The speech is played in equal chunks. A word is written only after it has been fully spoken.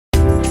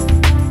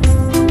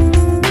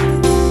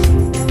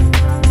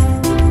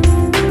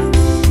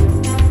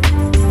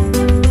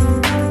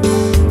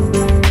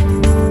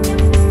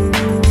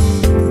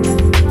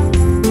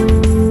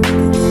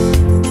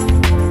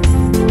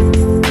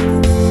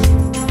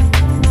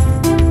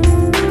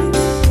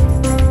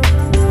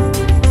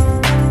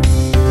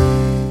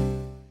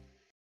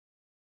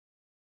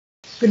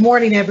Good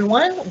morning,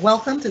 everyone.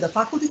 Welcome to the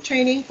Faculty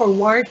Training for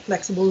Wired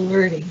Flexible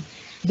Learning.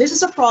 This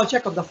is a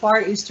project of the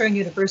Far Eastern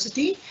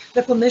University,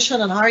 the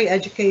Commission on Higher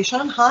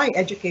Education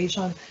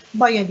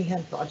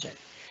Bayanihan Project.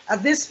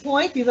 At this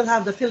point, we will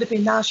have the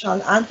Philippine National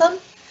Anthem,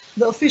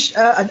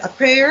 a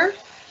prayer,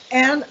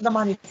 and the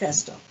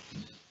manifesto.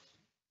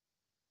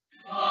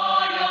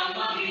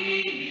 Bayang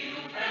magiliw,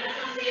 pwede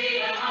sa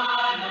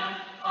silanganan,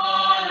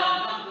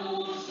 alam ng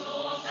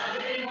puso, sa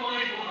dilim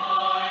mo'y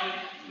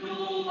buhay.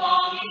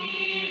 Lupang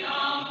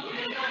ininang,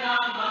 ulit ka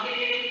ng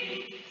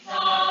mahigit, sa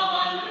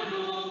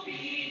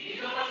manlulupi, di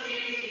ka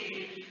masisisi,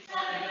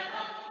 sa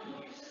dagat at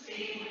puno, sa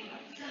simoy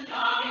at sa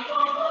langit o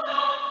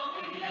puno,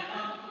 ay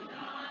nilagang ko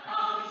na at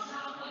awit sa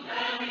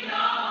paglayang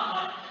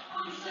minamahal,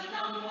 ang isang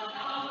ng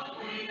watawat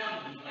ko'y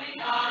nabuhay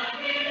na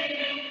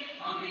nagpilinig,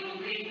 ang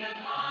bituwing ng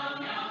araw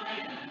niyang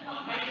kailan pa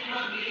may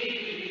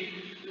magiging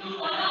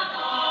lupa ng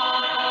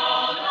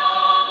araw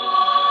ng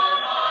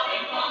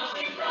ating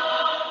pagsimula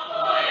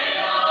ay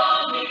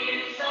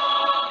langit sa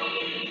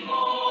piling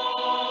mo.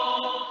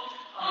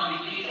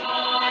 Aming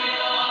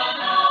ligaya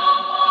ng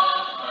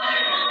pagkay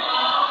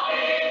mga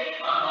api,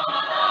 ang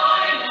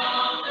mamatay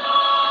ng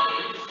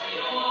dahil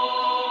sa'yo.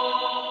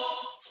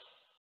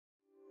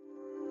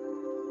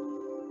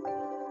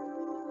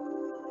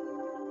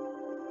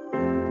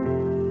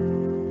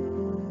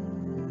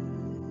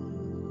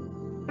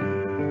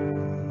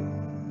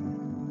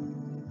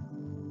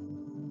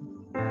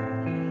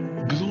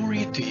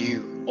 Glory to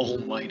you,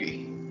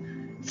 Almighty,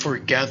 for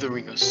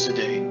gathering us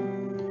today.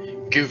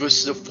 Give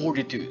us the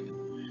fortitude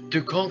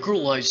to conquer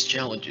life's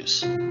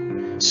challenges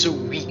so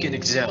we can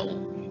excel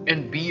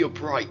and be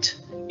upright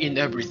in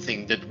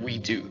everything that we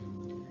do.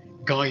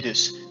 Guide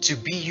us to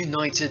be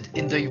united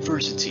in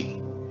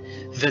diversity,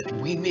 that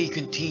we may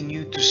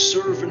continue to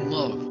serve and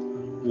love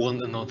one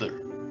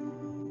another.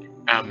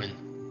 Amen.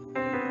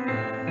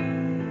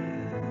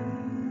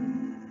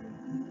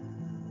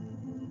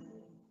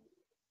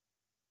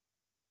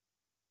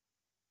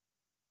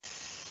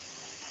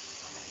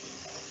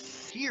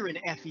 Here in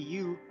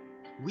FEU,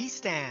 we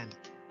stand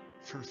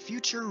for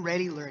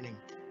future-ready learning,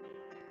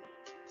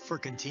 for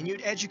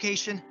continued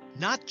education,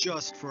 not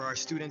just for our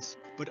students,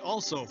 but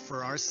also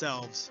for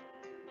ourselves.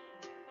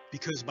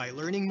 Because by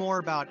learning more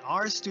about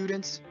our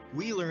students,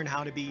 we learn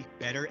how to be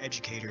better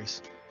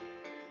educators.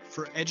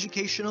 For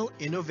educational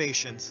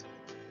innovations,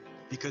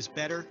 because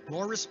better,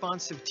 more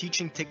responsive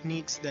teaching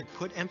techniques that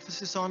put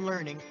emphasis on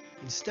learning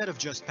instead of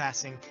just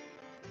passing,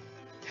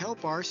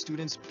 help our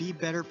students be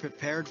better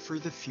prepared for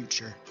the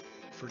future.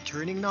 For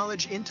turning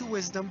knowledge into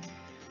wisdom,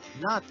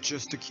 not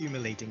just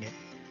accumulating it,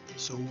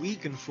 so we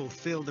can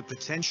fulfill the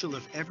potential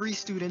of every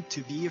student to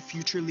be a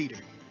future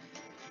leader,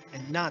 and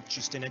not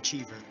just an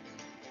achiever.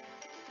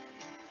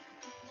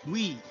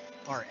 We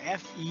are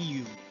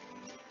FEU,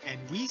 and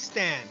we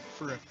stand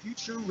for a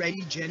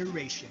future-ready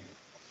generation.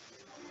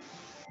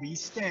 We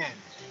stand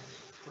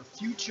for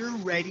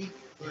future-ready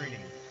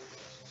learning.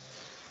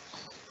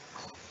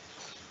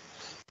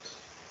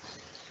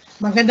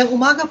 Magandang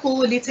umaga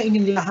po ulit sa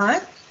inyong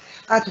lahat.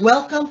 At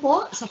welcome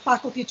po sa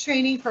Faculty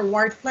Training for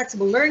Wired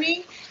Flexible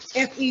Learning,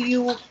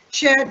 FEU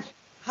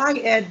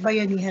HIEd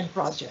Bayanihan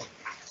Project.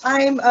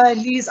 I'm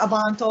Liz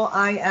Abanto.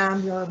 I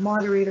am your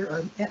moderator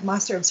or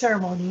master of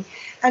ceremony.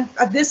 And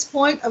at this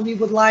point, we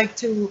would like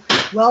to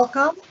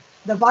welcome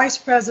the Vice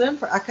President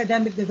for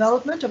Academic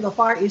Development of the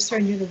Far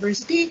Eastern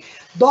University,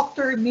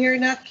 Dr.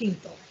 Mirna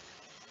Quinto.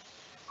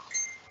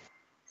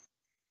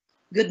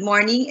 Good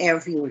morning,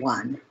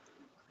 everyone.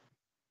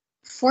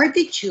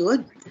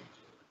 Fortitude,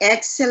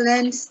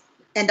 excellence,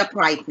 and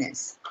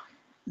uprightness.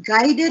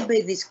 Guided by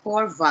these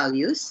core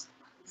values,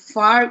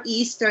 Far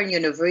Eastern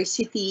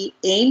University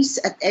aims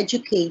at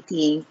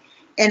educating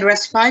and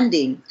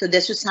responding to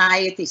the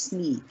society's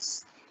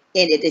needs.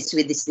 And it is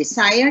with this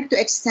desire to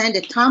extend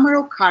the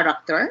Tamaro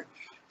character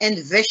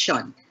and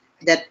vision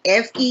that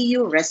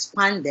FEU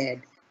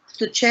responded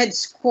to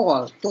HIEd's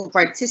call to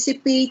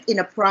participate in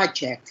a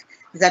project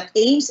that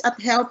aims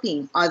at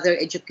helping other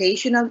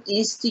educational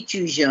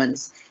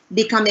institutions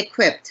become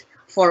equipped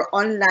for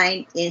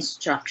online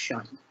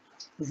instruction.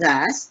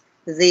 Thus,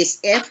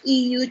 this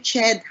FEU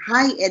HIEd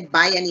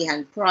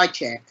Bayanihan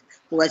project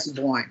was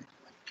born.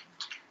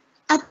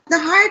 At the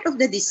heart of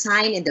the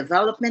design and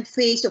development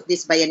phase of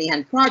this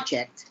Bayanihan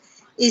project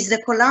is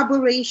the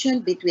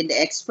collaboration between the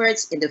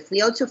experts in the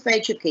fields of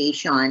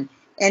education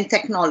and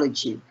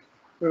technology,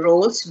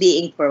 roles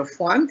being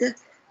performed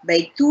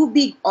by two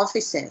big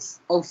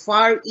offices of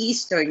Far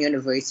Eastern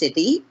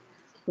University,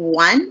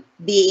 one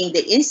being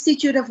the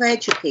Institute of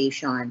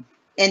Education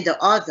and the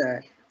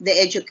other, the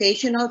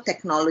Educational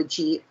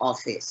Technology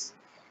Office.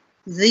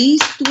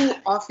 These two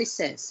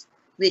offices,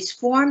 which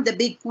form the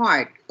big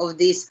part of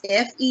this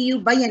FEU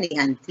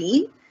Bayanihan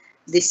team,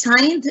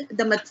 designed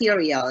the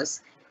materials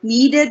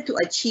needed to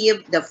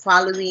achieve the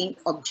following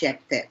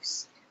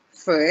objectives.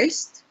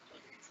 First,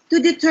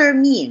 to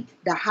determine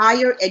the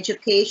higher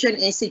education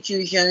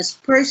institutions'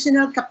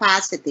 personal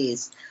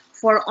capacities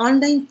for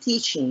online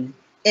teaching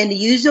and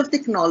use of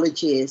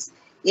technologies,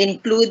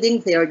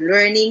 including their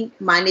learning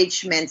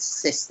management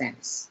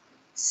systems.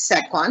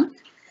 Second,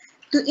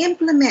 to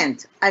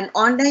implement an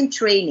online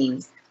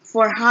training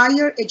for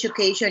higher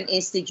education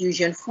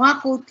institution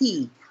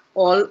faculty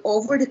all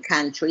over the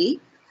country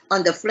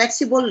on the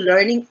flexible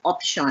learning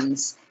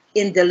options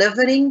in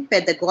delivering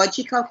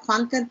pedagogical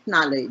content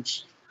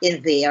knowledge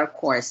in their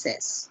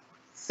courses.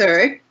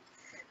 Third,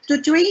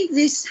 to train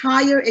this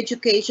higher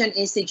education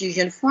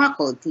institution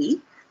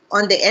faculty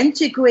on the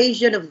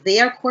integration of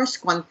their course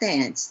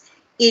contents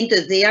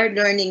into their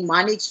learning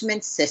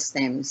management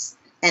systems.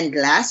 And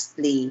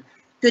lastly,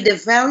 to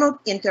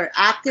develop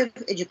interactive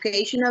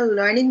educational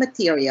learning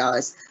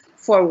materials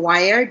for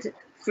wired,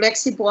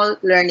 flexible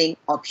learning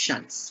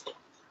options.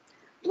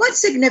 What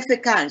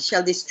significance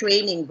shall this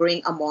training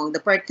bring among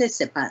the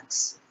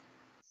participants?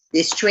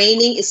 This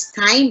training is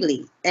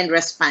timely and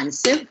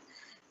responsive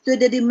to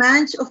the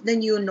demands of the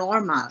new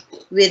normal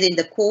within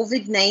the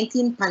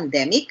COVID-19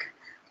 pandemic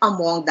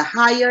among the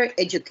higher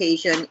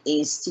education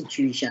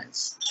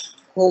institutions.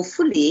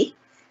 Hopefully,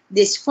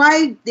 this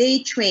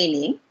 5-day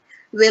training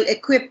will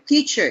equip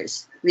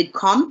teachers with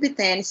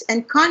competence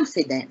and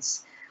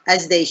confidence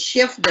as they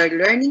shift their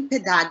learning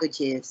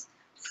pedagogies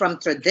from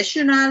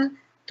traditional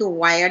to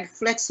wired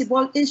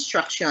flexible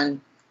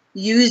instruction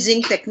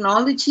using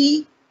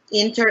technology,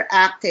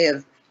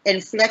 interactive,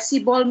 and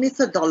flexible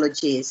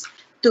methodologies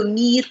to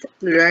meet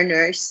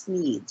learners'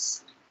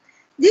 needs.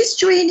 This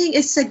training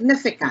is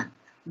significant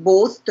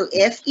both to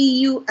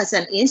FEU as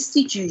an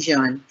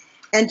institution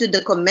and to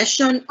the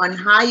Commission on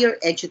Higher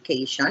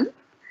Education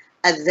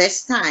at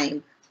this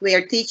time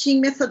where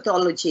teaching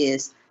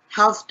methodologies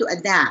have to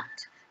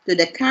adapt to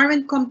the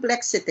current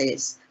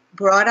complexities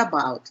brought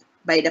about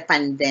by the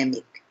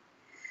pandemic.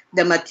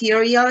 The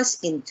materials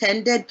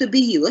intended to be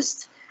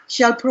used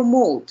shall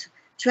promote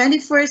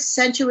 21st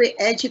century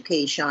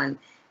education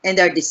and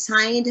are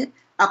designed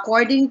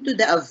according to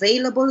the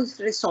available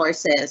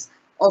resources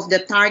of the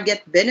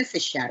target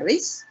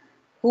beneficiaries,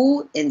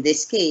 who in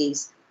this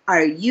case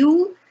are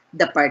you,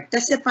 the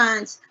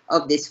participants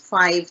of this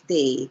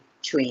 5-day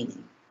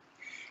training.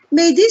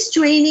 May this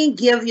training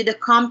give you the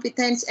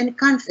competence and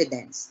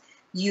confidence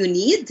you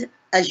need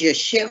as you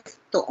shift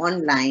to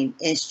online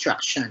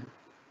instruction.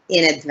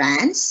 In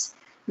advance,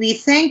 we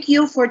thank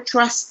you for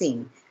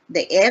trusting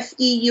the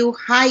FEU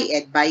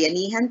HIEd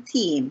Bayanihan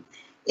team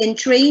in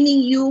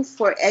training you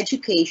for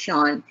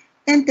education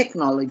and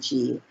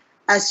technology,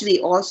 as we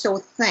also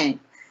thank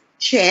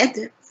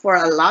HIEd for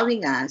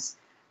allowing us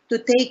to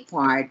take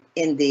part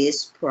in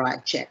this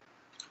project.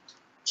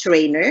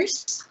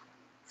 Trainers,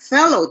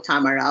 fellow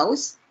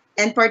Tamaraos,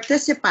 and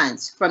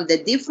participants from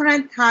the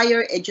different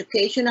higher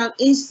educational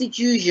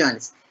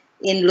institutions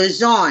in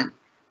Luzon,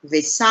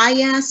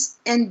 Visayas,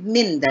 and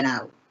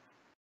Mindanao.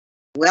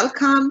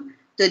 Welcome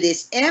to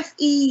this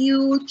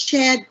FEU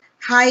HIEd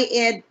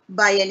HIEd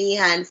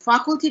Bayanihan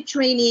Faculty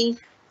Training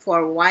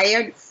for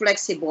Wired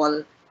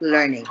Flexible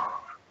Learning.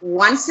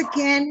 Once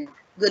again,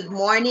 good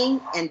morning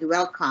and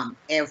welcome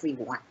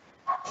everyone.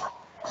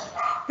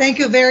 Thank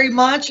you very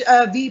much,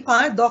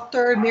 VPA,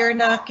 Dr.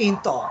 Mirna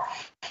Quinto.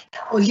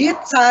 Ulit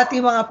sa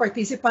ating mga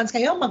participants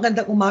ngayon,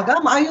 magandang umaga,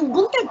 maayong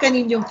buntag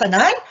kaninyong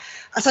tanan.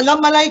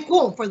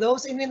 Assalamualaikum for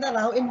those in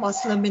Mindanao, in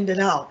Muslim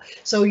Mindanao.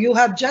 So you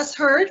have just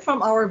heard from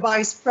our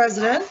Vice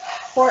President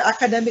for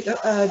Academic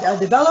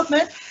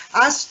Development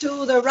as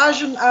to the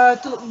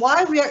to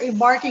why we are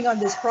embarking on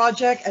this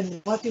project and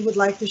what we would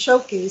like to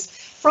showcase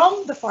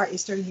from the Far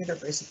Eastern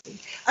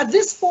University. At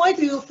this point,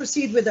 we will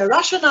proceed with the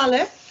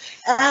rationale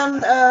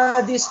and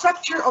the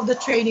structure of the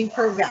training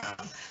program.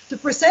 To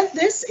present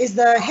this is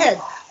the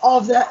head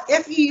of the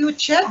FEU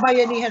HIEd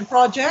Bayanihan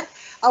project,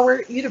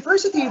 our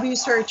university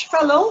research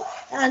fellow,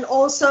 and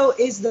also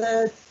is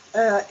the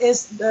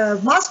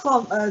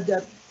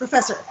the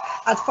professor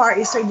at Far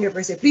Eastern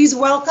University. Please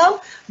welcome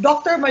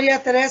Dr. Maria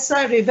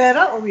Teresa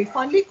Rivera, or we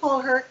fondly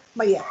call her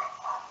Maya.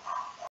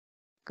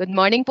 Good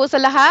morning po sa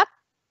lahat.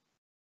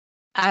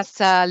 As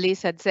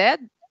Liz had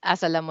said,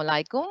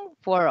 Assalamualaikum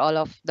for all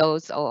of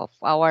those of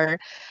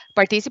our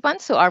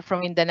participants who are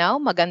from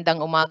Mindanao. Magandang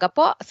umaga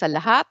po sa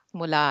lahat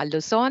mula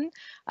Luzon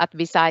at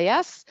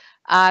Visayas.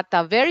 At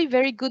very,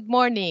 very good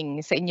morning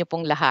sa inyo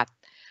pong lahat.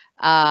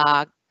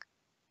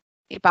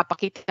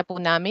 Ipapakita po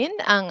namin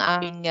ang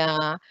aming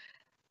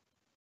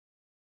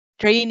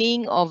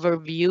training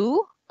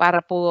overview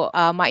para po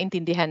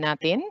maintindihan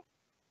natin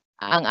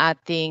ang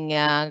ating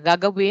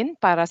gagawin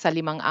para sa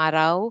 5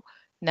 araw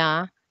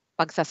na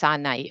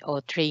pagsasanay o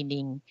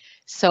training.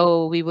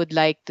 So we would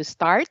like to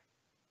start.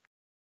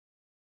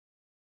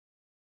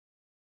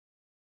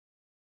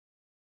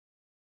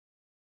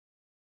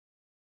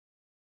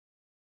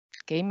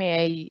 Okay,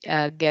 may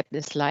I get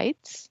the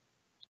slides?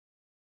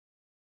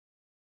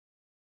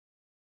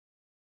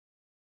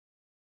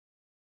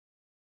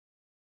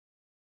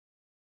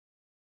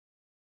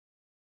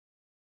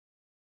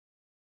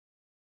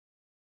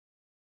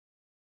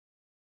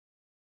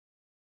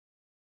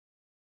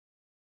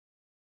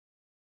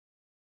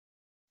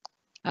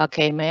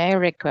 Okay, may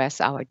I request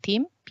our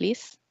team,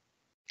 please?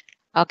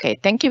 Okay,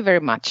 thank you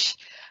very much.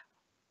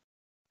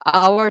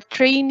 Our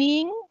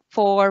training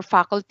for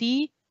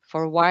faculty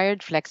for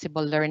wired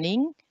flexible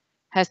learning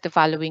has the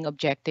following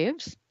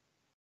objectives: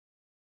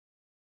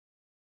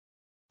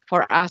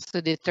 for us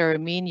to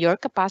determine your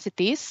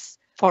capacities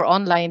for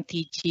online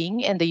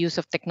teaching and the use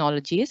of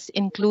technologies,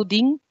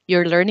 including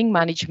your learning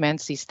management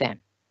system.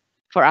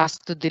 For us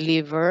to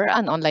deliver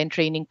an online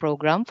training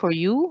program for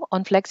you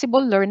on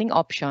flexible learning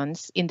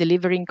options in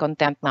delivering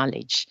content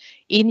knowledge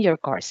in your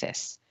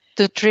courses.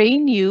 To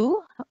train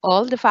you,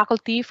 all the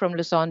faculty from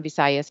Luzon,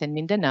 Visayas, and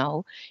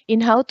Mindanao in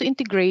how to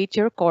integrate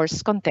your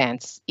course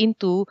contents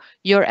into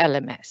your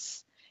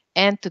LMS,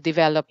 and to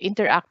develop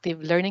interactive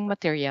learning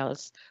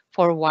materials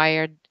for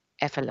wired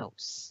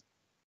FLOs.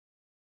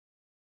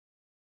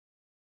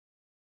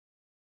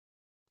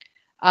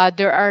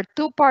 There are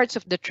two parts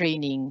of the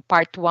training.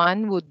 Part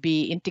one would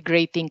be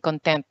integrating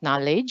content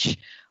knowledge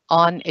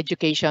on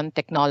education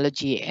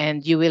technology,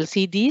 and you will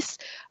see this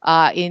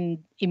in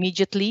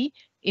immediately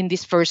in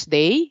this first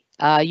day.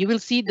 You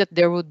will see that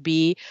there would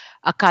be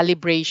a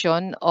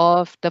calibration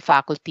of the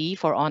faculty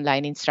for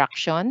online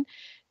instruction.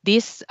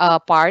 This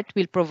part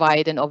will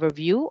provide an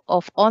overview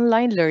of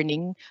online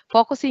learning,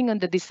 focusing on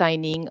the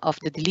designing of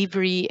the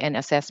delivery and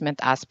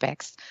assessment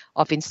aspects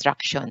of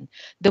instruction.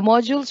 The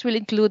modules will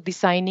include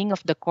designing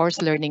of the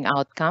course learning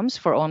outcomes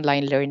for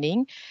online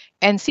learning.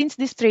 And since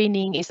this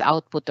training is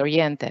output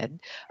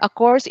oriented, a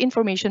course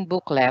information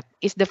booklet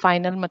is the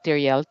final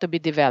material to be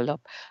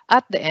developed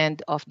at the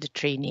end of the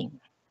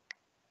training.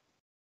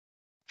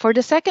 For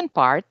the second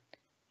part,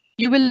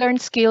 you will learn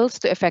skills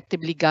to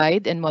effectively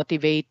guide and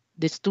motivate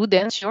the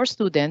students, your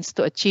students,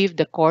 to achieve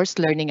the course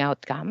learning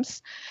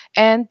outcomes,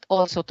 and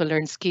also to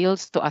learn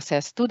skills to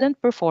assess student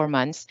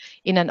performance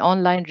in an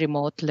online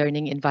remote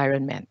learning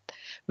environment.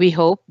 We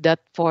hope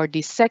that for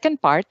the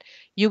second part,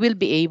 you will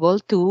be able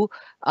to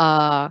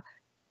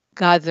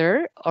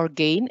gather or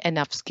gain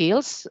enough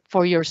skills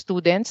for your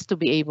students to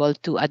be able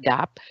to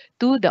adapt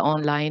to the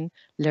online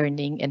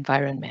learning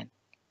environment.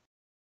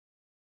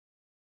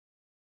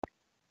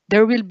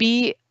 There will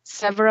be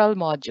several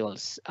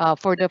modules.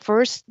 For the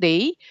first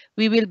day,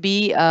 we will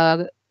be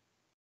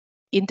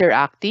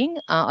interacting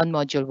on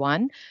Module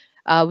 1,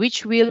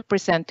 which will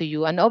present to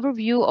you an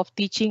overview of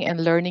teaching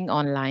and learning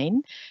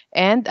online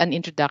and an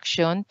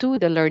introduction to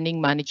the learning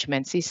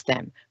management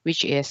system,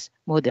 which is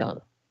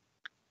Moodle.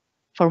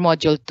 For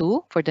Module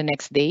 2, for the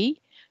next day,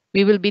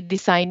 we will be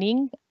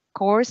designing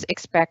course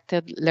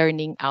expected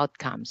learning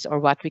outcomes, or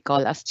what we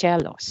call as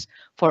CHELOS,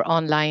 for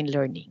online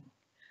learning.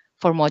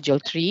 For Module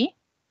 3,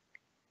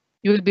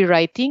 you will be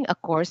writing a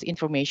course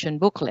information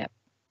booklet.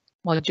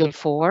 Module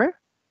 4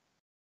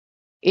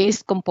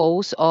 is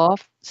composed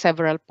of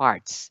several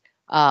parts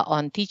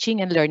on teaching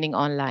and learning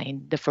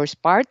online. The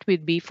first part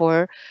would be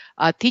for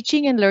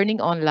teaching and learning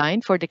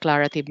online for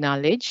declarative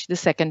knowledge. The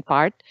second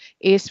part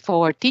is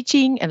for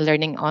teaching and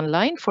learning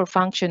online for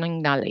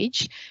functioning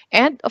knowledge.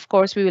 And of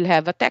course, we will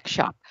have a tech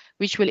shop,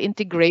 which will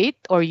integrate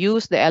or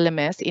use the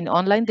LMS in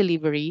online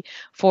delivery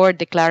for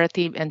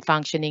declarative and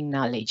functioning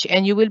knowledge.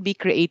 And you will be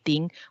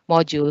creating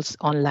modules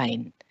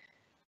online.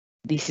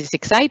 This is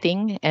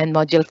exciting. And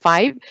Module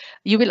 5,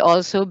 you will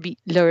also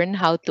learn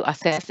how to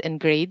assess and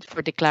grade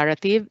for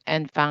declarative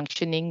and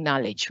functioning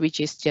knowledge, which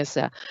is just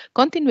a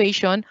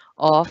continuation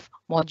of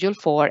Module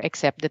 4,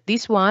 except that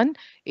this one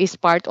is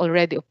part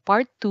already of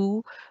Part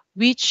 2,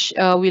 which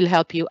will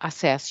help you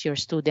assess your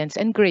students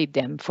and grade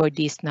them for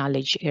these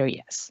knowledge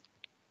areas.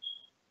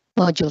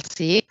 Module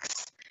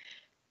 6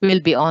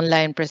 will be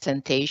online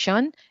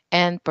presentation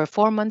and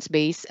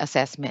performance-based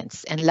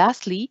assessments. And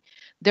lastly,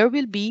 there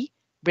will be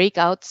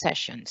breakout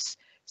sessions.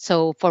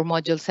 So for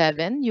Module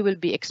 7, you will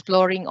be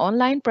exploring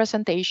online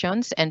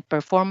presentations and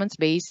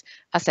performance-based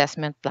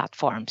assessment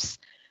platforms.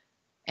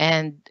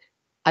 And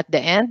at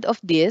the end of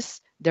this,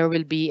 there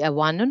will be a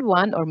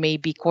one-on-one or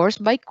maybe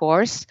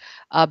course-by-course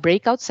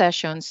breakout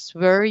sessions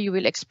where you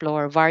will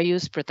explore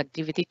various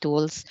productivity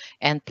tools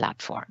and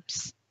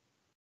platforms.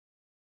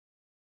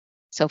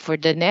 So for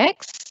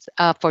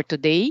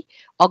today,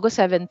 August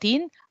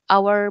 17,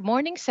 our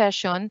morning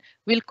session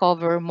will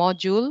cover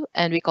module,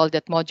 and we call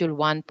that module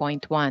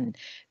 1.1,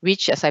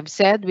 which, as I've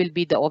said, will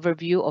be the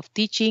overview of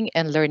teaching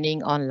and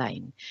learning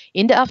online.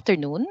 In the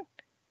afternoon,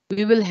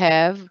 we will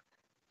have,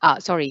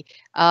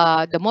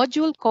 the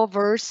module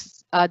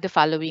covers the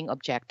following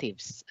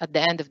objectives. At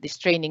the end of this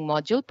training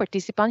module,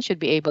 participants should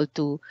be able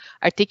to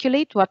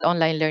articulate what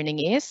online learning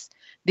is,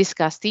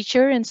 discuss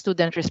teacher and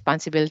student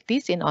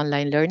responsibilities in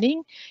online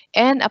learning,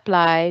 and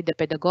apply the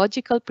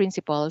pedagogical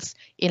principles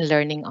in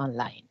learning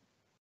online.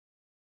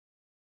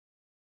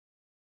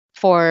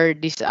 For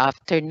this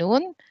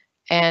afternoon,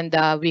 and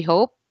we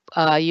hope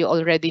you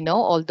already know,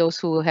 all those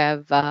who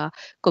have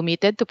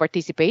committed to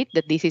participate,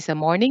 that this is a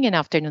morning and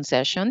afternoon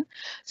session.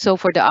 So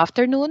for the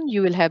afternoon,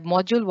 you will have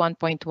Module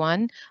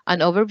 1.1, an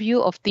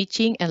overview of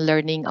teaching and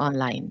learning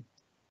online.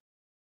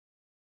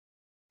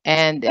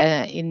 And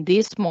in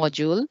this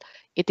module,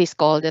 it is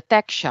called the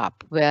Tech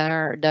Shop,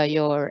 where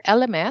your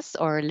LMS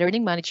or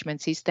Learning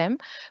Management System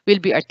will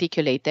be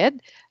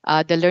articulated.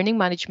 The Learning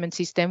Management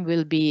System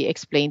will be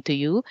explained to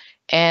you.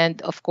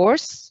 And of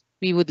course,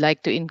 we would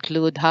like to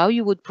include how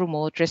you would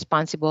promote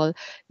responsible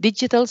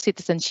digital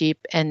citizenship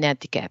and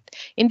etiquette.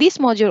 In this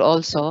module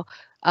also,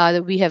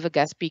 we have a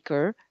guest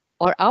speaker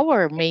or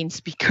our main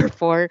speaker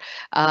for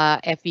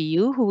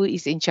FEU, who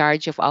is in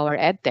charge of our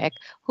EdTech,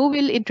 who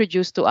will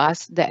introduce to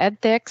us the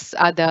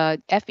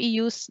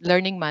FEU's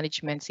learning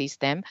management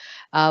system,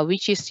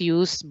 which is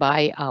used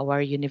by our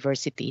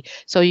university.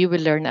 So you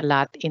will learn a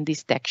lot in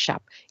this tech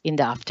shop in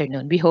the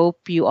afternoon. We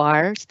hope you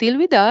are still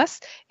with us,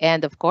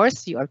 and of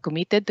course, you are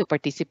committed to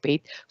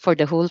participate for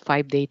the whole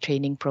 5-day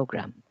training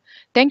program.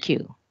 Thank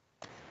you.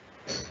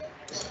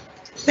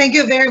 Thank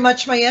you very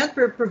much, Mayan,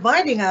 for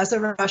providing us a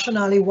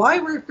rationale why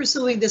we're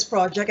pursuing this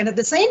project. And at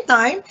the same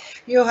time,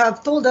 you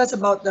have told us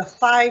about the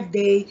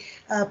 5-day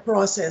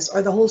process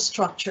or the whole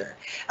structure.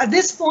 At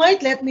this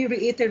point, let me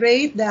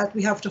reiterate that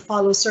we have to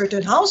follow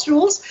certain house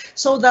rules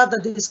so that the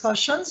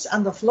discussions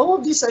and the flow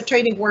of this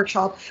training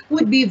workshop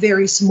would be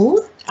very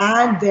smooth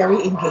and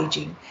very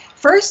engaging.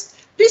 First,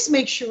 please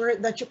make sure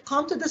that you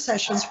come to the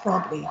sessions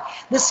promptly.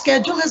 The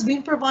schedule has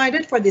been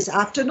provided for this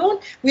afternoon.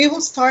 We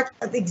will start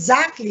at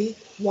exactly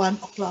 1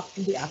 o'clock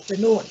in the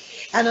afternoon.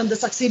 And on the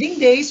succeeding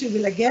days, we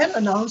will again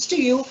announce to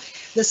you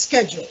the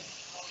schedule.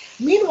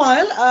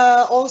 Meanwhile,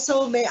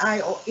 also may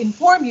I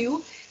inform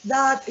you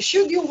that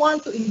should you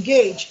want to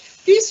engage,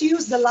 please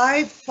use the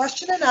live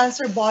question and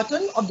answer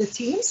button of the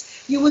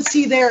Teams. You will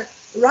see there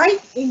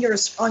right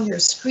on your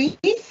screen.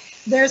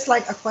 There's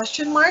like a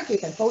question mark. You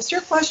can post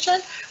your question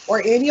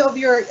or any of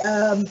your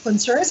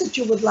concerns that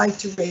you would like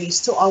to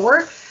raise to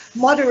our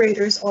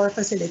moderators or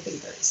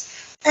facilitators.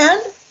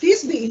 And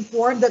please be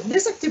informed that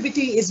this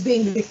activity is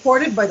being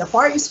recorded by the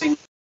Far Eastern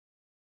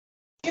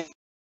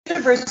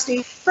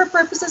University for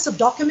purposes of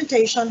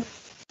documentation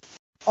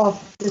of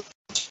the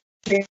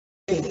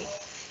training.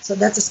 So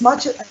that's as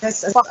much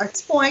as at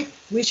this point.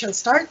 We shall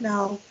start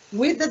now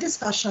with the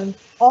discussion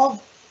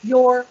of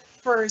your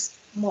first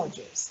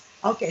modules.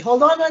 Okay,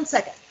 hold on 1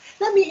 second.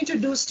 Let me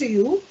introduce to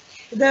you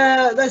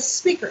the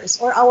speakers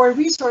or our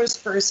resource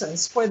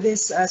persons for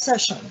this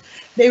session.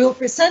 They will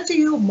present to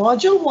you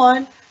Module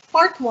 1,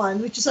 Part 1,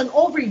 which is an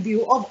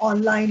overview of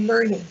online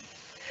learning.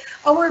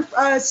 Our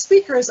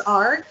speakers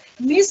are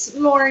Miss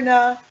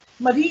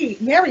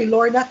Mary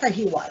Lorna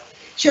Cahiwat.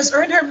 She has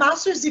earned her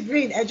master's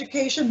degree in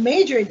education,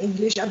 major in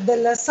English at De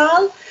La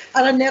Salle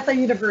Araneta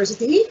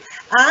University,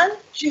 and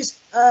she's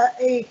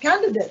a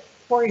candidate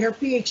for her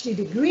PhD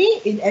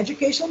degree in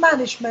educational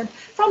management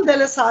from De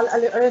La Salle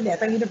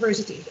Araneta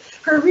University.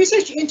 Her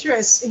research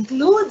interests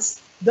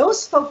includes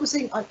those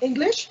focusing on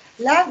English,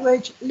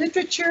 language,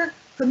 literature,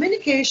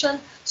 communication,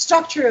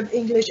 structure of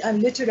English,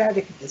 and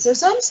literary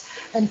criticisms.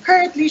 And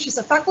currently, she's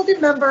a faculty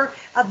member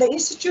at the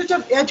Institute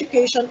of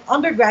Education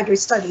Undergraduate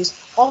Studies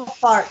of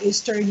Far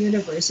Eastern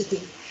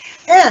University.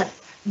 And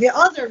the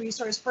other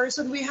resource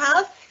person we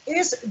have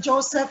is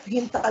Joseph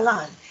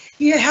Hintalan.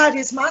 He had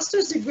his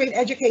master's degree in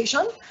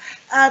education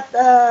at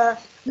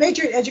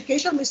major in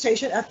education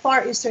administration at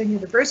Far Eastern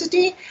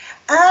University,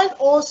 and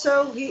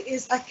also he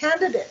is a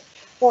candidate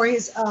for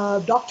his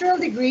doctoral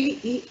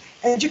degree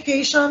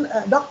education,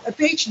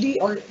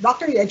 PhD or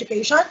doctorate in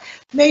education,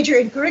 major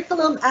in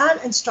curriculum and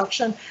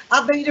instruction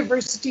at the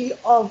University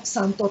of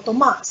Santo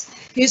Tomas.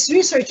 His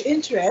research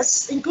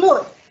interests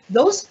include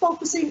those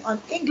focusing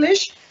on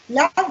English,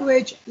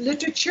 language,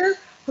 literature,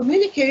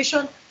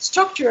 communication,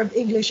 structure of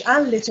English,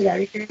 and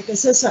literary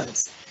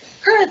criticisms.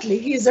 Currently,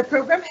 he is a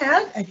program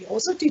head and he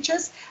also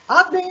teaches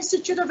at the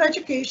Institute of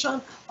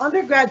Education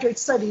Undergraduate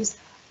Studies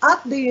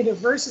at the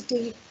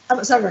University, at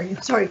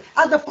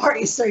the Far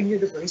Eastern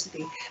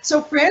University.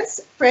 So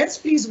friends,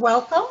 please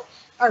welcome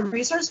our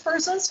resource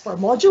persons for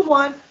Module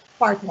 1,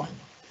 Part 1.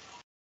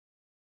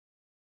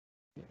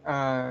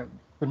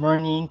 Good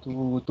morning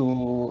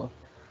to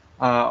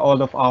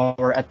all of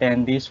our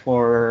attendees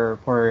for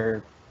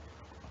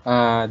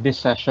this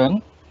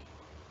session.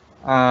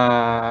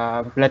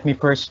 Let me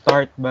first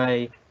start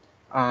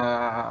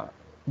uh,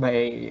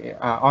 by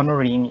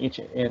honoring each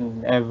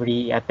and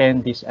every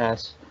attendees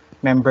as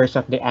members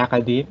of the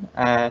academy,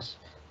 as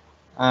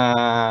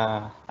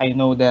I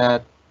know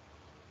that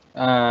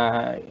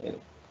uh,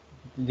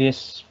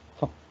 this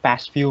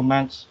past few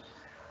months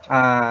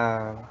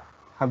uh,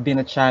 have been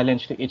a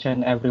challenge to each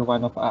and every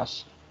one of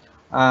us.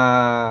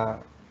 Uh,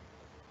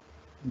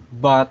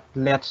 but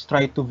let's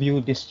try to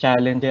view these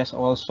challenges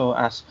also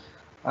as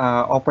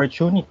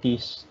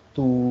opportunities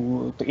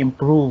to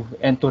improve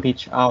and to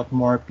reach out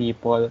more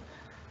people.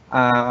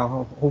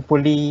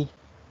 Hopefully,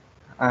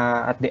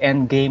 at the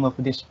end game of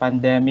this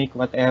pandemic,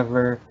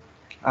 whatever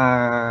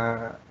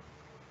uh,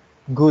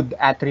 good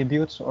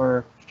attributes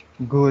or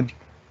good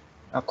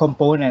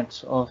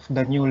components of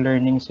the new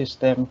learning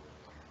system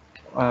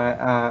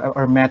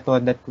or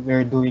method that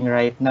we're doing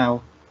right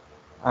now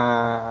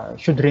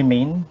should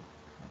remain.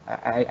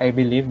 I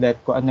believe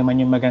that kung ano man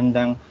yung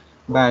magandang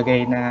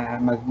bagay na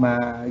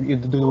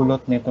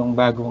idudulot nitong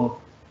bagong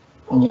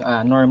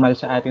normal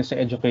sa atin sa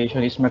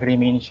education is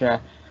mag-remain siya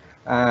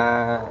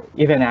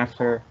even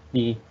after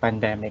the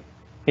pandemic.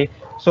 Okay,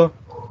 so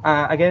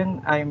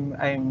again, I'm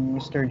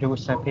Mr.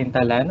 Joseph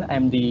Hintalan.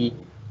 I'm the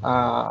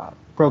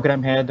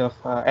program head of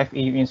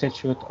FAU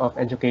Institute of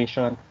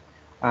Education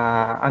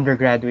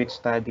undergraduate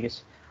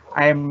studies.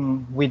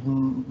 I'm with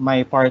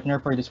my partner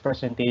for this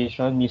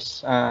presentation,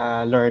 Miss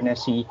Lorna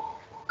C.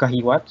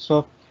 Kahiwat.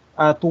 So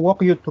to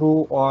walk you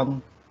through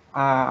on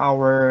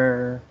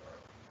our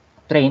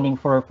training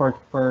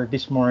for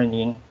this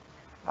morning,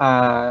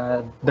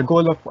 the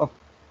goal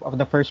of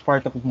the first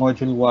part of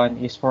Module 1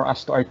 is for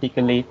us to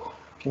articulate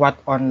what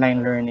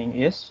online learning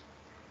is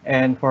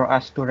and for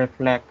us to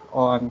reflect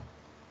on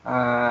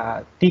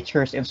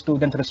teachers and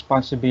student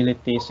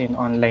responsibilities in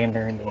online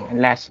learning.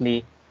 And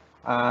lastly,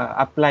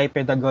 apply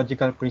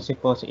pedagogical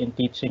principles in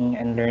teaching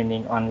and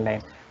learning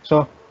online.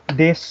 So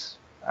this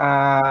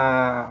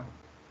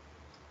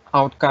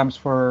outcomes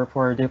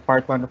for the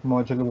part 1 of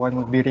Module 1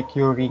 would be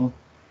recurring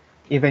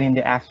even in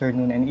the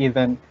afternoon and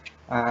even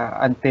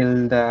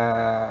until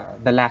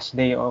the last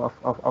day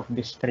of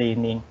this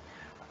training.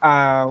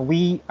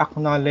 We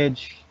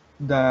acknowledge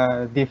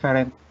the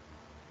different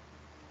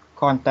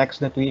contexts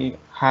that we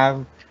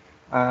have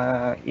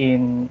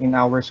in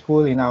our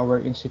school, in our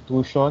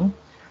institution.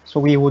 So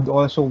we would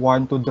also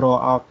want to draw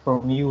out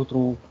from you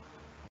through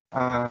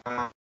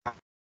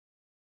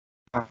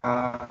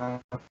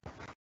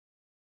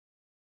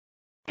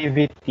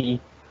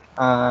activity,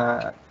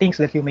 things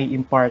that you may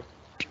impart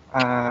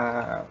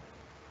uh,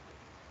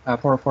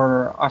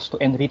 for us to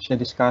enrich the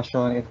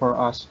discussion and for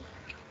us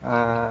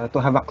to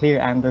have a clear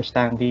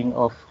understanding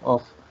uh,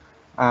 of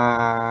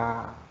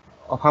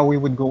how we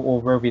would go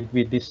over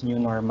with this new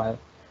normal.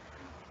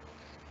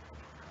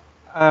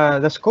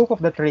 The scope of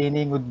the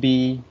training would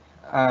be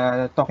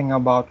talking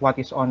about what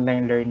is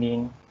online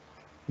learning,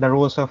 the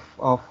rules of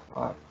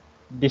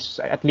this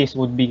at least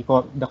would be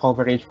the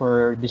coverage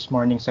for this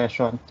morning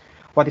session.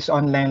 What is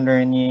online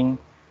learning?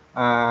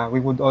 We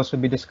would also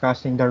be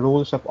discussing the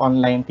rules of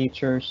online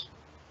teachers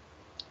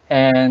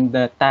and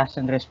the tasks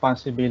and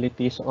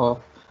responsibilities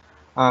of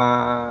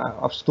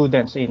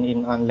students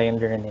in online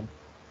learning.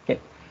 Okay.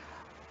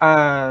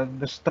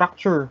 The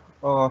structure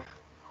of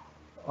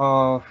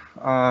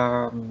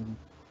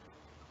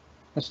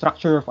the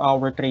structure of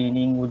our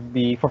training would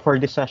be for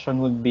this session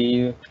would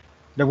be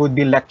there would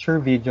be lecture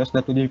videos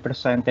that will be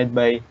presented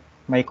by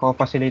my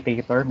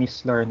co-facilitator,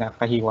 Miss Lorna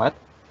Kahiwat.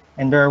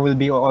 And there will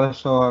be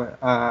also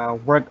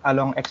work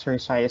along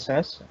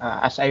exercises.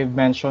 As I've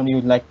mentioned,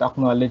 you'd like to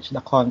acknowledge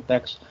the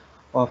context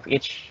of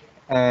each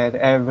and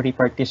every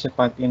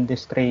participant in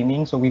this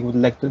training. So we would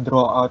like to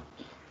draw out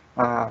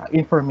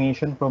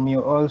information from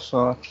you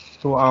also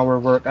through our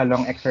work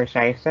along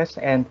exercises.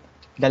 And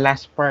the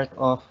last part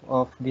of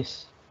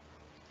this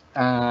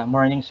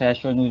morning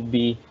session would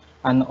be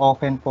an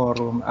open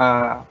forum.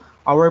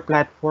 Our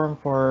platform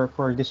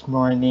for this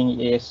morning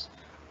is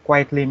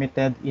quite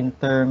limited in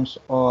terms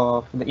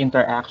of the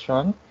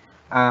interaction,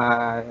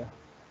 uh,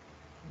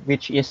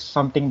 which is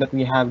something that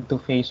we have to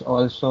face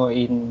also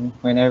in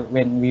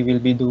when we will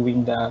be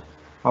doing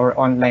our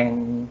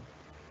online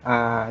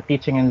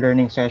teaching and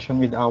learning session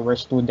with our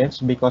students,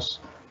 because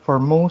for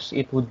most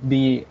it would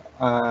be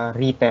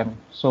written.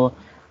 So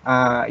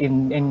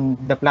in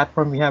the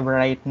platform we have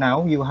right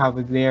now, you have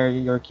there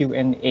your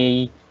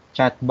Q&A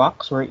chat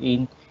box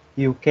wherein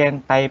you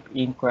can type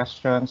in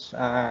questions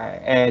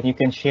and you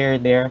can share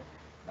their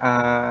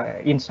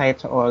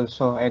insights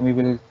also, and we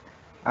will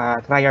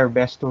try our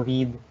best to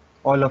read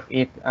all of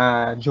it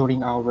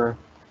during our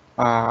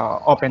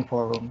open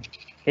forum.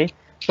 Okay,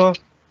 so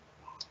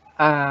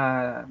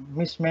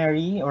Miss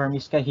Mary or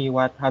Miss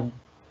Kahiwat have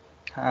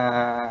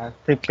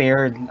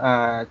prepared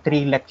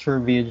 3 lecture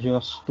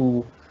videos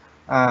to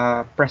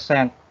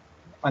present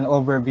an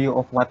overview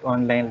of what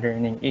online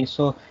learning is.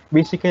 So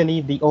basically,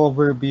 the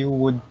overview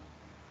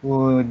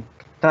would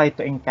try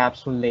to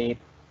encapsulate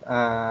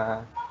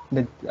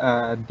the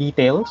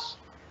details,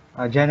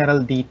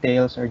 general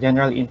details or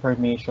general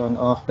information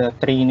of the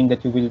training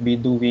that you will be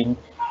doing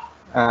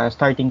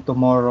starting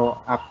tomorrow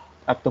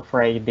up to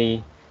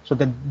Friday. So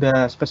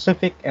the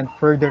specific and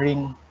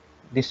furthering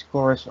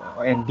discourse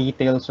and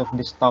details of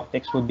these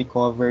topics will be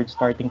covered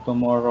starting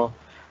tomorrow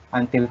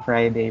until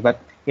Friday.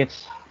 But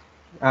it's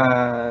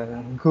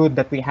good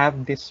that we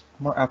have this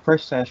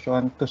first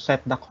session to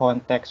set the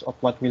context of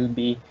what will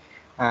be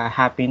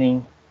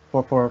happening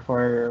for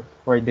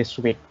this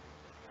week.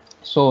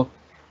 So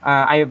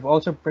I've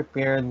also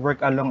prepared work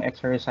along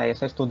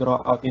exercises to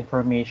draw out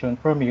information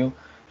from you.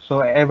 So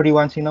every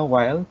once in a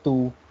while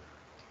to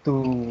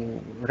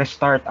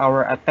restart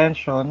our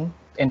attention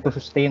and to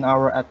sustain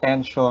our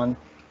attention,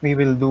 we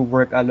will do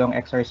work along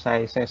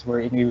exercises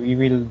where we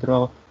will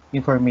draw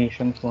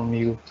information from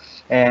you.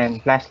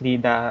 And lastly,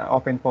 the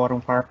open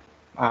forum part,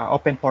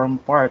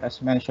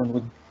 as mentioned,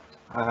 would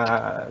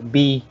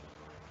be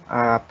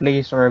a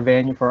place or a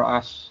venue for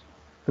us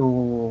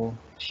to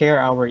share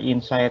our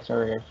insights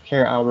or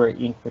share our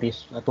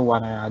inquiries to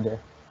one another.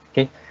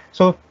 Okay,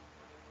 so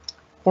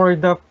for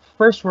the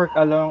first work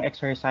along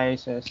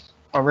exercises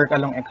or work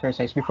along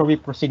exercise, before we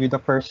proceed with the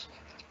first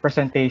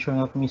presentation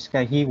of Ms.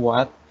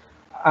 Kahiwat,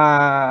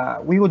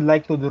 we would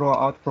like to draw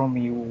out from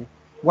you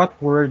what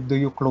word do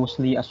you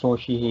closely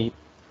associate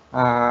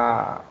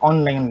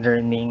online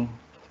learning,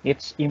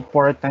 it's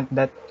important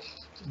that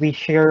we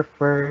share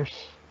first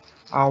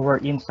our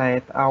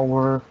insight,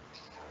 our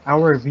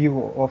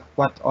view of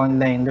what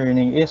online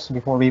learning is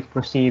before we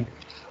proceed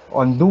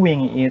on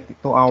doing it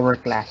to our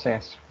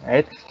classes,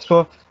 right?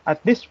 So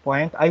at this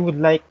point, I would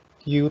like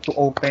you to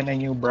open a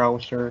new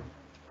browser,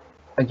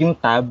 a new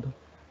tab,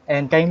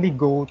 and kindly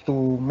go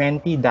to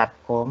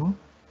menti.com.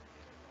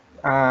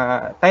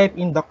 Type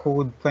in the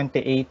code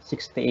 28,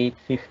 68,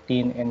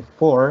 15, and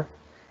 4,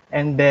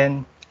 and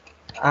then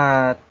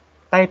uh,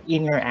 type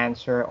in your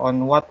answer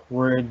on what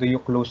word do you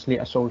closely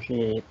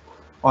associate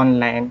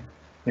online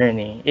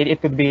learning.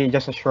 It could be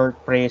just a short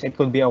phrase, it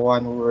could be a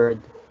one word,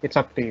 it's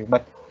up to you.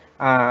 But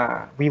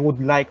we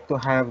would like to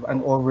have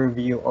an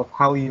overview of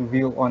how you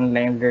view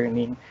online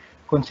learning,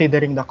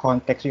 considering the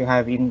context you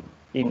have in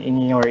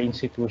your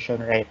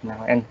institution right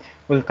now. And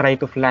we'll try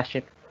to flash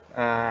it.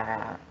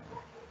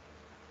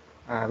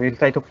 We'll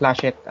try to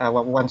flash it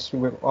once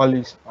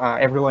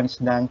everyone is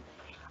done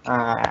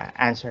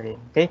answering.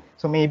 Okay,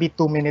 so maybe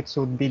 2 minutes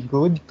would be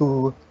good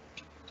to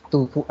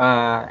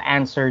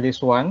answer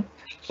this one.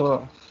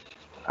 So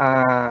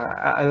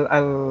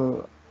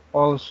I'll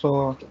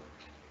also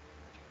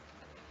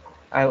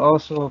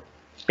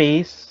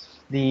paste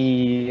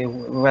the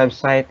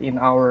website in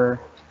our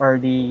or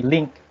the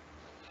link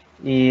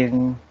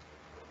in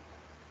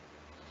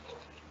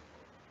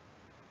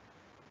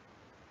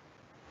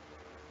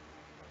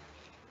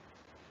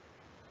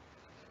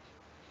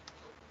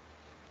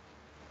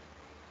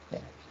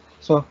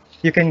so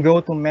you can go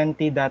to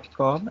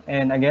menti.com,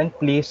 and again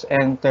please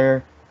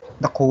enter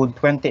the code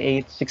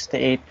 28,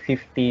 68,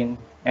 15,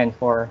 and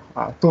for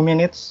 2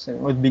 minutes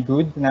would be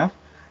good enough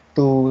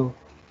to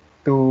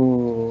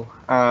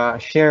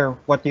share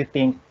what you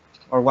think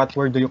or what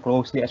word do you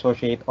closely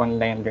associate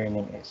online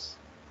learning is.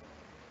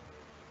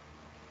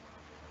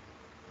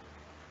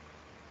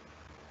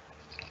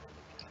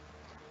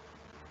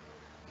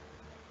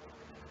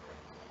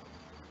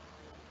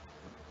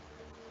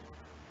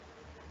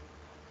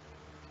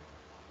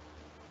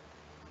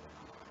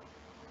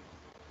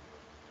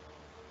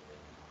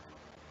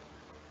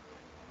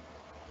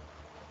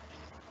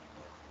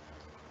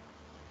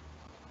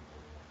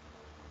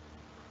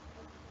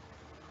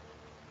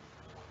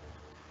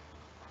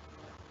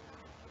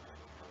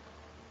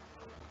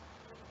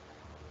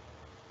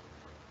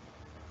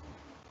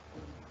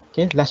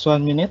 Okay, last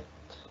 1 minute.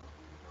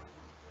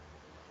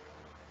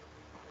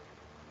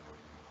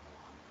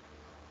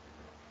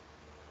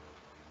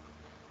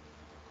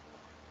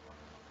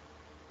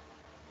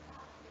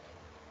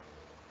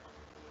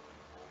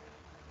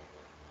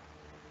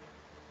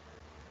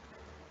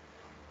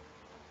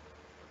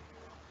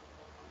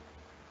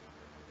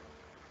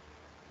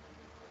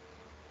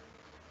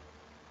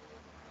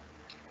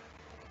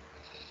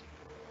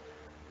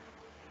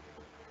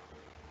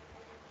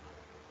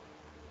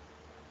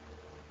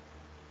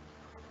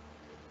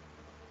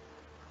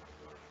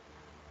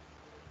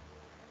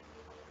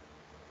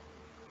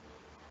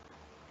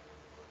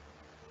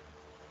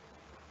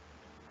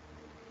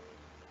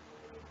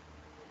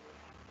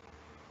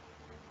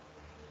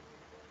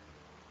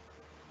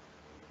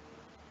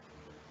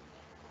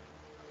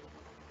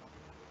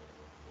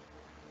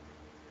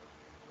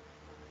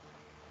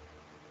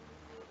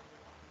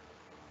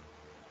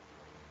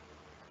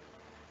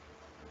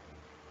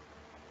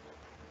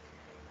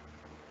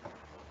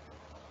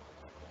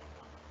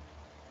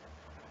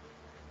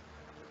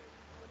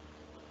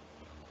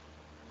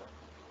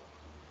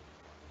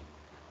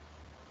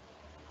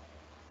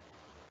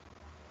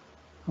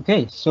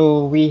 Okay,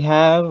 so we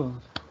have,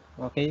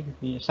 okay,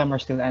 some are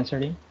still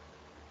answering.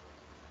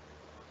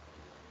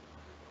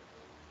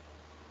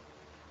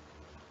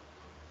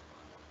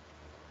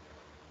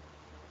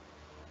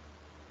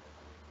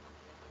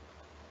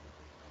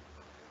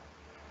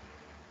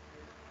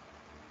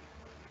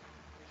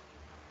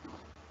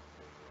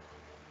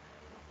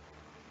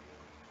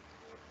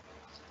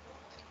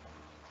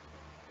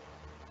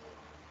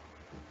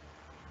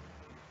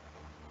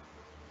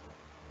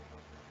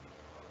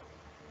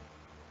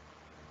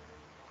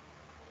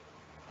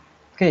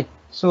 Okay,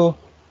 so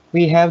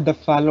we have the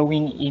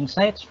following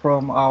insights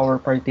from our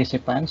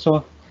participants.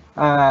 So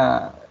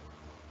uh,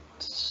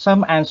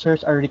 some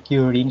answers are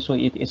recurring, so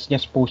it is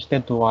just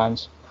posted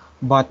once,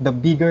 but the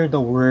bigger the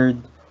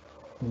word,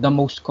 the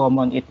most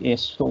common it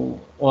is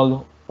to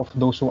all of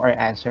those who are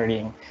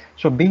answering.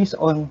 So based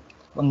on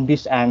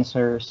these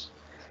answers,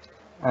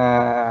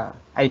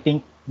 I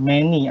think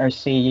many are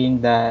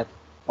saying that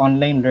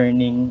online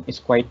learning is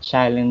quite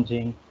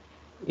challenging.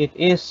 It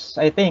is,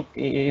 I think,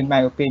 in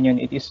my opinion,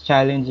 it is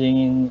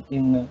challenging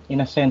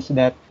in a sense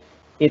that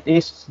it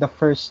is the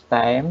first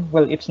time.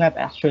 Well, it's not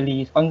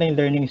actually, online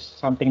learning is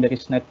something that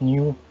is not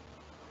new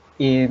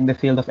in the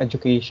field of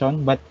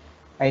education, but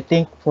I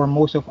think for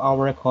most of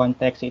our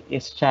context, it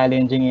is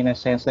challenging in a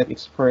sense that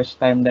it's first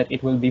time that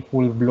it will be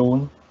full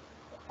blown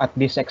at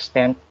this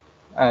extent,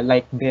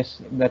 like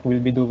this that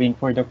we'll be doing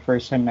for the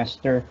first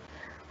semester.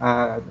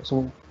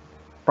 So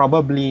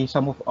probably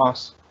some of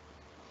us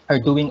are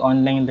doing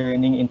online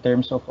learning in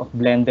terms of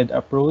blended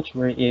approach,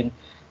 wherein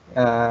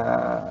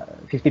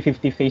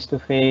 50-50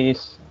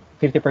 face-to-face,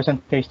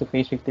 50%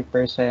 face-to-face,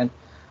 50%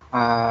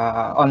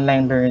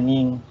 online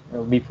learning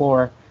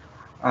before.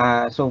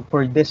 So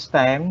for this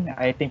time,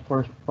 I think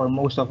for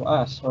most of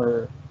us,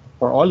 or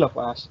for all of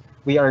us,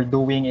 we are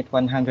doing it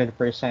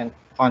 100%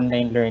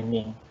 online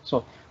learning.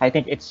 So I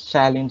think it's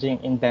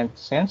challenging in that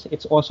sense.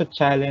 It's also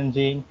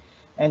challenging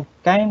and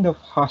kind of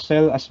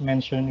hustle, as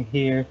mentioned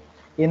here,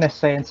 in a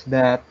sense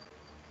that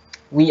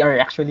we are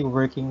actually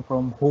working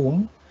from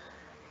home,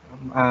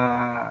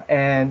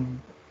 and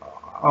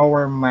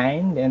our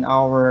mind and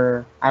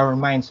our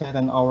mindset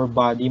and our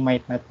body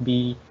might not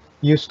be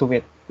used to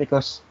it,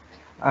 because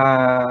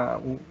uh,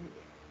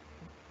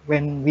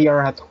 when we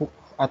are at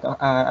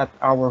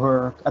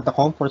the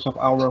comforts of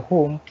our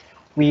home,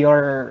 we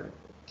are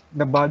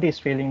the body is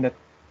feeling that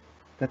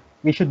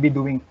we should be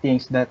doing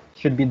things that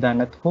should be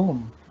done at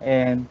home.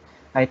 And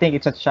I think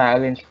it's a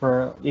challenge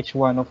for each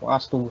one of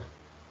us to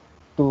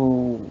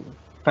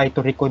try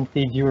to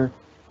reconfigure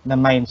the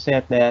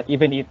mindset that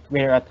even if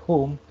we're at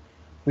home,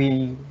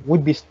 we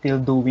would be still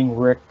doing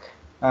work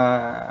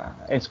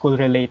and school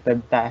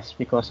related tasks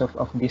because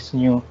of this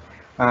new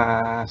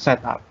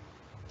setup.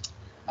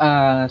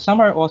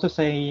 Some are also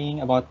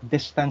saying about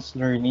distance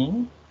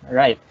learning,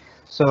 right?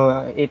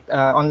 So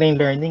online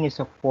learning is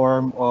a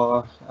form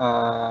of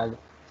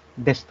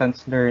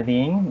distance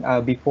learning.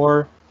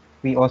 Before,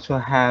 we also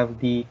have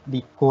the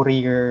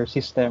courier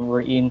system,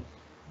 wherein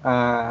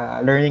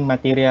learning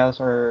materials,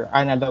 or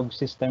analog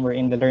system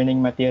wherein the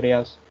learning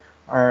materials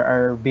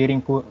are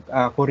being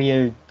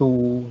couriered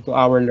to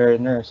our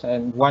learners.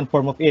 And one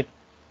form of it,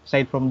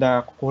 aside from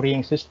the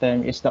couriering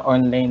system, is the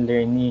online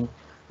learning,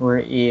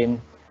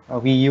 wherein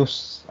we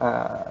use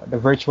the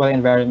virtual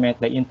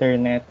environment, the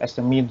internet, as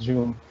a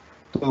medium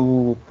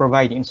to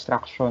provide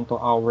instruction to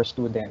our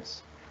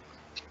students.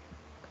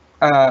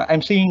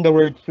 I'm seeing the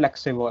word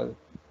flexible.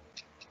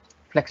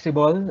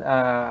 Flexible,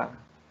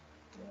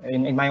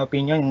 in my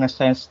opinion, in a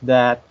sense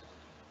that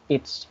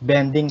it's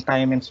bending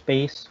time and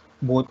space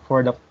both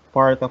for the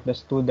part of the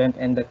student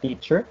and the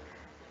teacher.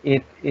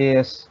 It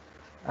is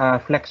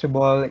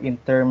flexible in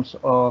terms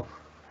of,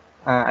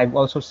 I've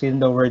also seen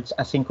the words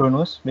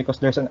asynchronous, because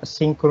there's an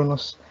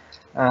asynchronous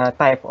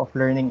type of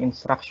learning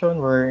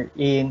instruction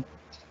wherein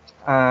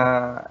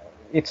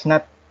it's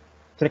not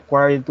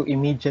required to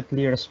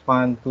immediately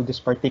respond to this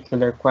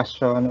particular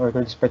question or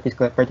to this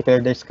particular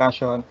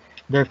discussion.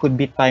 There could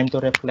be time to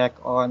reflect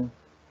on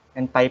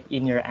and type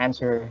in your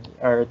answer,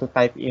 or to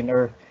type in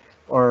or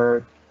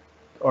or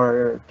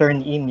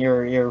turn in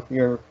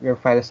your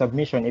file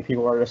submission if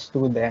you are a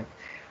student,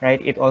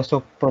 right? It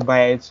also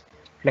provides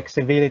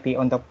flexibility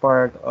on the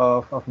part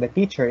of the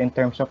teacher in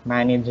terms of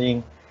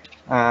managing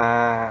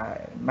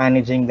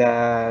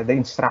the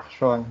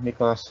instruction,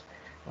 because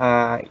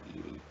uh,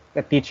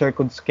 the teacher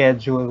could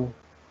schedule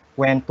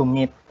when to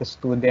meet the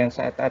students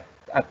at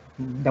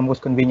the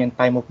most convenient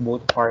time of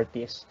both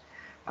parties.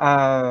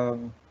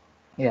 Um,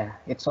 yeah,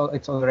 it's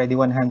already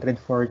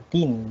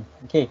 114.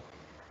 Okay.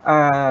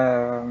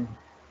 Um,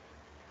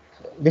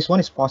 this one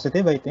is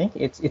positive, I think.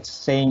 It's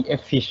saying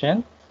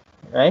efficient,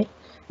 right?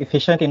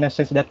 Efficient in a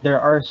sense that there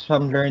are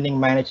some learning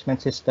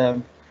management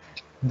system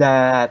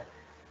that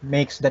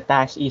makes the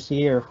task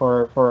easier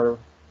or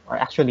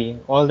actually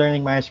all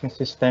learning management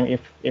system,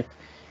 if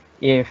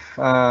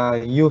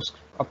used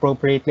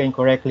appropriately and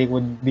correctly,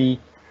 would be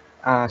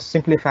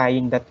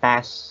simplifying the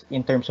tasks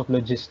in terms of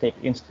logistic,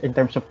 in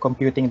terms of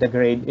computing the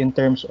grade, in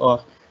terms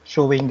of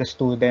showing the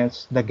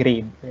students the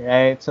grade,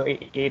 right? So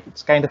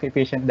it's kind of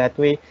efficient that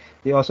way.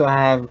 They also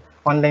have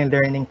online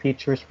learning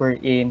features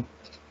wherein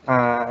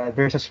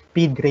there's a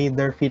speed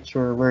grader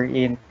feature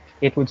wherein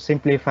it would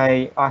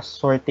simplify us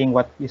sorting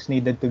what is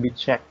needed to be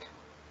checked,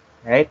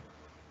 right?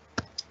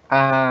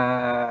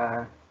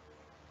 Uh,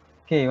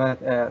 okay,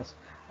 what else?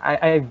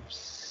 I've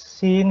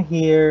seen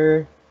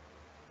here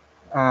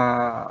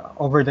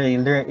over the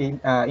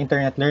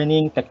internet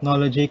learning,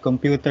 technology,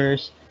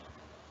 computers,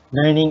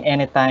 learning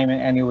anytime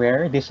and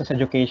anywhere. This is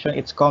education.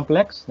 It's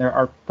complex. There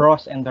are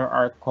pros and there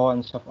are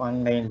cons of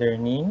online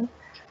learning.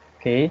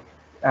 Okay.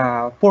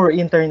 Poor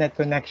internet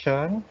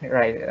connection,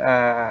 right?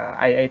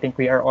 I think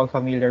we are all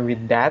familiar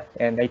with that,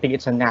 and I think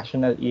it's a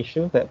national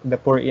issue. That the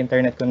poor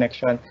internet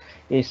connection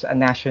is a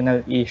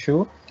national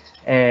issue,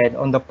 and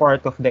on the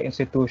part of the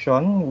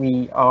institution,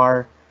 we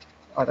are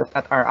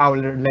at our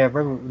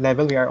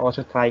level, we are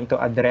also trying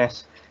to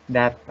address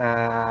that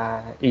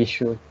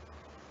issue.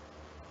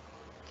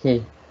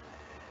 Okay.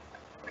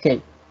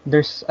 Okay.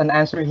 There's an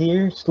answer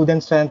here: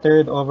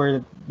 student-centered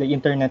over the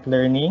internet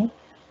learning.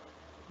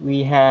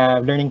 We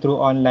have learning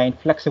through online,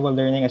 flexible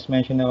learning, as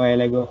mentioned a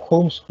while ago,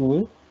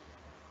 homeschool,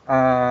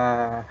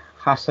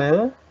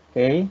 hustle,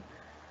 okay,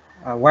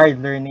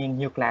 wired learning,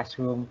 new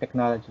classroom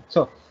technology.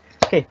 So,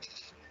 okay,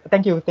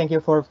 thank you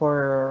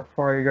for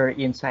your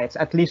insights.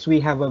 At least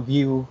we have a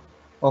view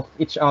of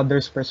each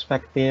other's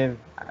perspective,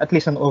 at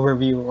least an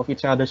overview of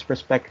each other's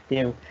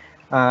perspective,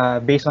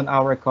 based on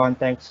our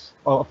context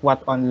of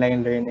what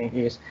online learning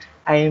is.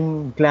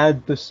 I'm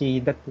glad to see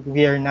that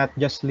we are not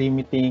just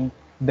limiting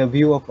the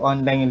view of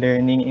online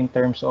learning in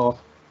terms of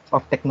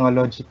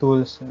technology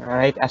tools,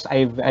 right? As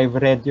I've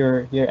read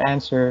your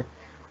answer,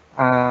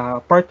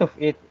 part of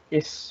it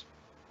is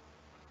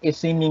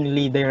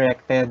seemingly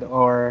directed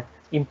or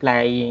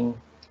implying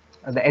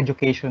the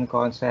education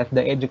concept,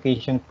 the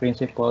education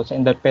principles,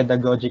 and the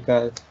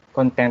pedagogical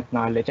content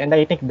knowledge. And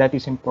I think that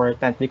is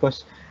important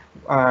because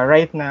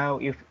right now,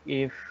 if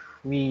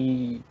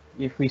we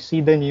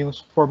see the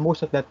news for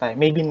most of the time,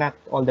 maybe not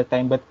all the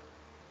time, but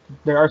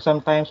there are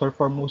some times or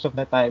for most of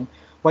the time,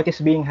 what is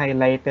being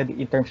highlighted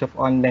in terms of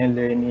online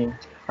learning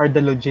are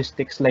the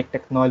logistics like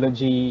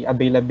technology,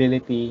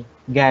 availability,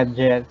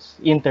 gadgets,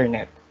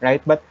 internet,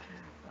 right? But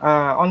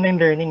online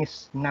learning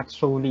is not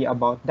solely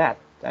about that.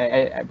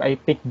 I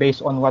think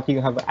based on what you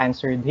have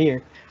answered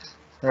here,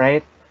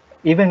 right?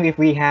 Even if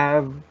we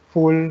have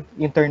full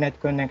internet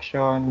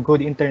connection,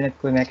 good internet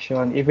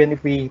connection, even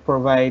if we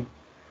provide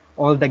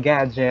all the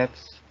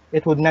gadgets,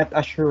 it would not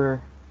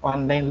assure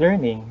online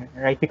learning,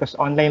 right? Because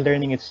online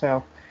learning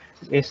itself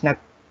is not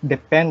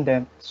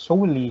dependent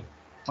solely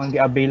on the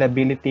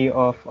availability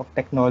of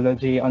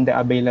technology, on the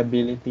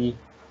availability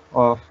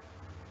of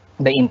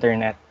the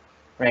internet,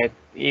 right?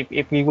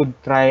 If we would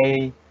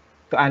try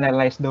to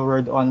analyze the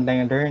word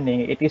online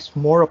learning, it is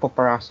more of a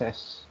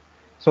process.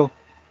 So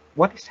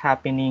what is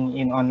happening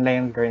in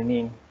online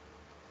learning?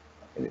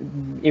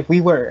 If we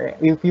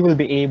will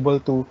be able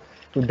to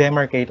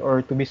demarcate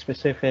or to be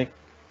specific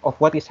of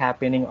what is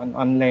happening on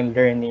online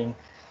learning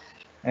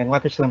and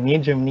what is the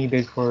medium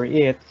needed for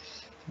it,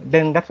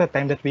 then that's the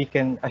time that we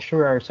can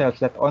assure ourselves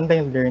that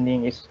online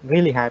learning is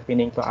really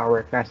happening to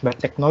our class. But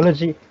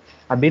technology,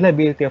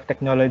 availability of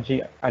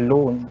technology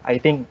alone, I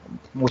think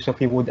most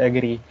of you would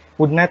agree,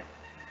 would not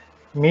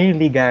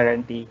merely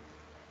guarantee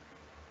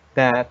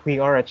that we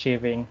are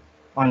achieving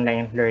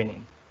online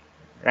learning,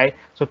 right?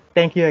 So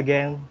thank you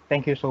again.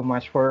 Thank you so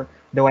much for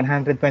the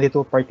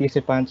 122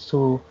 participants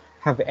who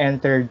have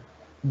entered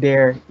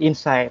their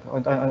insight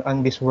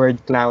on this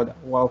word cloud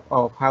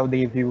of how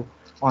they view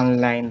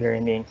online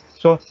learning.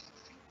 So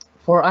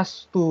for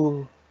us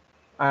to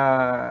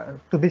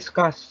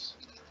discuss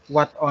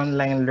what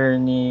online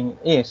learning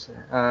is,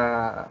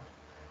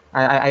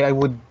 I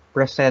would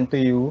present to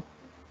you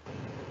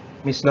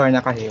Miss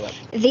Lorna Kahiwat.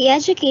 The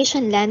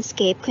education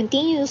landscape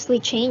continuously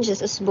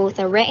changes as both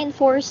a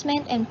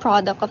reinforcement and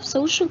product of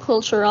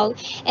sociocultural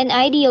and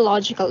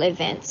ideological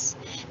events.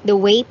 The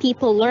way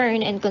people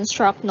learn and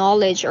construct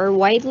knowledge are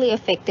widely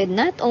affected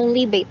not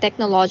only by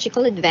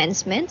technological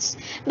advancements,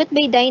 but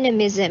by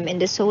dynamism in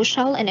the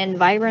social and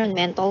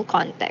environmental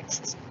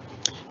contexts.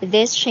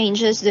 These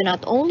changes do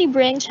not only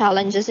bring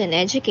challenges in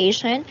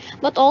education,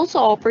 but also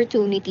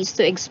opportunities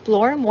to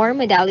explore more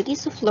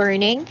modalities of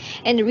learning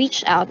and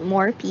reach out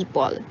more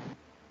people.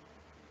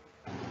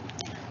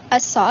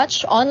 As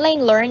such,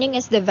 online learning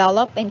is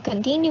developed and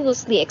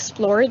continuously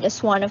explored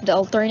as one of the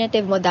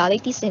alternative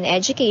modalities in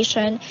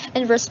education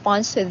in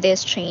response to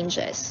these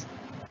changes.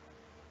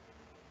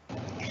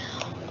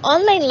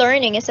 Online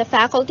learning is a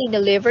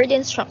faculty-delivered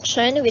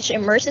instruction which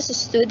immerses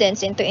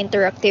students into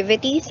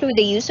interactivity through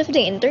the use of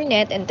the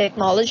internet and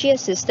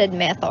technology-assisted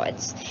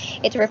methods.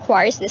 It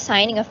requires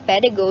designing of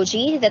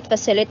pedagogy that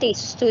facilitates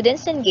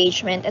students'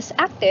 engagement as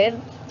active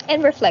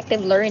and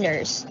reflective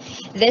learners.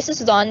 This is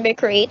done by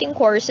creating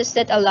courses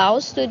that allow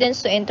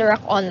students to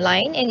interact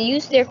online and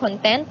use their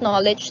content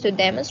knowledge to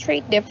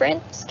demonstrate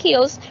different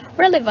skills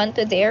relevant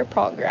to their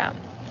program.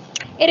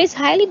 It is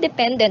highly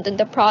dependent on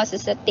the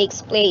process that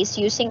takes place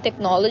using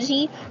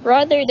technology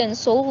rather than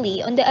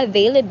solely on the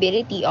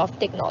availability of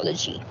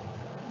technology.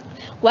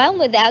 While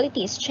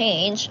modalities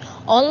change,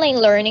 online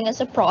learning as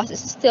a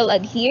process still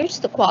adheres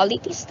to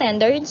quality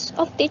standards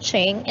of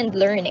teaching and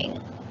learning.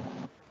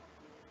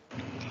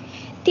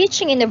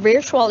 Teaching in a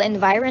virtual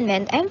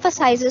environment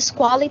emphasizes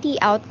quality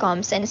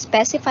outcomes and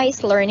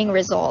specifies learning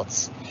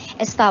results,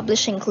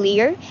 establishing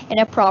clear and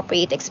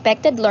appropriate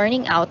expected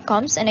learning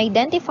outcomes and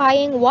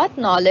identifying what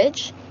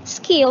knowledge,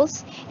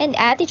 skills, and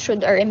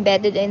attitude are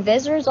embedded in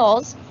these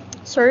results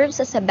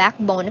serves as a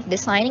backbone of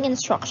designing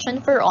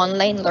instruction for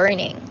online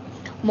learning.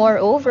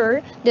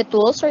 Moreover, the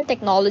tools or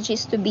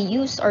technologies to be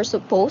used are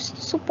supposed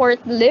to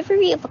support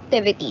delivery of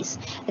activities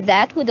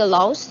that would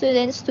allow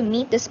students to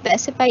meet the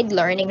specified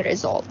learning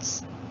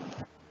results.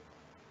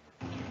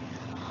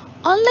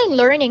 Online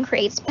learning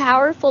creates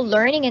powerful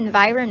learning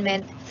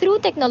environment through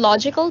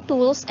technological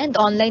tools and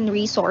online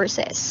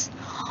resources.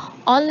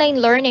 Online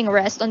learning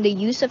rests on the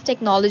use of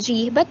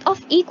technology, but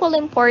of equal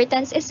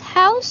importance is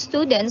how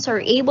students are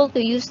able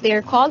to use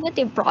their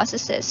cognitive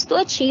processes to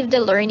achieve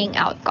the learning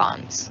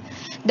outcomes.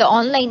 The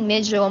online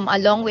medium,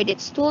 along with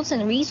its tools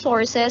and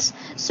resources,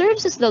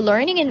 serves as the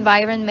learning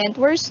environment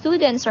where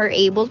students are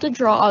able to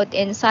draw out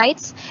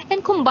insights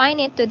and combine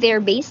it to their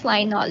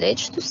baseline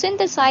knowledge to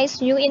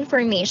synthesize new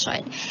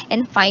information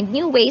and find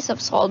new ways of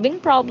solving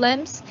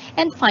problems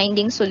and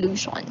finding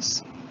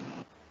solutions.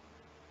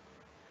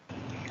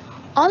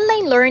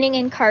 Online learning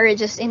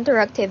encourages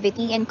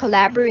interactivity and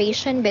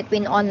collaboration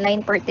between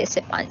online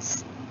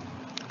participants.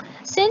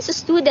 Since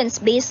students'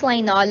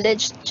 baseline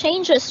knowledge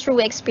changes through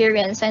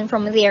experience and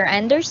from their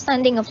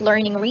understanding of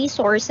learning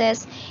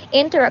resources,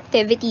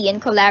 interactivity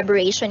and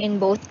collaboration in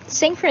both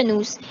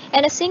synchronous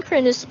and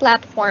asynchronous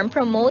platform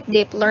promote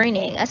deep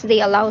learning as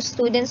they allow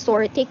students to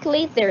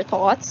articulate their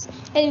thoughts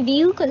and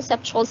view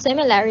conceptual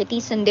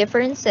similarities and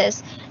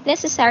differences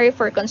necessary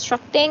for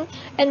constructing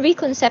and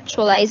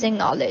reconceptualizing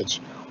knowledge.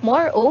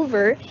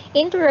 Moreover,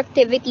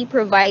 interactivity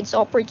provides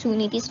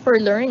opportunities for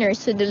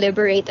learners to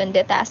deliberate on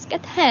the task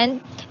at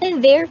hand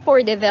and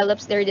therefore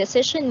develops their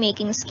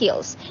decision-making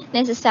skills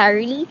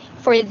necessarily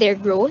for their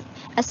growth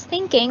as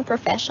thinking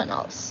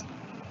professionals.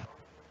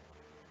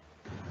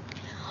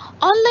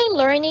 Online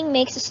learning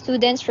makes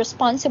students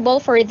responsible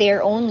for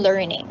their own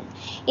learning.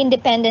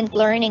 Independent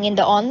learning in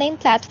the online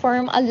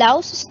platform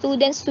allows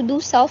students to do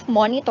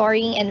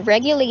self-monitoring and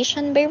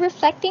regulation by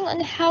reflecting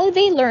on how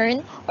they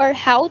learn or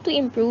how to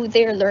improve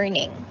their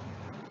learning.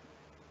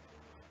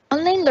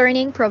 Online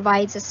learning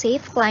provides a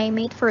safe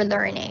climate for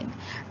learning.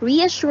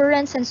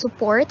 Reassurance and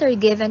support are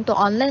given to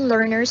online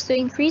learners to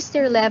increase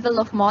their level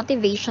of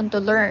motivation to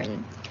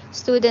learn.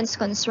 Students'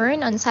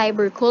 concern on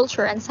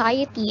cyberculture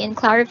anxiety and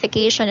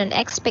clarification on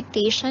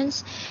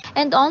expectations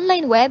and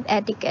online web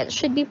etiquette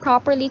should be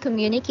properly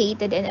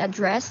communicated and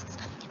addressed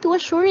to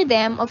assure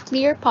them of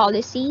clear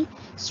policy,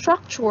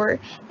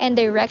 structure, and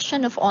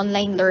direction of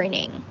online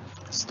learning.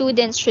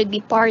 Students should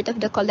be part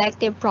of the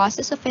collective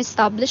process of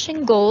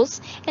establishing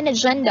goals and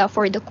agenda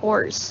for the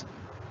course.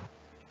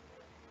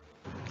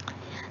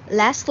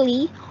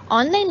 Lastly,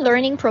 online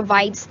learning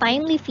provides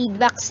timely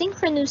feedback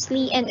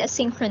synchronously and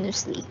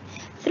asynchronously.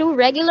 Through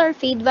regular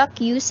feedback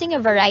using a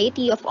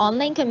variety of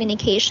online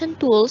communication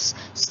tools,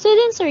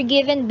 students are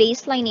given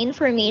baseline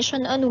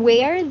information on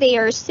where they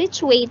are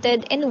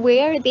situated and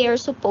where they are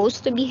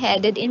supposed to be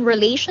headed in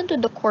relation to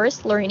the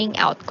course learning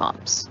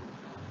outcomes.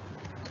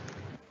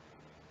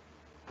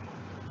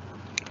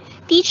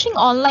 Teaching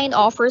online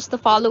offers the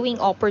following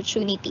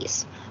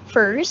opportunities.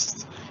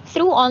 First,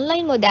 through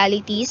online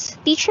modalities,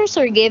 teachers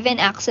are given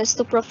access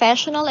to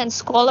professional and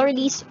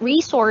scholarly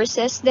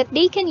resources that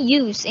they can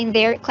use in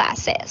their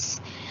classes.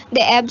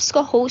 The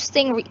EBSCO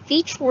hosting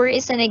feature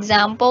is an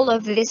example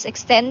of this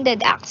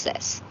extended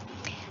access.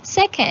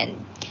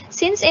 Second,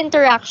 since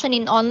interaction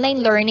in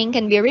online learning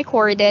can be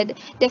recorded,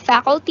 the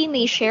faculty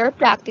may share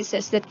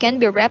practices that can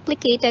be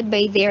replicated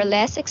by their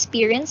less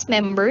experienced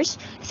members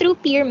through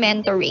peer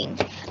mentoring,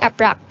 a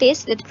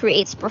practice that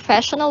creates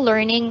professional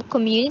learning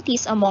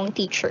communities among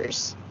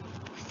teachers.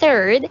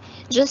 Third,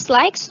 just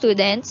like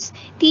students,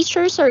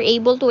 teachers are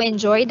able to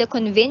enjoy the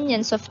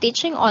convenience of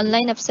teaching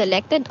online of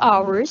selected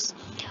hours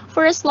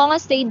for as long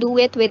as they do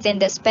it within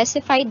the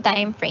specified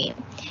time frame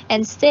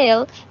and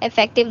still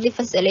effectively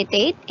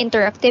facilitate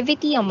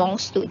interactivity among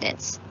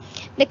students.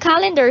 The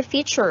calendar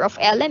feature of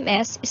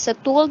LMS is a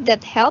tool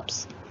that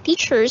helps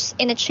teachers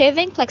in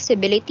achieving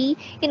flexibility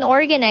in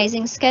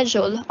organizing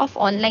schedule of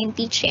online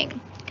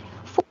teaching.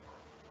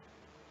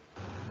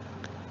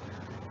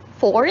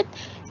 Fourth,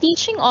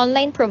 teaching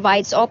online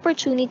provides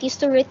opportunities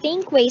to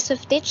rethink ways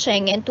of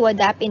teaching and to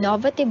adapt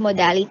innovative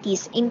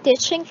modalities in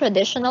teaching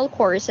traditional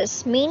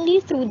courses mainly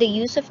through the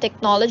use of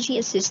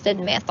technology-assisted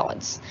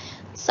methods.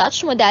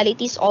 Such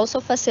modalities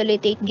also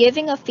facilitate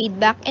giving of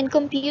feedback and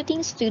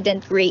computing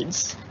student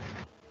grades.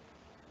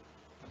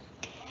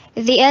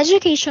 The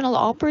educational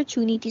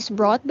opportunities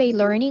brought by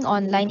learning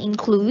online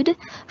include,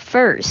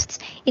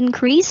 first,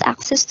 increased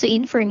access to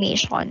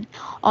information.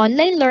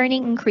 Online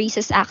learning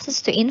increases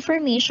access to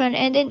information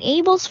and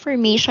enables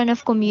formation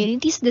of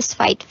communities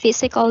despite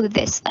physical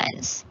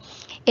distance.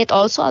 It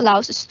also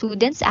allows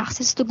students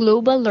access to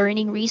global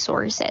learning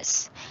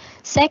resources.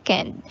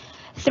 Second,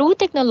 through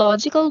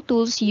technological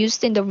tools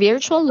used in the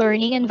virtual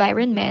learning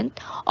environment,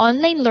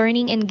 online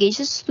learning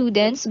engages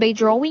students by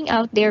drawing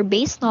out their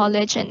base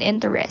knowledge and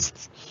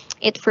interests.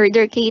 It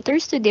further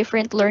caters to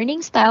different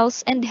learning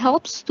styles and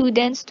helps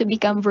students to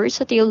become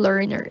versatile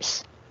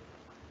learners.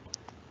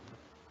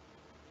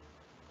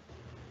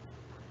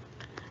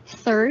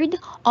 Third,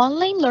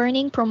 online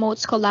learning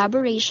promotes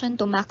collaboration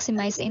to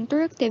maximize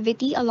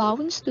interactivity,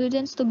 allowing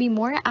students to be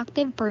more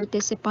active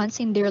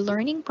participants in their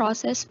learning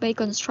process by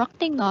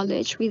constructing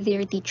knowledge with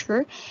their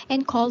teacher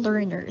and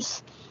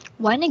co-learners.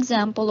 One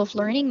example of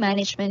learning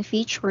management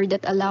feature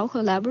that allow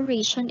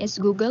collaboration is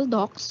Google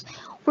Docs,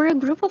 where a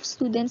group of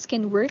students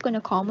can work on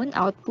a common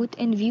output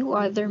and view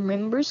other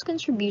members'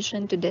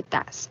 contribution to the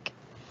task.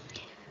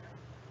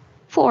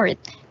 Fourth,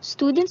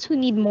 students who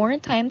need more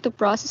time to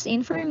process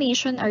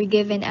information are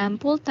given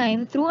ample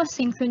time through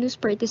asynchronous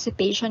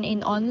participation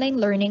in online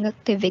learning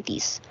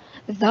activities.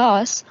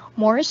 Thus,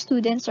 more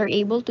students are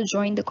able to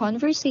join the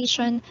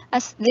conversation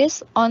as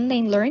these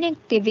online learning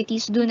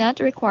activities do not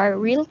require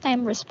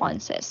real-time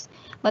responses,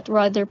 but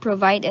rather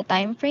provide a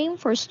time frame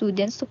for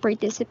students to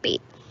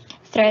participate.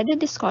 Threaded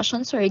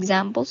discussions are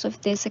examples of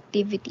these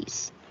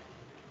activities.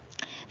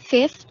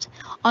 Fifth,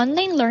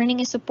 online learning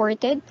is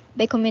supported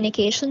by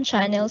communication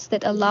channels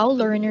that allow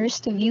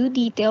learners to view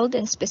detailed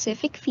and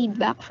specific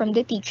feedback from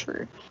the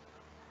teacher.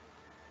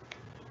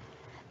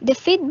 The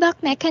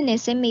feedback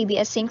mechanism may be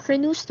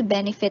asynchronous to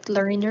benefit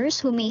learners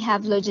who may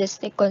have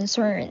logistic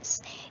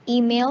concerns.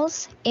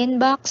 Emails,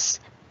 inbox,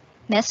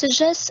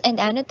 messages, and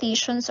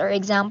annotations are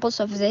examples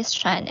of these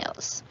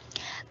channels.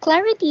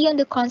 Clarity on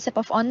the concept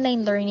of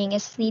online learning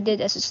is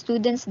needed as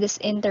students'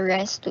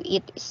 disinterest to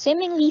it is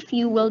seemingly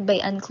fueled by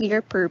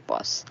unclear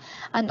purpose,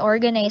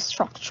 unorganized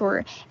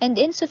structure, and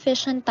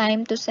insufficient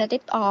time to set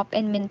it up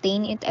and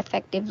maintain it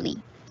effectively.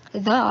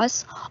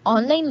 Thus,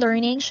 online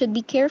learning should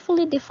be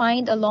carefully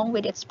defined along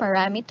with its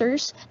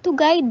parameters to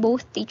guide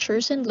both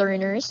teachers and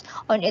learners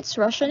on its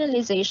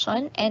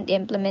rationalization and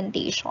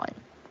implementation.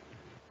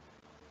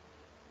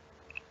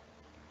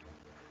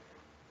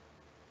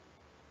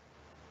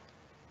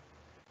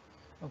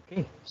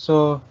 Okay,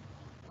 so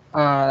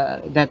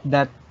that's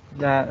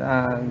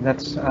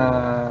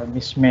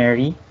Miss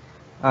Mary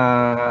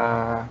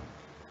uh,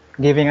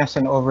 giving us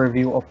an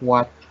overview of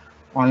what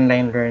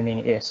online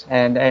learning is,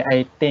 and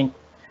I think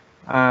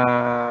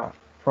uh,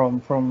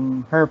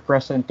 from her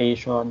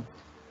presentation,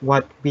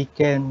 what we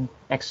can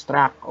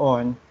extract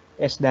on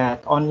is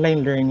that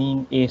online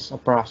learning is a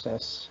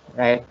process,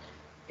 right?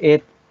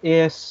 It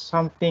is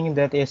something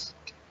that is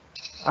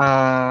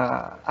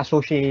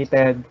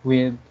associated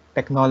with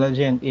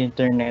technology and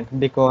internet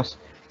because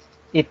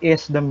it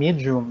is the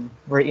medium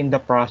wherein the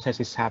process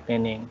is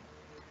happening.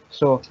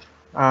 So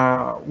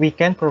we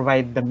can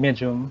provide the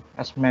medium,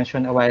 as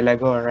mentioned a while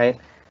ago, right?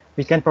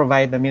 We can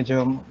provide the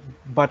medium,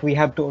 but we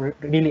have to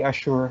really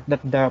assure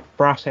that the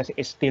process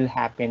is still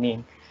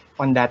happening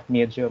on that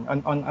medium.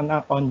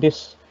 On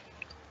this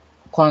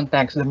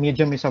context, the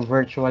medium is a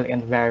virtual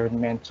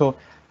environment. So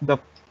the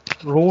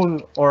role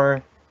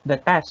or the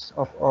task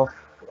of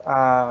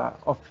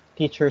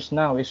teachers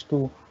now is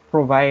to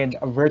provide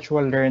a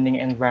virtual learning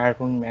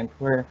environment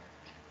where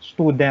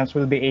students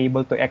will be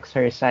able to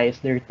exercise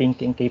their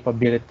thinking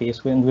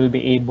capabilities and will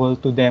be able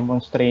to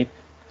demonstrate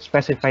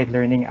specified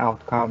learning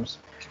outcomes.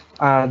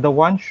 The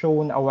one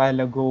shown a while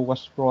ago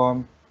was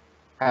from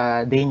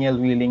Daniel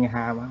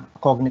Willingham, a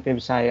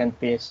cognitive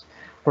scientist.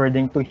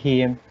 According to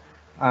him,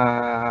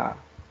 uh,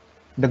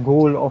 the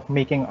goal of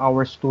making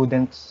our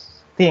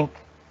students think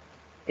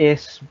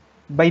is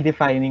by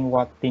defining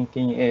what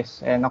thinking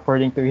is. And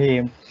according to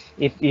him,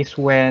 it is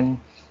when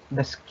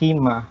the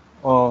schema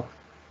of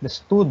the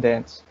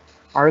students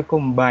are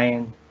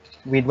combined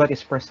with what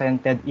is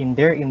presented in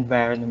their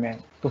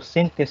environment to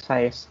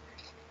synthesize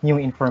new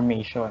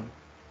information,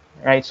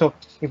 right? So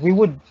if we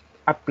would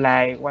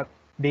apply what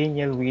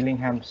Daniel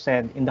Willingham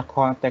said in the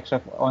context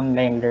of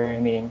online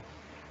learning,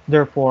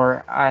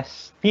 therefore,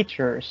 as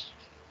teachers,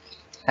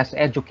 as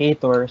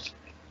educators,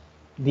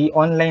 the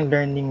online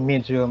learning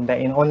medium, the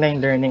in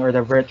online learning or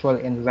the virtual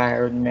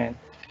environment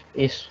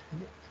is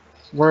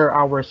where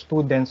our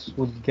students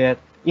would get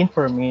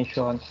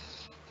information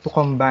to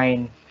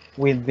combine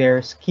with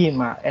their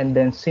schema and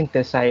then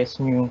synthesize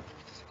new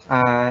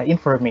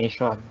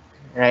information,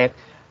 right?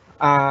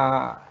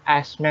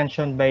 As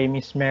mentioned by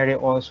Miss Mary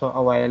also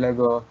a while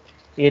ago,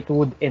 it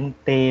would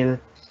entail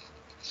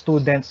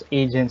students'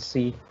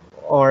 agency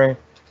or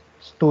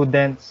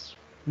students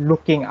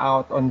looking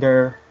out on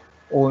their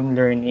own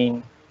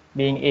learning,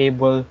 being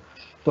able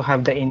to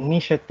have the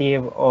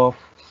initiative of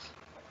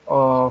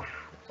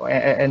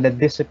and the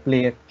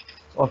discipline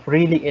of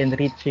really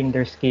enriching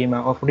their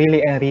schema, of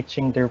really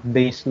enriching their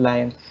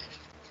baseline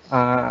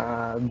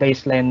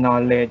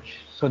knowledge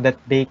so that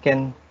they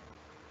can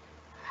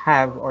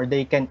have or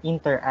they can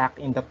interact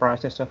in the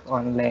process of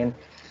online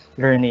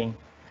learning.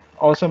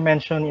 Also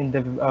mentioned in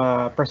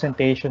the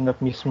presentation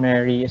of Miss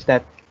Mary is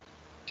that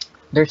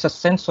there's a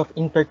sense of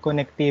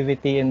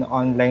interconnectivity in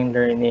online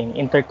learning,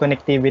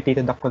 interconnectivity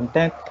to the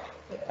content,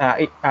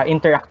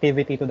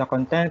 interactivity to the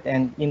content,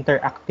 and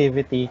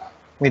interactivity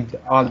with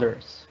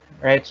others,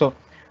 right? So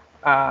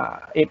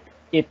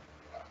it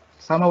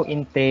somehow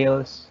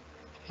entails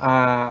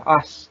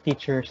us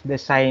teachers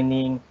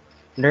designing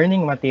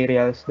learning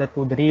materials that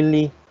would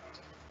really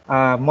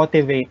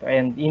motivate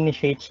and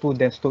initiate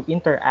students to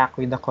interact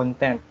with the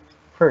content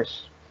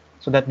first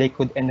so that they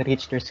could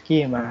enrich their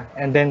schema.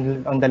 And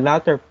then on the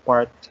latter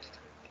part,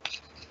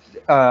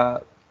 uh,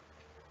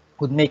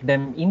 could make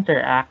them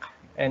interact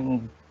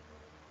and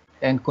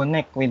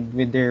connect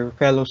with their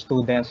fellow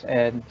students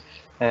and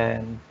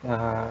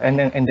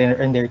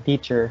their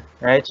teacher,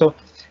 right? So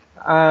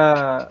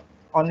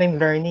online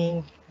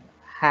learning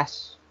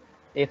has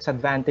its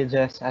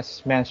advantages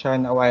as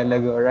mentioned a while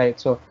ago, right?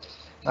 So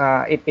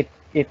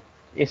it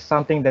is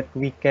something that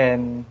we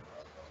can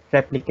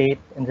replicate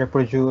and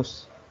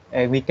reproduce.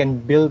 We can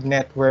build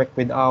network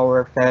with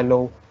our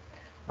fellow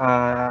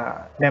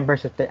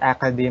members of the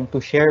academy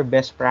to share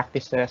best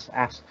practices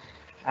as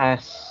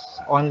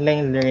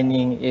online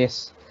learning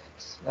is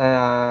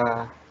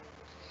uh,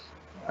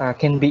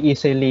 can be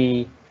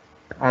easily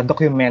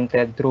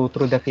documented through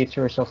the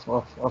features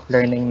of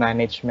learning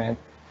management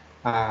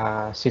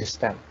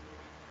system.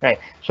 Right.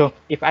 So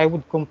if I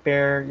would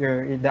compare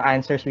the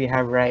answers we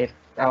have right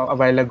a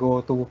while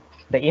ago to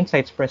the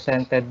insights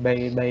presented by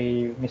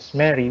Miss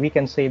Mary, we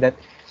can say that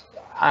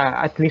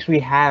at least we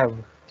have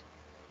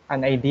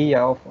an idea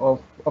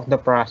of the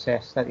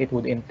process that it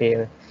would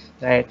entail,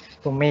 right?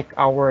 To make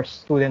our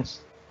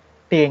students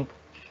think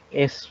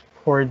is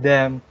for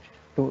them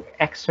to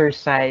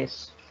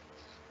exercise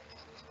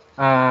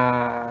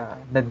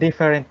the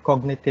different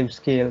cognitive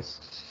skills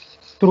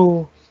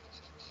through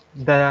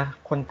the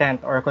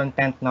content or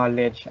content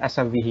knowledge as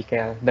a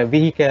vehicle. The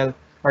vehicle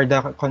or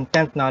the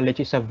content knowledge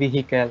is a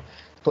vehicle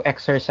to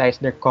exercise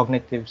their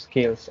cognitive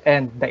skills,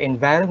 and the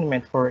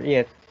environment for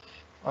it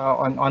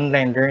on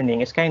online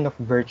learning is kind of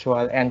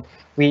virtual, and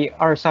we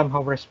are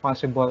somehow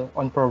responsible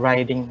on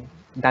providing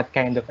that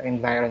kind of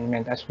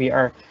environment as we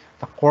are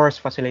the course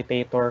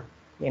facilitator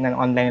in an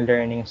online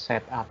learning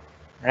setup,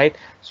 right?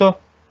 So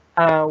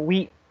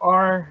we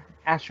are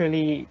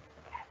actually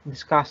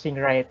discussing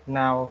right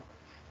now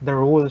the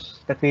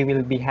rules that we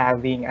will be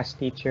having as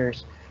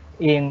teachers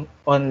in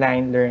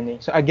online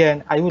learning. So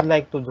again, I would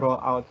like to draw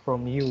out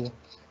from you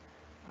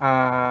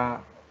uh,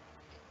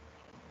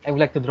 I would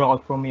like to draw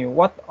out from you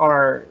what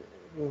are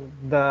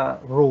the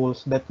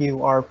rules that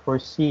you are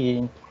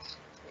foreseeing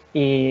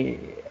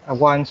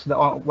once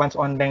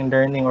online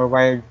learning or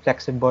wired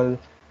flexible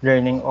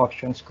learning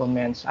options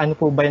commence. Ano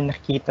po ba yung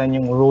nakikita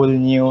niyong role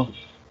niyo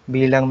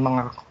bilang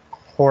mga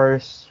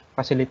course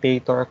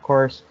facilitator,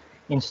 course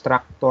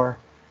instructor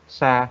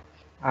sa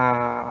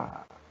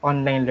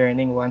online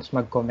learning once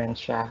mag-commence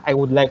siya? I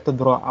would like to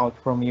draw out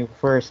from you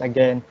first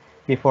again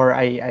before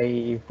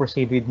I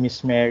proceed with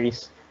Miss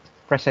Mary's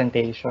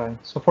presentation.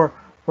 So for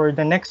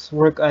the next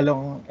work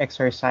along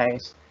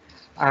exercise,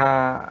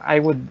 I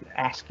would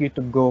ask you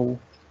to go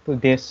to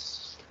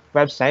this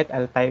website.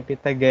 I'll type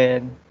it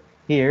again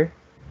here.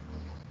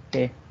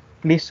 Okay,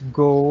 please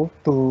go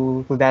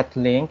to that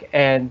link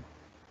and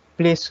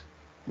please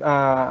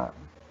uh,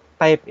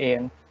 type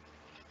in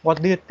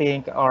what do you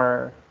think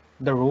are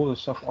the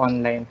rules of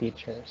online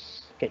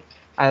teachers. Okay,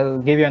 I'll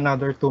give you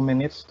another 2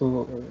 minutes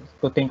to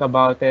think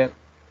about it.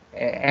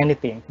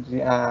 Anything,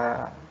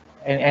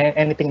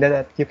 anything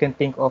that you can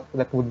think of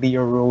that would be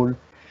your role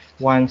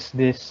once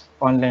this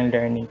online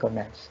learning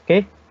commences.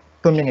 Okay,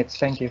 2 minutes.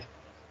 Thank you.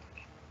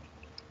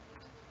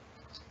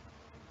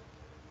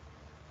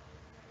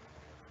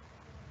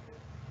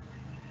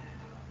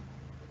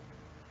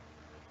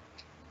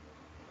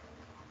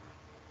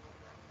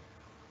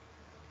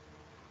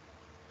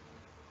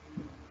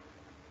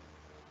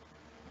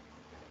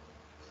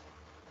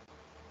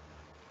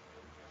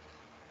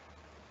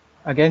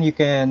 Again, you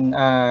can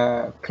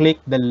click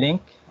the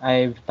link.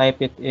 I've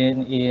typed it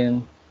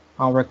in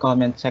our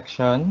comment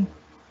section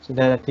so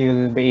that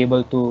you'll be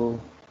able to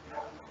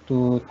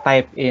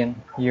type in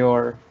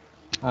your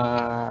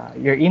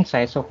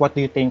insights of what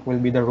do you think will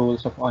be the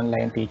roles of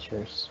online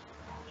teachers.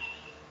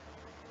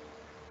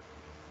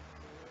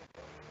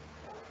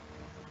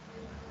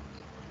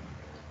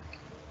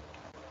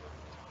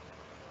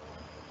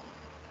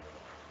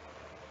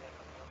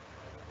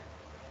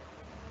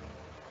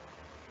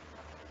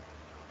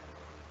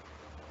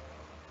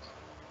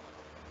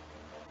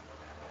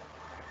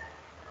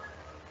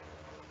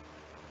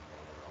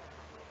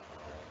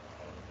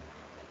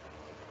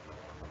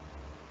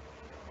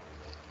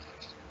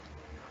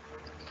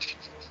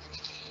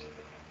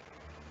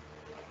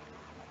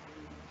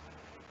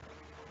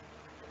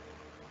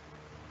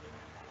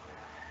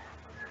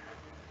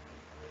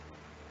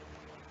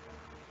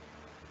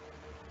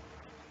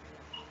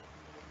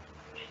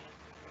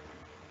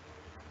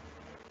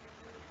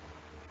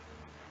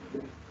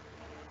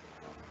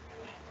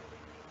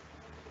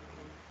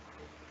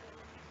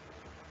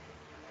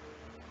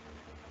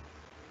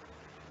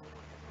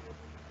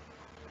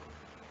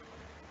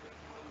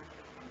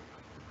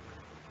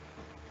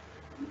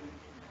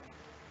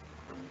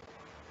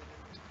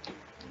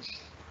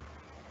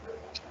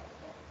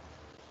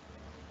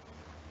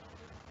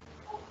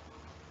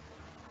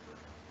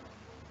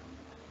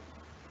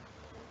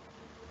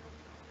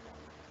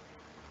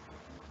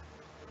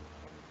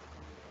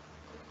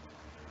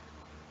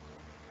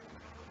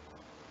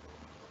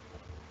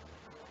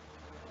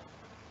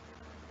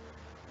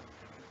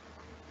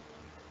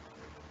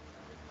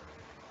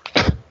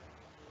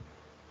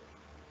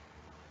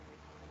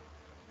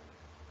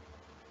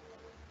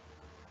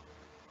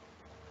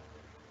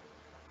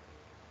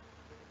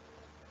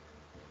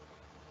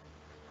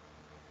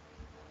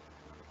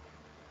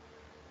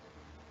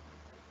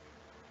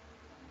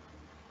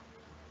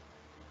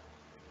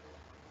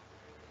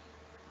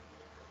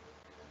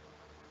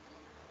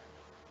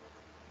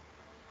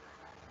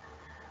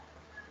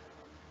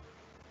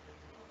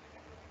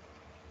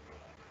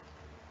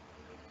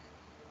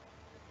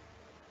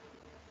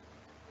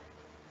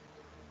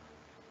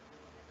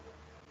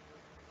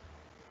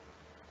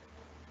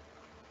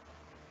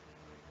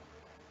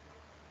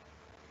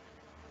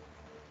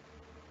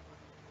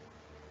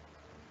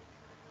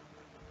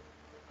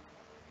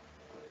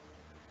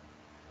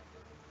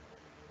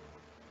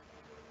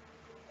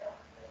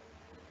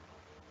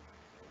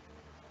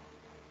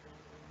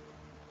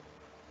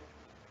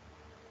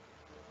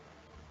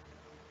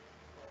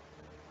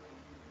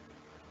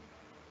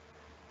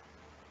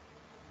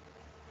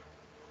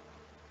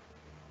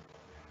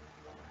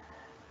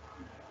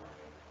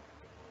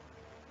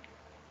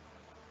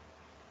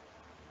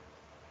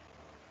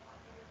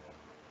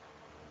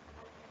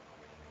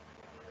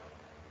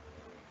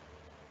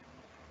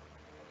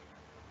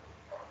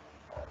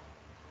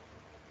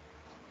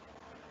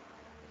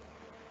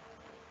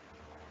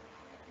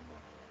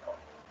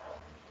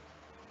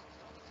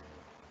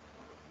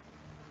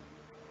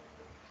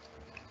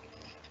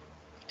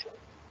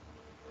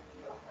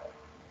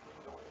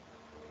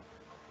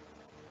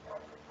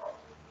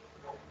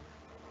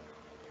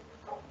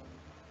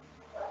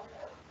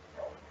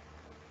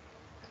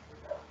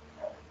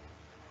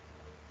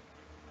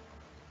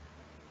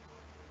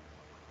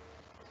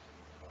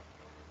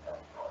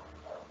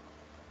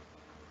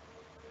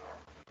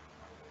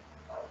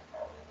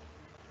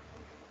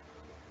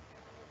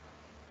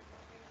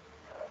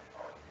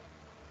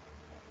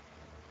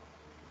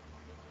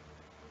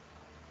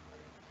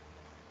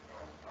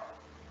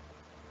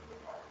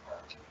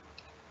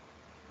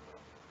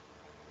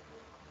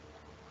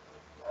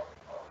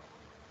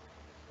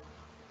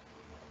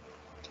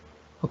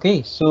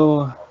 Okay,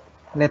 so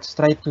let's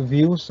try to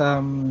view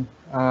some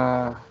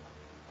of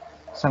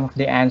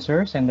the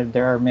answers, and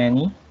there are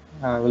many.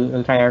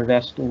 We'll try our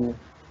best to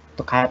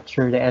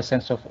capture the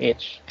essence of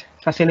each.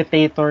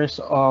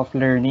 Facilitators of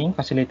learning,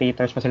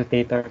 facilitator.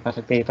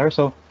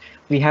 So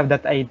we have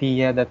that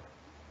idea that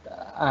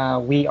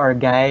we are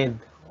guide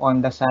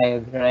on the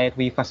side, right?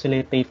 We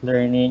facilitate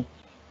learning.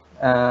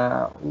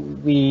 Uh,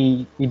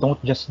 we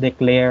don't just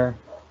declare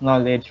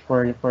knowledge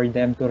for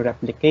them to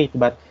replicate,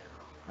 but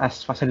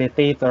as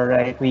facilitator,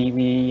 right?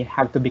 We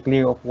have to be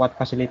clear of what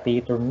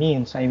facilitator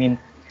means. I mean,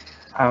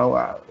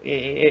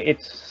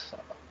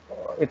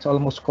 it's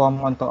almost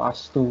common to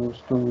us to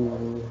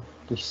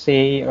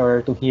say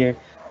or to hear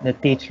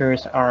that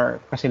teachers are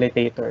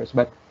facilitators,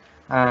 but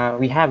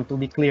we have to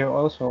be clear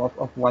also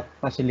of what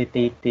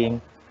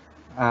facilitating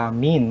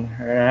mean,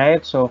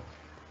 right? So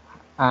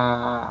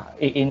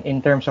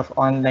in terms of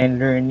online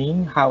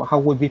learning, how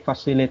would we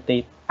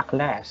facilitate a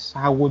class?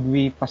 How would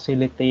we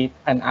facilitate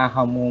an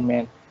aha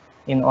moment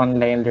in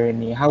online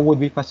learning? How would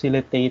we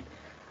facilitate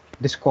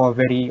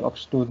discovery of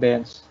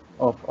students,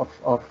 of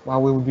how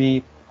will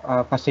we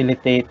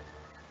facilitate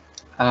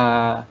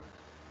uh,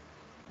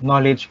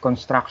 knowledge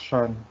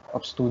construction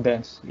of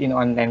students in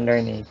online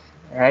learning,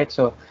 right?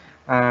 So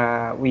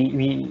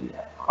we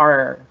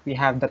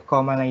have that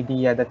common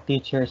idea that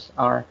teachers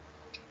are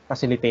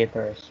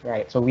facilitators,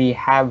 right? So we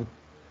have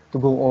to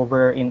go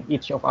over in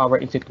each of our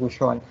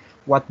institution,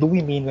 what do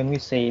we mean when we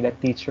say that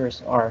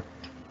teachers are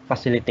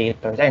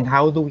facilitators, and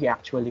how do we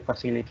actually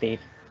facilitate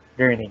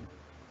learning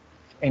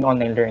in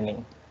online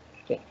learning?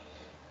 Okay.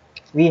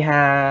 We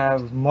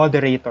have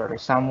moderator,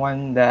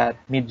 someone that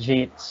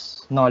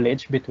mediates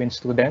knowledge between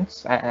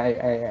students.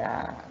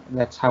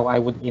 That's how I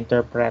would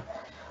interpret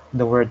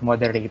the word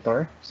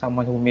moderator,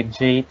 someone who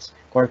mediates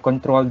or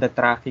control the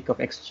traffic of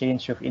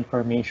exchange of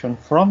information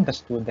from the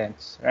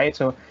students, right?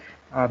 So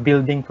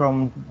building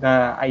from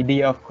the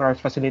idea of course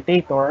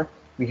facilitator,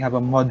 we have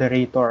a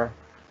moderator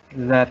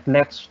that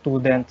lets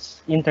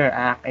students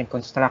interact and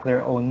construct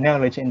their own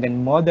knowledge and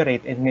then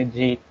moderate and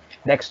mediate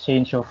the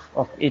exchange of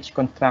each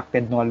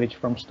constructed knowledge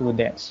from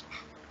students.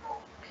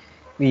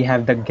 We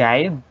have the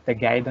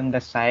guide on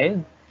the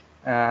side.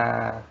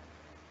 Uh,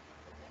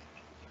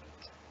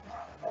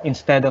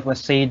 Instead of a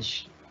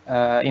sage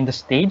in the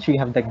stage, we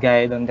have the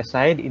guide on the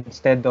side.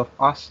 Instead of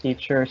us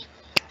teachers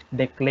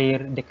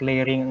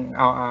declaring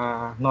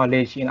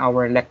knowledge in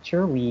our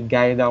lecture, we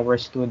guide our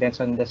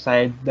students on the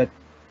side that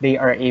they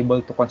are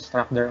able to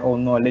construct their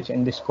own knowledge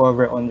and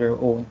discover on their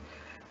own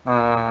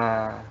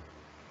uh,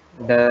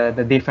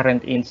 the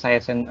different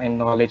insights and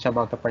knowledge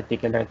about a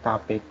particular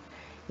topic.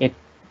 It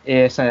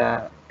is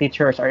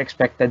teachers are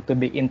expected to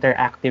be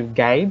interactive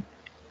guide.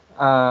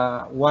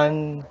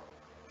 One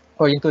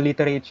according to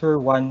literature,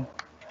 one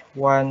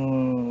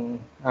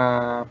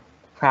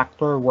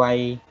factor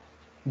why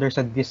there's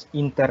a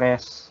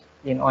disinterest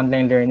in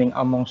online learning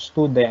among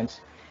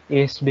students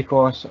is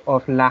because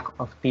of lack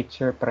of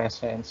teacher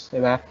presence, di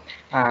ba?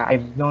 I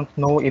don't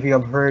know if you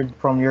have heard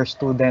from your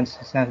students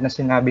na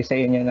sinabi sa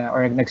inyo na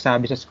or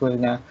nagsabi sa school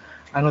na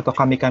ano to,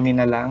 kami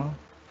na lang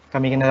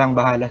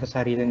bahala sa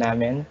sarili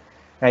namin,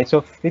 right?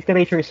 So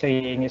literature is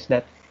saying is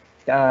that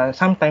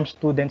sometimes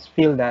students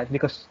feel that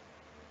because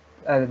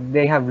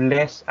they have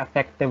less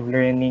effective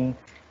learning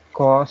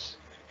caused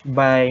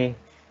by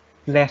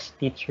less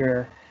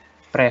teacher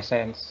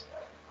presence,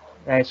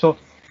 right? So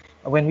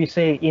when we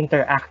say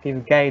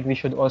interactive guide, we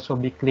should also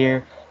be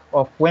clear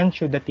of when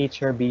should the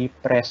teacher be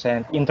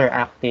present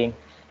interacting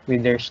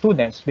with their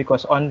students,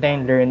 because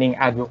online learning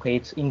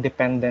advocates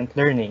independent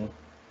learning,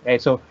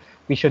 right? So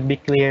we should be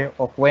clear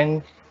of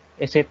when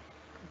is it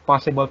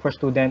possible for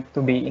students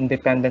to be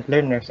independent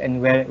learners,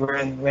 and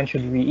when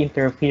should we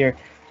interfere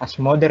as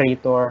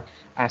moderator,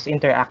 as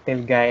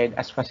interactive guide,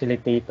 as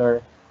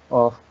facilitator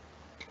of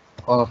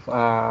of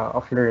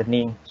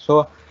learning.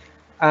 So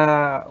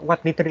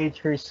what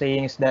literature is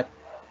saying is that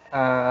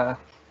uh,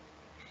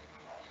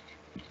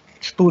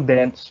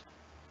 students,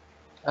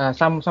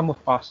 some of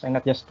us, and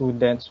not just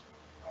students,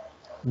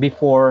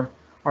 before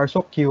are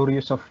so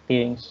curious of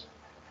things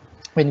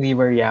when we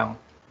were young,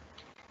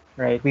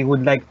 right? We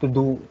would like to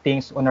do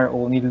things on our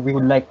own. We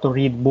would like to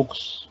read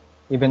books,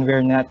 even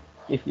we're not,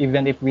 if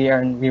even if we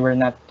were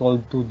not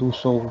told to do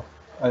so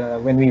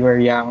when we were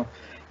young.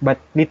 But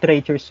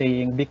literature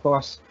saying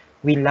because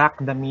we lack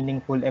the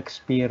meaningful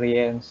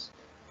experience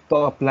to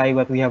apply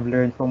what we have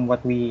learned from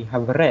what we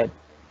have read.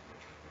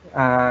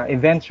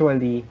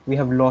 Eventually, we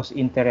have lost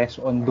interest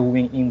on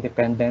doing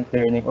independent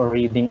learning or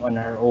reading on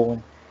our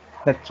own.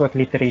 That's what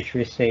literature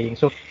is saying.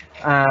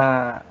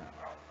 Uh,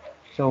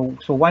 so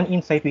one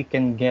insight we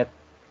can get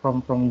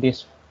from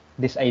this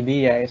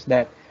idea is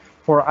that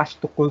for us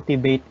to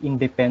cultivate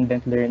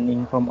independent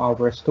learning from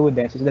our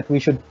students is that we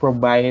should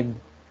provide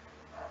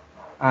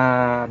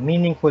a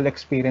meaningful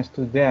experience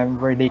to them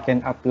where they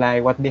can apply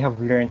what they have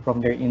learned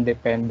from their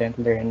independent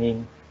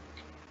learning.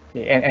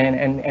 Okay,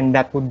 and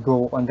that would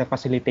go on the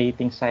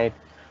facilitating side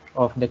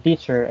of the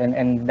teacher,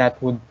 and that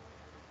would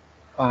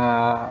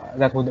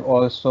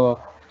also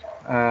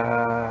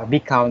be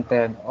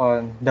counted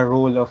on the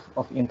role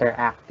of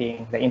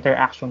interacting. The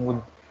interaction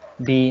would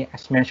be,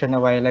 as mentioned a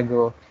while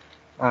ago,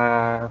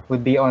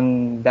 would be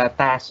on the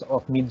task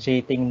of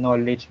mediating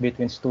knowledge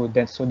between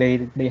students, so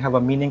they have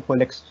a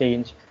meaningful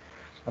exchange,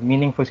 a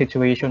meaningful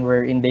situation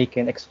wherein they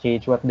can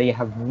exchange what they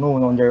have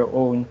known on their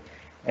own,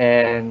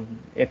 and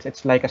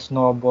it's like a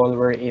snowball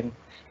wherein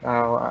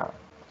uh,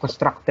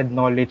 constructed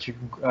knowledge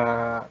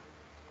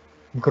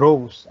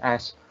grows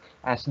as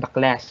the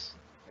class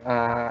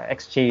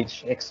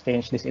exchange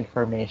this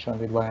information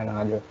with one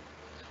another.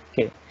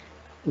 Okay,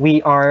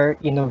 we are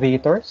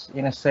innovators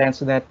in a sense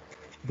that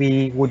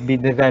we would be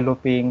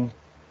developing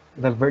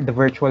the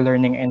virtual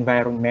learning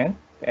environment,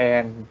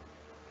 and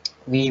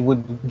we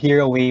would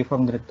gear away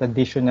from the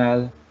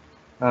traditional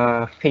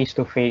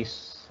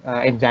face-to-face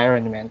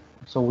environment.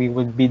 So we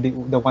would be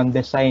the one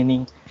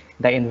designing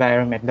the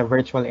environment, the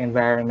virtual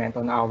environment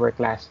on our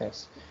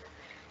classes.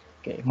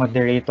 Okay,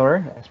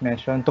 moderator, as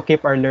mentioned, to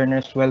keep our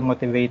learners well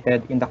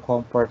motivated in the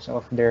comforts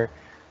of their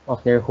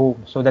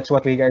home. So that's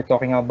what we are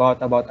talking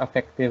about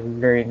effective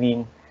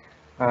learning.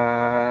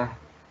 Uh,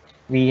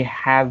 we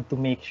have to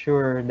make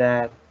sure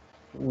that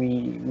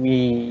we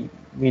we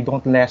we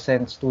don't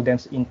lessen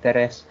students'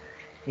 interest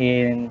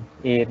in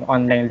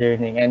online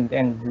learning.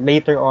 And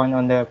later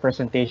on the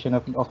presentation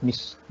of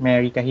Miss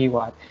Mary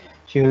Kahiwat,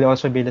 she will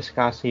also be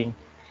discussing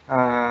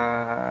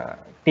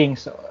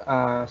things,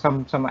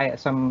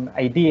 some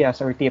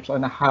ideas or tips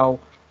on how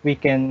we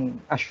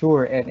can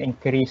assure and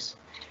increase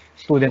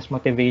students'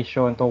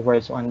 motivation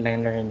towards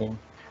online learning.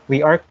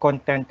 We are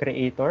content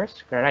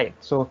creators, right?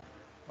 So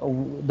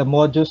the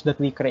modules that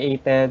we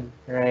created,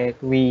 right?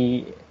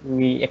 We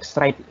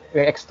extract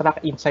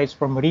insights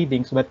from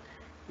readings, but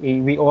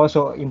we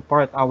also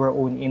impart our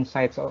own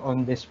insights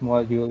on this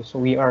module. So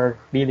we are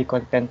really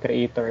content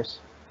creators.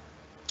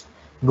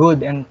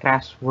 Good and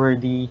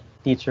trustworthy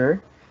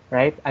teacher,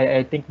 right?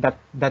 I think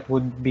that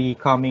would be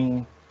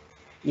coming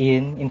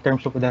in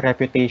terms of the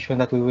reputation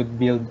that we would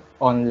build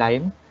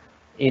online.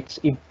 It's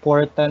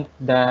important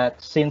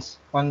that since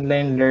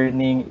online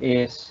learning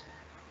is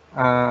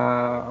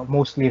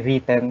mostly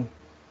written,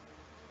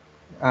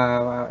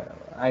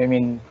 I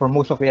mean, for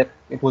most of it,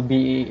 it would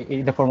be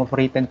in the form of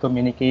written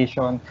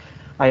communication.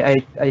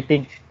 I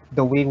think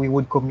the way we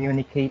would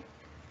communicate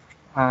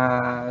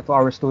to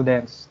our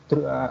students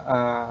through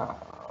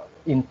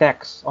in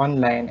text,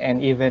 online,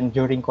 and even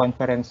during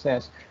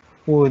conferences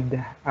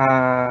would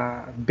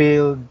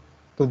build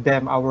to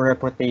them our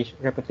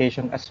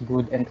reputation as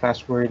good and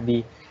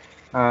trustworthy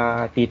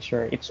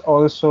teacher. It's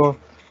also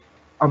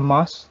a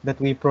must that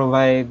we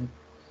provide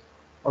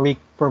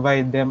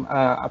them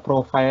a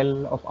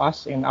profile of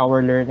us in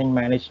our learning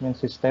management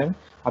system,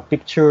 a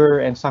picture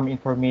and some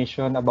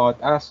information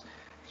about us,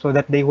 so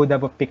that they would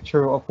have a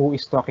picture of who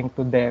is talking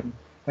to them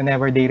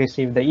whenever they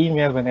receive the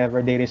email,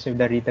 whenever they receive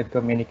the written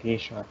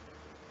communication.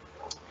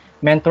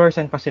 Mentors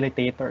and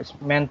facilitators.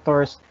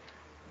 Mentors,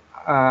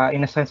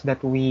 in a sense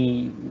that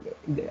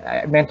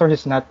mentors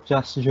is not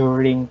just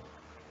during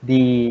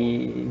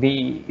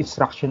the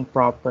instruction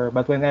proper,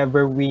 but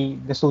whenever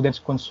the students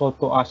consult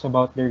to us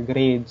about their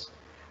grades,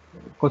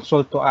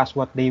 consult to us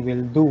what they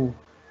will do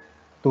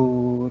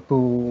to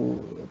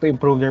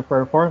improve their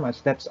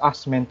performance. That's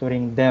us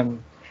mentoring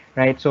them,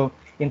 right? So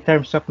in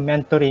terms of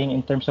mentoring,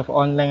 in terms of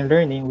online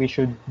learning, we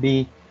should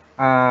be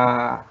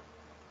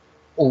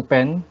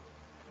open.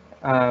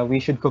 We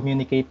should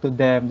communicate to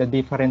them the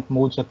different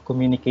modes of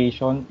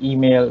communication,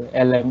 email,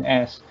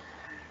 LMS,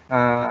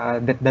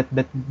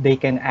 that they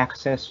can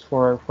access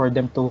for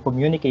them to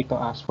communicate to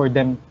us,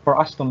 for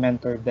us to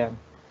mentor them.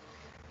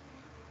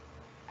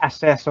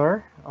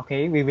 Assessor,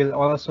 okay, we will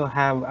also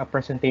have a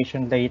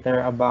presentation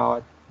later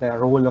about the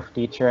role of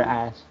teacher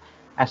as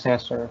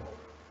assessor.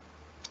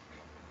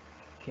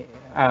 Okay,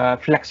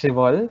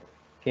 flexible,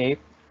 okay,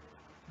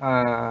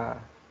 uh,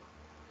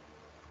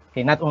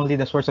 okay, not only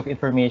the source of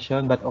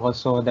information but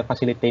also the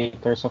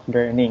facilitators of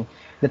learning.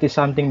 That is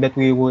something that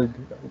we would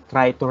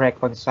try to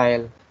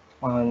reconcile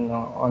on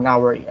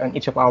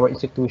each of our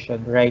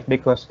institution, right?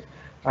 Because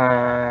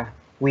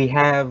we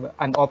have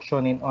an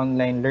option in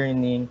online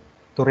learning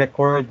to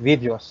record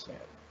videos,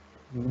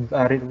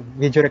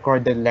 video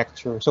recorded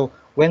lecture. So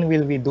when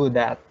will we do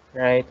that,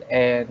 right?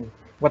 And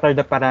what are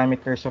the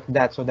parameters of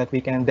that, so that we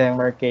can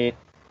demarcate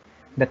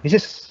that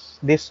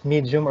this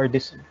medium or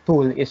this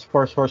tool is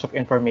for source of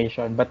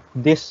information, but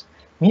this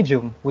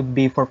medium would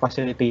be for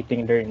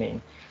facilitating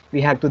learning.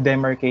 We have to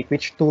demarcate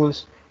which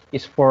tools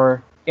is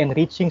for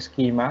enriching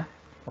schema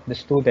of the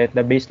student,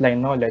 the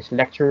baseline knowledge.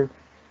 Lecture,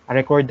 a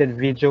recorded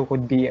video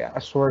could be a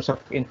source of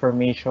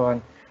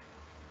information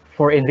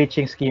for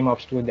enriching schema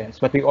of students,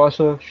 but we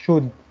also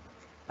should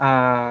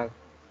uh,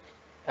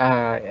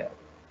 uh,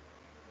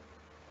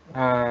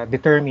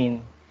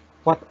 determine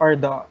what are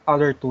the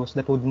other tools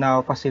that would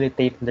now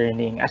facilitate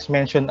learning. As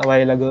mentioned a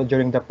while ago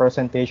during the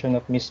presentation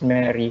of Miss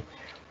Mary,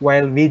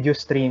 while video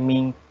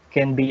streaming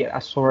can be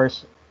a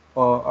source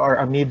or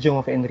a medium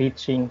of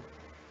enriching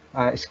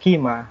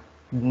schema,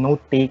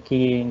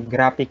 note-taking,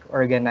 graphic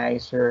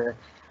organizer,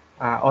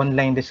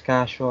 online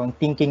discussion,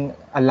 thinking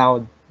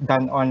aloud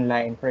done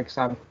online, for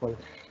example,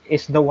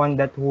 is the one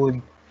that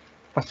would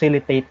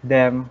facilitate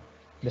them,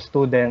 the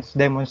students,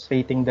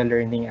 demonstrating the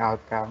learning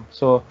outcome.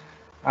 So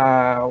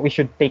we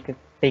should take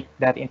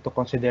that into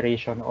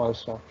consideration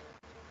also.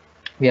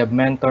 We have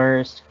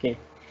mentors, okay,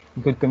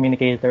 good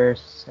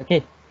communicators,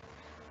 okay,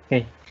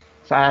 okay.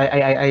 So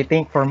I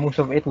think for most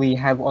of it we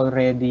have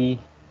already.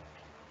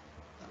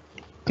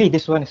 Okay,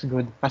 this one is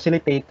good.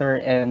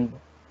 Facilitator and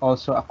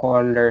also a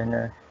core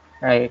learner,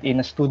 right? In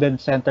a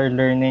student-centered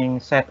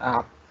learning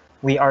setup,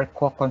 we are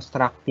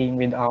co-constructing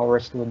with our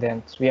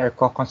students. We are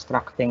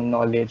co-constructing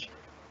knowledge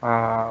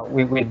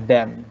with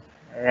them,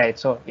 right?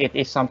 So it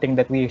is something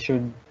that we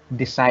should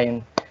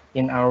design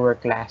in our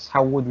class.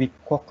 How would we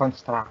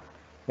co-construct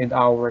with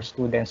our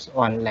students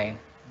online?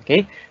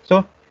 Okay,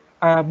 so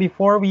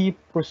before we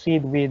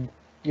proceed with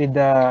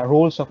the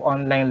rules of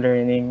online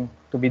learning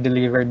to be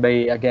delivered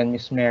by again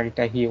Miss Mary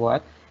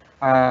Kahiwat,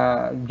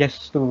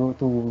 just to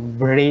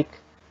break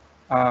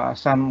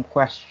some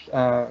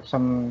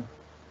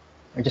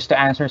just to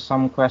answer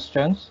some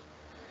questions.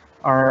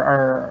 Are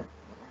are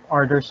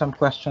are there some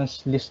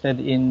questions listed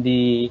in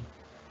the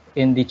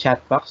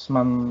chat box,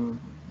 Ma'am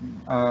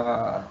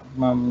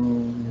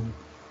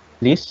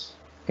Liz?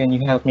 Can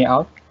you help me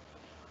out?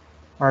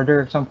 Are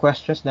there some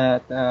questions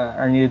that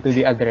are needed to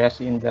be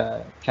addressed in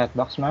the chat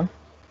box, ma'am?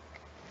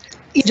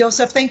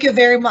 Joseph, thank you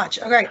very much.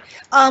 All right.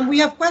 We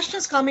have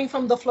questions coming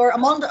from the floor.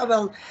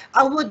 Well,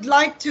 I would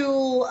like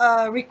to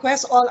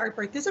request all our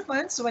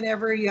participants,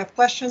 whenever you have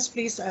questions,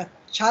 please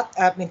type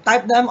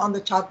them on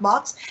the chat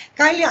box.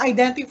 Kindly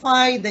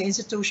identify the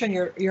institution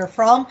you're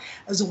from,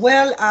 as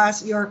well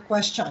as your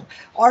question.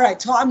 All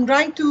right. So I'm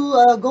trying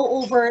to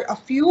go over a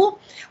few.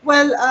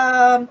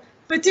 Well,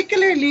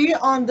 particularly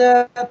on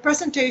the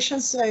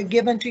presentations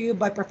given to you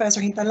by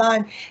Professor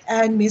Hintalan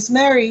and Miss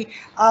Mary.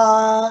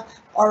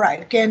 All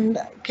right, can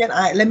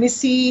I, let me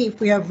see if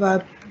we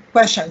have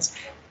questions.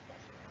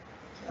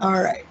 All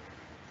right,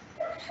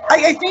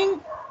 I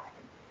think,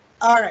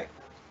 all right.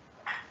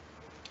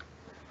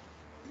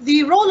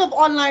 The role of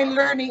online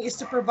learning is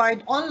to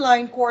provide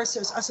online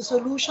courses as a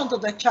solution to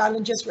the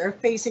challenges we are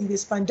facing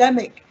this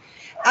pandemic.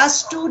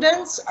 As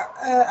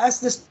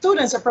the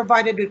students are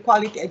provided with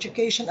quality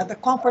education at the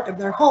comfort of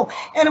their home.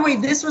 Anyway,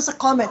 this was a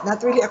comment,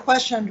 not really a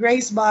question,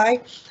 raised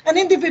by an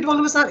individual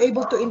who was not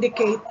able to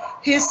indicate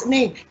his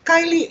name.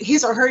 Kindly,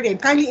 his or her name,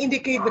 kindly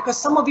indicate, because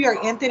some of you are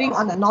entering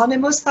on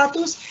anonymous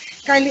status,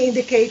 kindly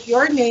indicate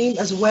your name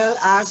as well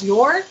as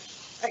your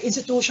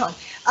institution.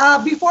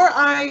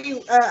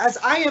 As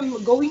I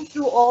am going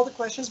through all the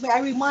questions, may I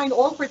remind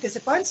all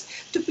participants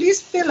to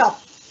please fill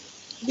up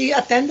the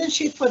attendance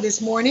sheet for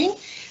this morning.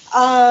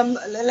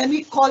 Let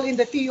me call in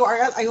the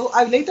TURL.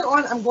 Later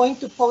on, I'm going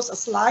to post a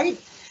slide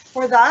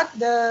for that,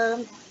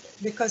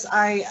 because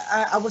I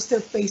was still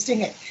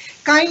pasting it.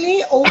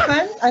 Kindly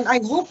open, and I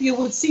hope you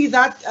will see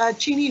that,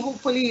 Chini,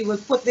 hopefully you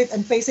will put it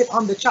and paste it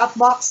on the chat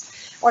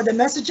box or the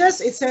messages.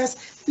 It says,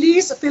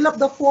 please fill up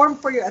the form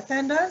for your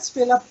attendance.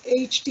 Fill up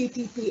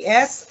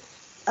https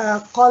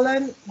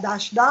colon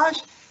dash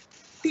dash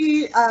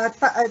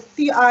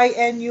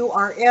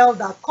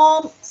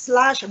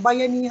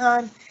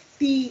tinurl.com/bayanihan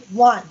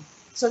T1.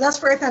 So that's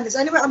for attendance.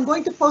 Anyway, I'm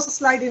going to post a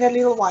slide in a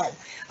little while.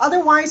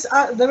 Otherwise,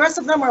 the rest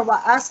of them are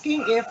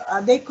asking if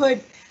they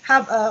could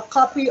have a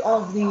copy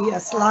of the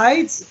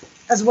slides,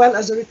 as well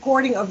as a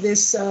recording of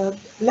this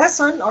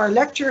lesson or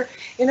lecture,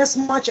 in as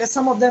much as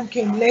some of them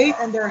came late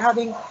and they're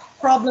having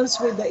problems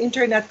with the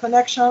internet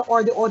connection,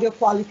 or the audio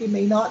quality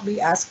may not be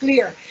as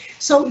clear.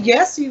 So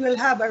yes, you will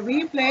have a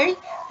replay.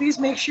 Please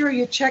make sure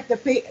you check the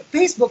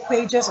Facebook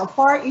pages of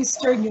Far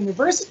Eastern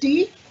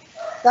University.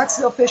 That's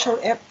the official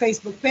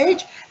Facebook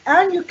page.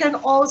 And you can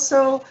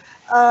also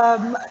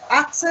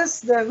access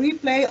the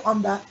replay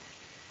on the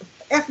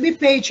FB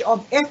page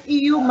of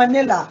FEU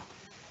Manila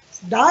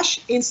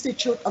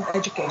Institute of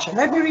Education.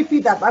 Let me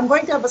repeat that. I'm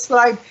going to have a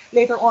slide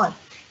later on.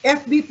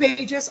 FB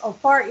pages of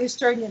Far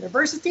Eastern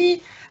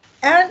University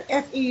and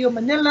FEU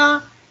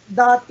Manila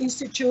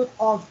Institute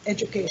of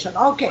Education.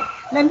 Okay,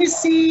 let me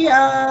see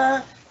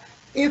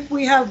if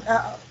we have,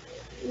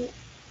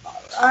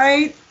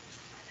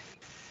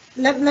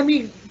 let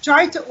me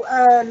try to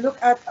look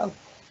at,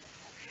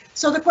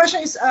 so the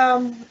question is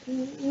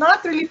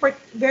not really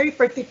very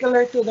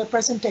particular to the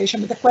presentation,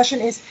 but the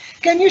question is,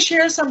 can you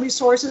share some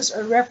resources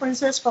or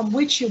references from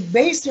which you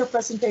based your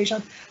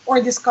presentation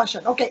or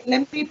discussion? Okay,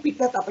 let me pick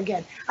that up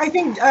again. I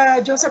think,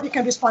 Joseph, you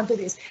can respond to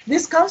this.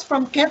 This comes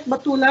from Kent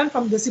Batulan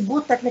from the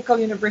Cebu Technical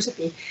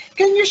University.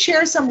 Can you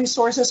share some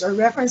resources or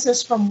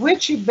references from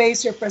which you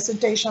base your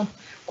presentation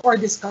or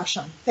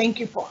discussion? Thank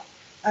you, Paul.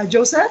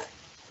 Joseph?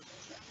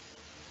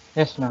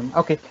 Yes, ma'am.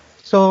 Okay.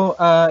 So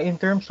in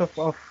terms of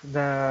the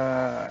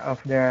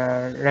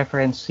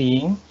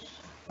referencing,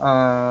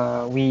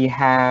 we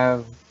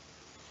have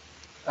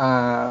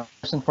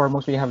first and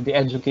foremost, we have the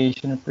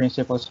education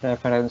principles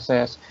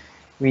references.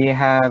 We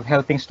have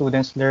helping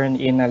students learn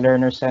in a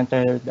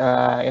learner-centered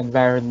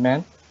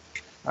environment.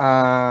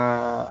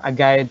 A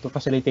guide to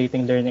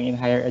facilitating learning in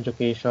higher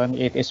education.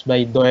 It is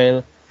by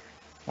Doyle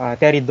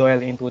Terry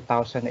Doyle in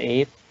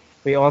 2008.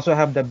 We also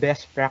have the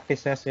best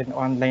practices in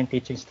online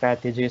teaching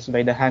strategies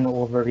by the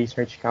Hanover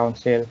Research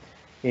Council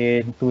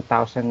in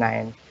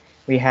 2009.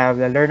 We have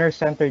the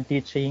learner-centered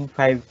teaching,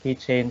 5 key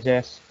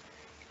changes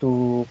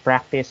to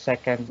practice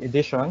second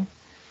edition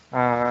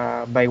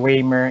by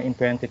Weimer in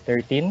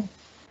 2013.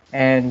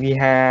 And we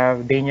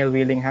have Daniel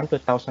Willingham,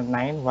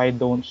 2009, Why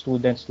Don't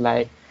Students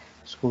Like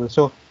School?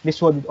 So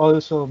this would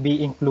also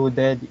be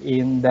included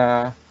in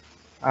the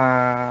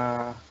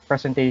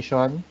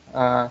presentation.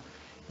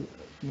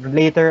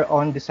 Later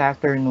on this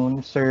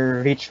afternoon,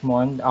 Sir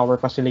Richmond, our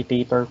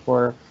facilitator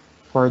for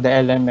the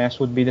LMS,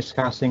 would be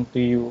discussing to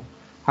you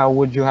how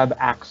would you have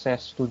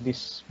access to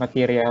these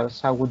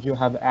materials, how would you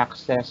have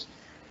access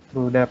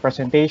through the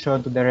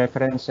presentation, to the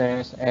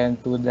references,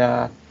 and to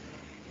the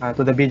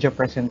video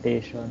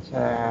presentations.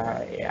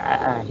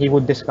 He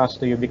would discuss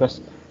to you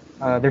because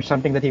there's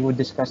something that he would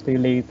discuss to you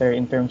later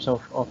in terms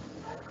of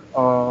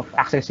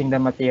accessing the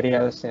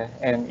materials,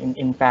 and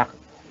in fact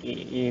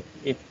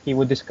he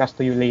would discuss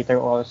to you later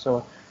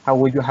also how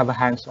would you have a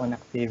hands-on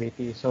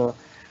activity. So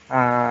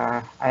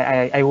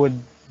I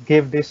would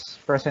give this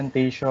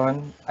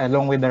presentation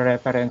along with the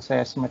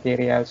references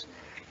materials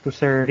to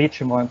Sir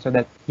Richmond so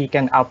that he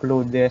can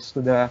upload this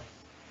to the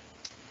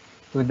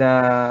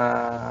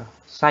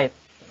site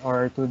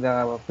or to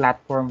the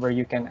platform where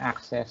you can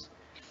access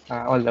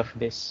all of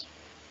this.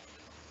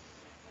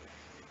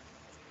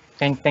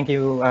 Thank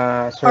you, All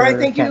right, Sir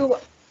thank Ken. you.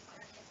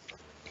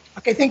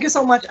 Okay, thank you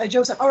so much,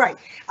 Joseph. All right,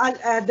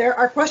 there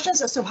are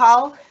questions as to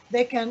how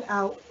they can,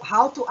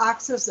 how to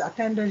access the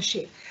attendance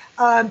sheet.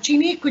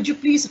 Chini, could you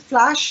please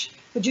flash,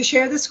 could you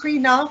share the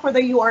screen now for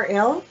the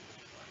URL?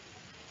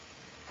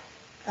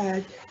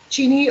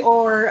 Chini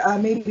or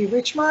maybe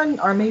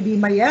Richmond or maybe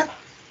Mayet,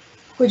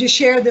 could you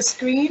share the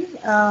screen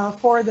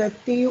for the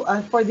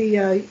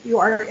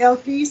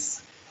URL,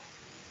 please?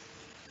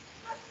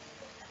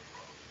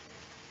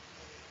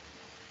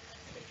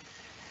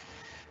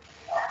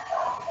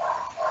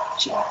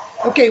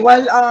 Okay,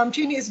 while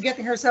Chini is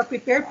getting herself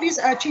prepared, please,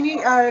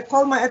 Chini,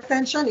 call my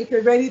attention if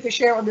you're ready to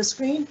share on the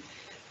screen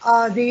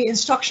the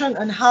instruction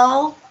on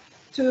how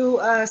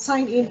to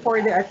sign in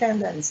for the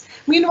attendance.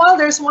 Meanwhile,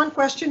 there's one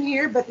question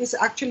here, but it's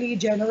actually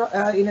general,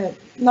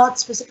 not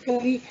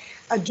specifically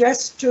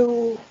addressed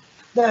to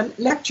the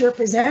lecture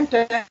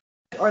presented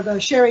or the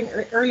sharing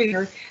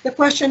earlier. The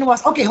question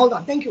was, okay, hold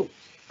on, thank you.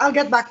 I'll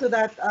get back to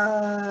that,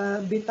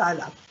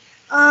 Bitala.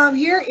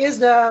 Here is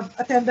the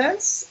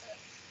attendance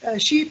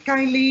sheet.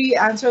 Kindly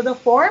answer the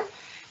form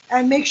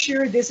and make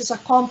sure this is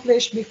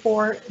accomplished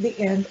before the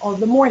end of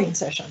the morning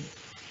session.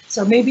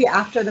 So maybe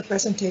after the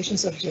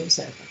presentations of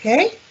Joseph,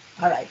 okay?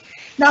 All right.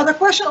 Now the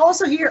question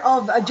also here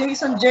of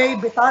Jason J.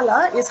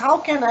 Bitala is how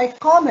can I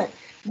comment?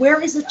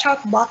 Where is the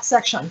chat box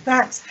section?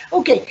 Thanks.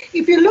 Okay,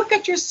 if you look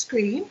at your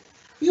screen,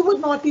 you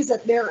would notice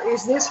that there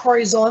is this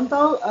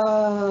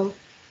horizontal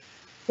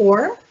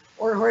form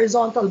or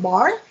horizontal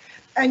bar,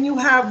 and you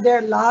have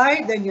there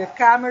live, then your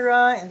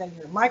camera, and then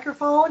your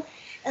microphone.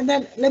 And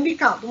then let me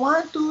count,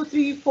 1, 2,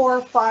 3,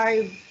 4,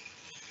 5,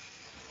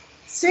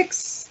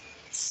 6,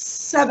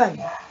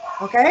 7,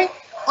 okay?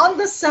 On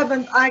the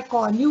 7th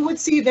icon, you would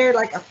see there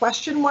like a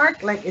question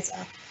mark, like it's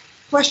a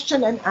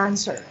question and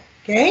answer,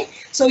 okay?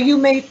 So you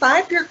may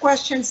type your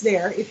questions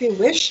there if you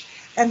wish,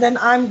 and then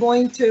I'm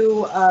going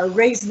to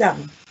raise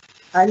them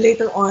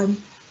later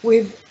on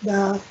with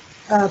the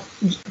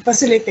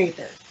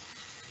facilitator.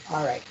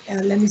 All right,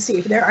 and let me see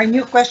if there are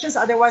new questions,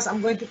 otherwise I'm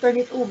going to turn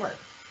it over.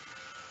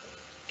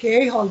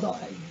 Okay, hold on.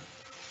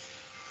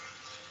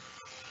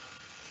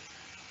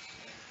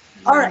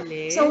 All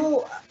right,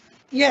 so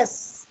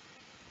yes.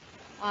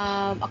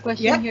 A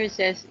question here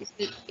says,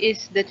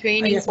 is the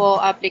training yes, po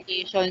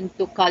application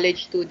to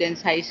college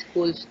students, high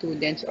school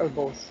students, or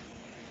both?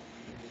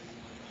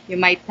 You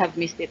might have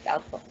missed it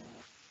out po.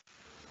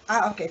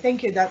 Okay,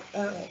 thank you.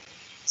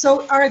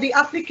 So are the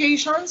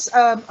applications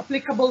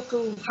applicable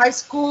to high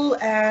school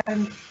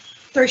and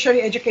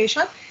tertiary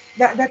education?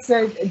 That's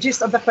the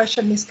gist of the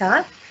question, Ms.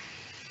 Kat.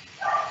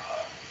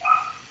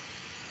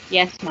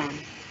 Yes, ma'am.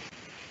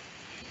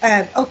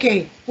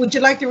 Okay, would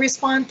you like to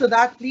respond to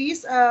that,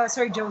 please,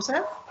 Sir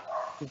Joseph?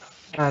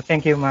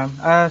 Thank you, ma'am.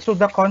 So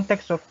the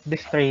context of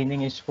this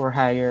training is for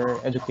higher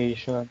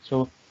education.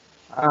 So,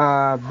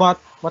 but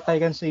what I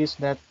can say is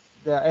that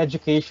the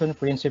education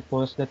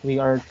principles that we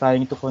are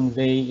trying to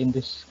convey in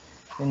this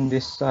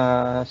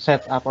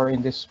setup or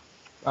in this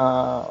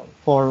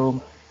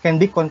forum can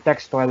be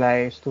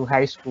contextualized to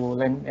high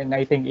school and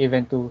I think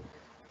even to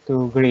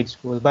grade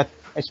school. But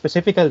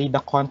specifically, the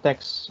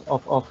context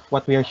of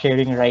what we are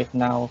sharing right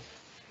now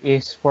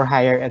is for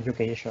higher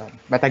education.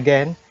 But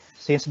again,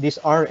 since these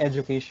are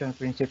education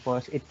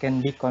principles, it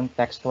can be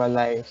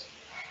contextualized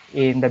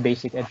in the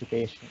basic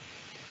education.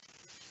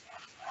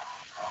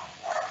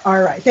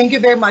 All right, thank you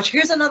very much.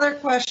 Here's another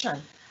question.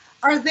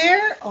 Are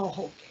there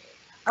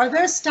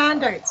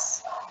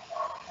standards?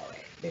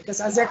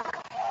 Because as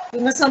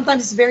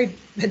sometimes it's very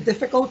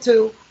difficult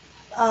to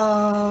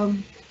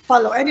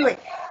follow. Anyway,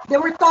 they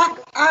were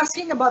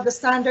asking about the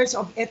standards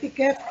of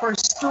etiquette for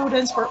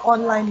students for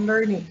online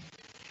learning.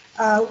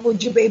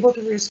 Would you be able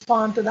to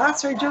respond to that,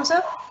 Sir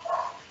Joseph?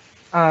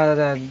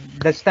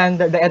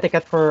 The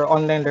etiquette for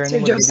online Sir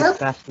learning would be Joseph?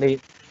 discussed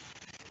late.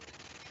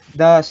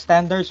 The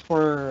standards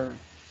for,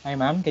 hi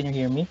ma'am, can you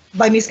hear me?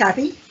 By Miss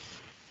Kathy?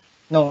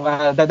 No,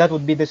 that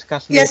would be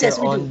discussed Yes, later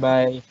yes, we do.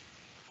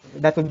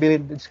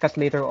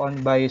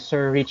 on by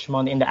Sir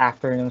Richmond in the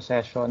afternoon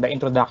session, the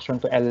introduction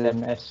to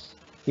LMS.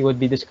 He would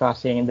be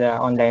discussing the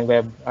online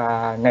web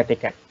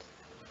netiquette.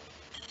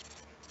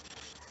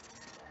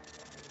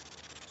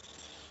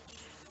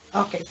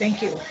 Okay,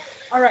 thank you.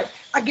 All right.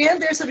 Again,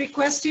 there's a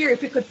request here.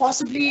 If you could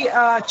possibly,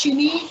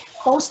 Chini,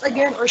 post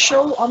again or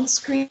show on the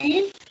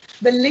screen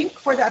the link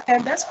for the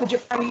attendance. Could you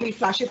kindly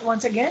flash it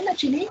once again,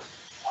 Chini?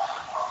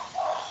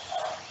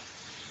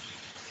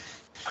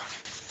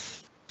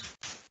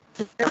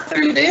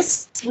 After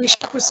this, we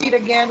shall proceed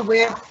again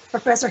with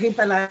Professor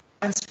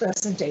Hintalan's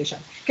presentation.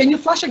 Can you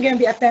flash again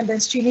the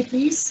attendance, Chini,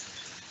 please?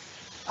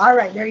 All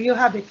right, there you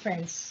have it,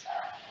 friends.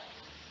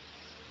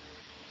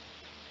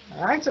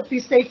 All right, so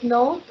please take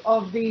note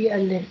of the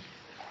link.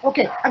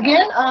 Okay,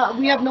 again,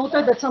 we have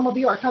noted that some of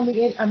you are coming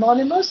in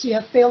anonymous. You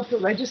have failed to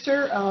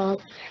register,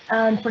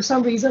 and for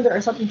some reason, there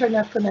are some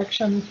internet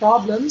connection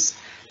problems.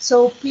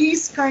 So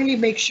please kindly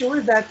make sure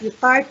that you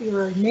type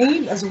your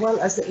name as well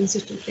as the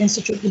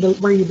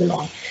institute where you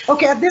belong.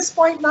 Okay, at this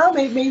point now,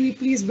 may we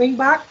please bring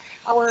back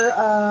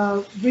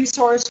our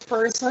resource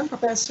person,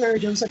 Professor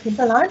Joseph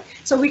Hintalan,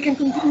 so we can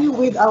continue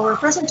with our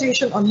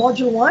presentation on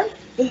Module 1,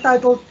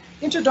 entitled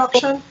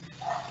Introduction,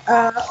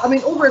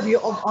 Overview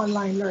of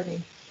Online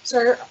Learning.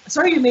 Sir,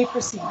 you may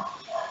proceed.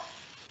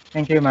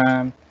 Thank you,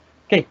 ma'am.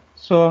 Okay,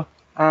 so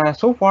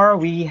so far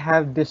we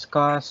have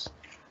discussed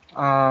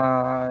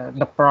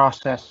the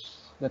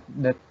process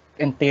that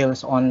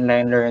entails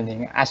online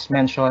learning. As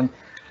mentioned,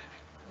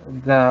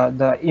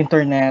 the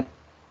internet,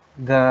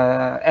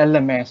 the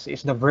LMS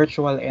is the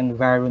virtual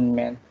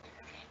environment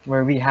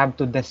where we have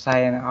to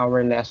design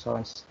our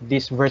lessons.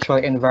 This virtual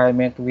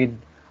environment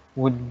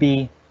would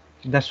be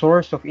the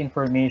source of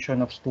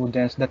information of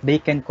students that they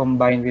can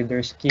combine with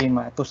their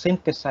schema to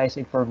synthesize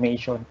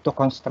information, to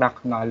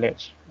construct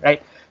knowledge,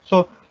 right?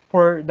 So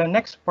for the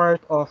next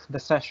part of the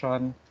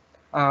session,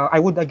 I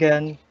would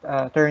again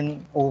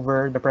turn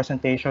over the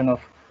presentation of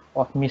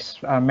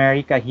Miss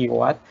Mary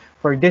Kahiwat.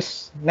 For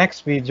this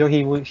next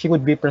video, she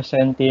would be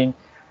presenting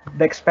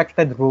the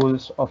expected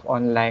rules of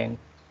online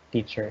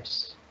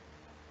teachers.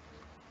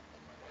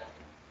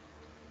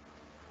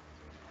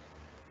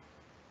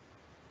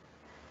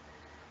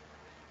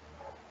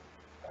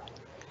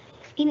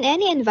 In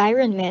any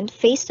environment,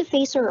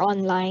 face-to-face or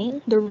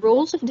online, the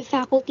roles of the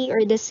faculty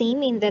are the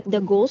same in that the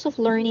goals of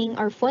learning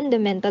are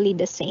fundamentally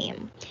the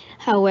same.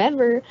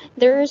 However,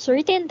 there are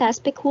certain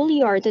tasks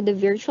peculiar to the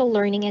virtual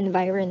learning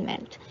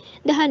environment.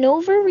 The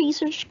Hanover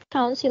Research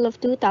Council of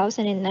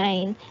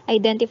 2009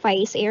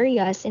 identifies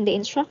areas in the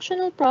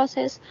instructional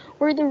process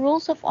where the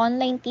roles of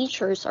online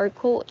teachers are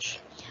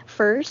coached.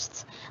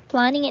 First,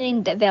 planning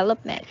and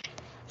development.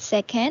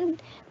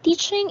 Second,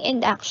 teaching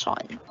and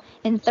action.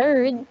 And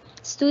third,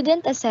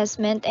 student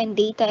assessment and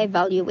data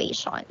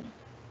evaluation.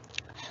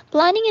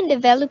 Planning and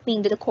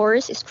developing the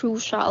course is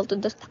crucial to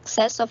the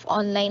success of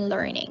online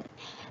learning,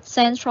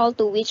 central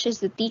to which is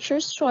the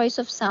teacher's choice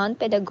of sound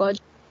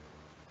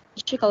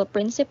pedagogical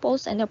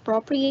principles and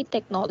appropriate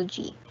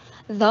technology.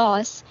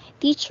 Thus,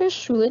 teachers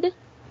should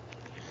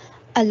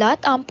allot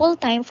ample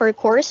time for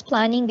course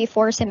planning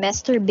before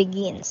semester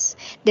begins.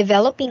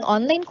 Developing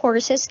online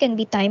courses can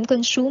be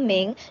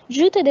time-consuming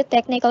due to the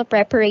technical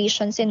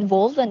preparations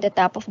involved on the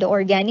top of the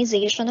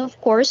organization of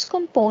course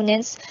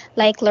components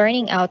like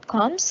learning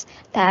outcomes,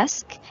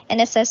 tasks, and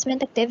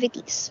assessment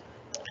activities.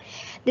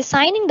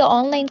 Designing the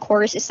online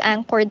course is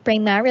anchored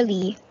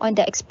primarily on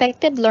the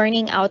expected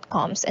learning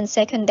outcomes and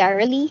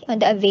secondarily on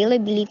the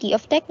availability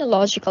of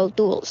technological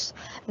tools.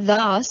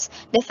 Thus,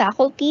 the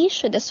faculty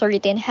should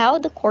ascertain how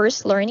the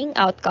course learning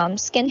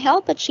outcomes can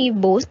help achieve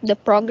both the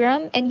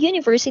program and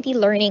university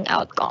learning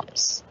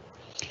outcomes.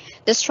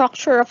 The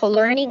structure of a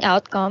learning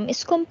outcome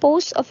is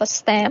composed of a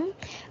stem,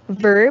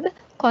 verb,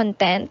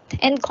 content,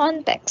 and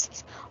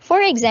context. For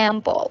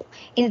example,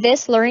 in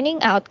this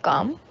learning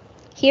outcome,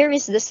 here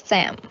is the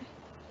stem,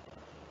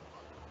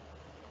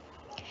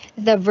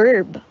 the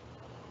verb,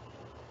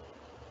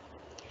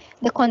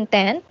 the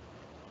content,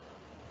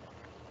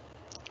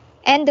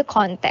 and the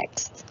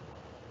context.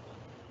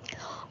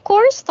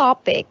 Course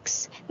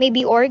topics may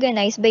be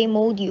organized by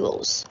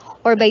modules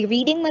or by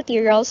reading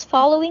materials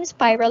following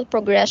spiral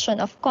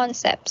progression of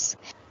concepts.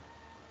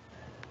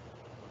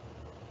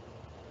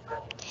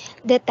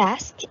 The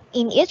task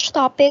in each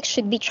topic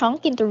should be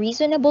chunked into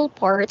reasonable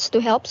parts to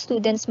help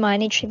students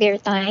manage their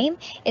time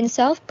in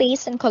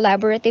self-paced and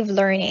collaborative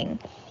learning.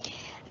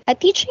 A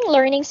teaching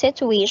learning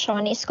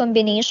situation is a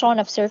combination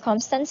of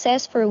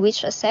circumstances for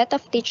which a set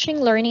of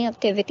teaching learning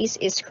activities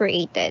is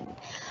created.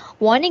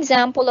 One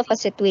example of a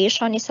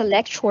situation is a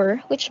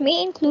lecture, which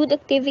may include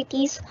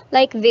activities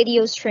like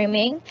video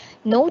streaming,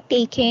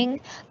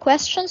 note-taking,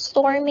 question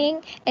storming,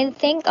 and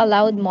think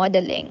aloud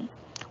modeling.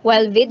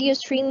 While video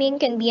streaming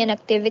can be an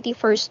activity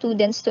for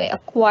students to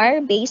acquire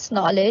base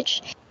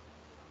knowledge,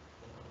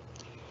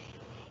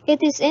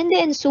 it is in the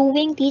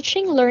ensuing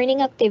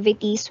teaching-learning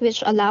activities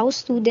which allow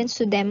students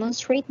to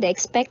demonstrate the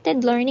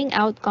expected learning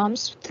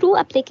outcomes through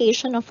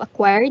application of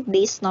acquired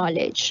base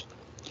knowledge.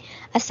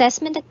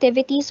 Assessment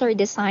activities are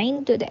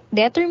designed to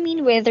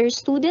determine whether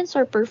students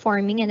are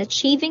performing and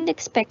achieving the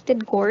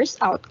expected course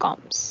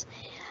outcomes.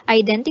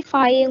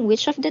 Identifying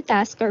which of the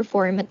tasks are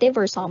formative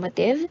or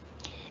summative,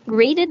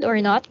 graded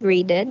or not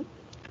graded,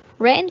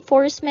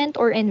 reinforcement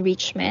or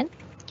enrichment,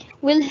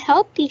 will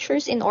help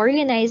teachers in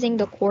organizing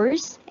the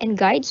course and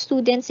guide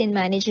students in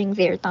managing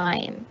their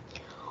time.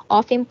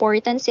 Of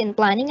importance in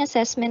planning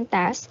assessment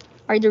tasks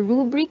are the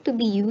rubric to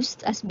be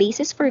used as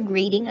basis for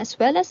grading as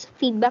well as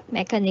feedback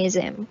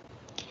mechanism.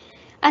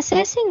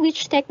 Assessing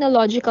which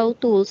technological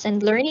tools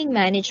and learning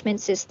management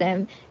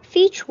system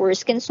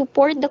features can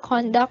support the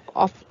conduct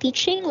of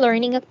teaching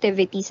learning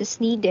activities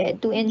is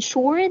needed to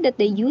ensure that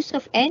the use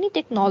of any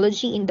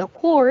technology in the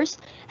course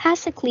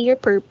has a clear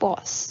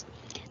purpose.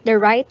 The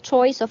right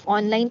choice of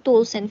online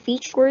tools and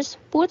features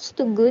puts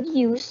to good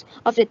use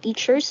of the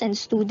teachers' and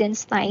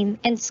students' time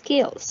and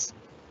skills.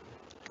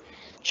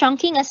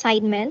 Chunking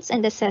assignments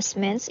and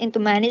assessments into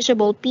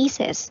manageable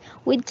pieces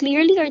with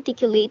clearly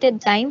articulated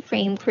time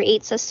frame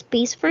creates a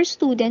space for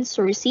students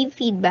to receive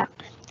feedback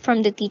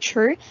from the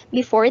teacher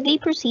before they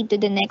proceed to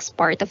the next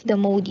part of the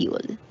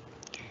module.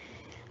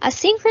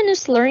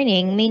 Asynchronous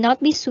learning may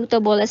not be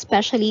suitable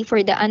especially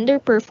for the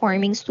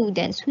underperforming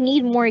students who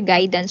need more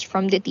guidance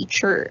from the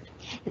teacher.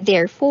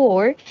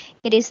 Therefore,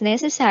 it is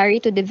necessary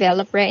to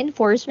develop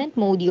reinforcement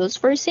modules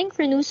for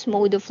synchronous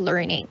mode of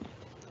learning.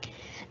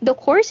 The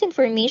course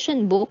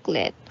information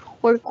booklet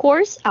or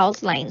course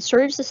outline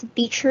serves as a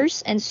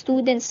teacher's and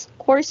students'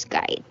 course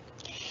guide.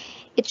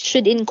 It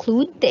should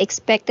include the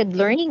expected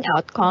learning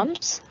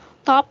outcomes,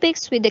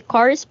 topics with the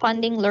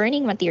corresponding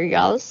learning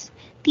materials,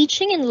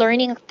 teaching and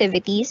learning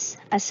activities,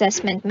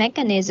 assessment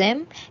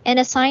mechanism, and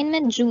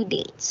assignment due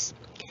dates.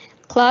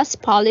 Class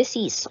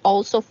policies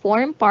also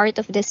form part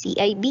of the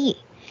CIB.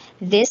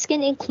 This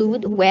can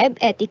include web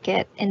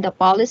etiquette and the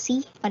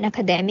policy on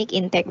academic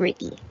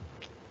integrity.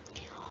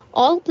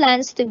 All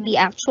plans to be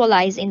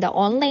actualized in the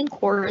online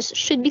course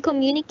should be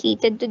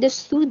communicated to the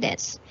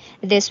students.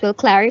 This will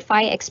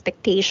clarify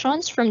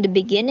expectations from the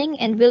beginning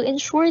and will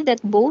ensure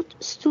that both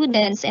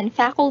students and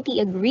faculty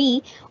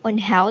agree on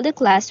how the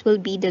class will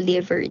be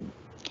delivered.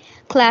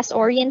 Class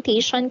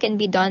orientation can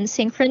be done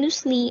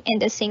synchronously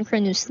and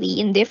asynchronously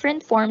in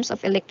different forms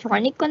of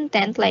electronic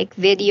content like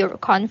video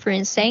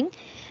conferencing,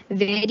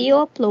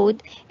 video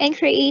upload, and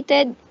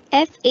created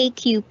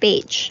FAQ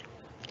page.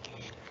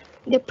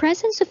 The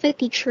presence of a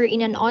teacher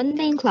in an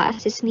online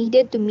class is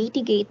needed to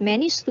mitigate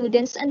many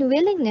students'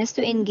 unwillingness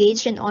to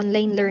engage in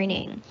online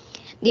learning.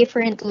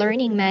 Different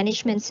learning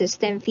management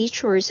system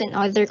features and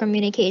other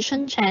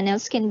communication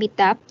channels can be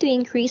tapped to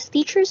increase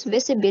teachers'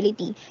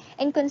 visibility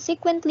and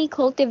consequently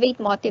cultivate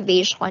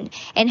motivation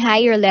and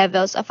higher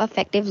levels of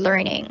effective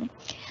learning.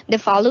 The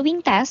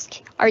following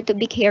tasks are to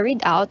be carried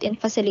out in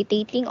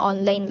facilitating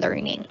online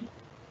learning.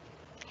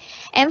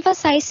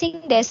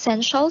 Emphasizing the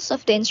essentials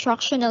of the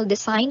instructional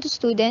design to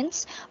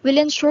students will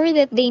ensure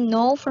that they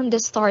know from the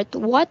start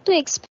what to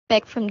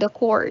expect from the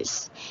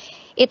course.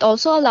 It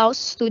also allows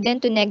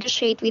students to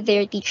negotiate with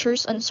their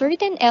teachers on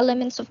certain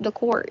elements of the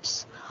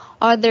course.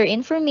 Other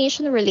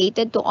information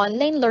related to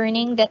online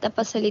learning that a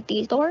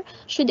facilitator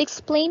should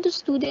explain to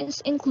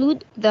students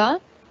include the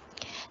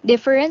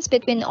difference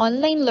between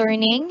online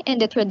learning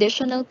and the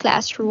traditional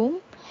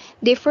classroom,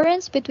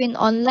 difference between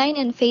online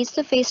and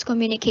face-to-face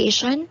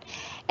communication,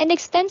 and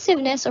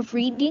extensiveness of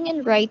reading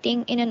and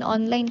writing in an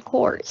online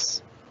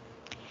course.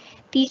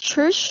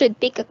 Teachers should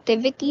pick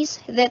activities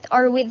that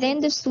are within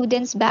the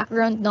student's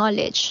background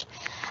knowledge.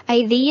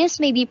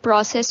 Ideas may be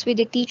processed with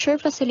the teacher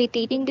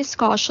facilitating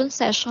discussion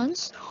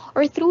sessions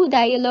or through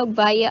dialogue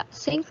via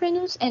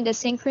synchronous and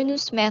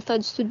asynchronous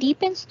methods to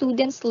deepen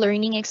students'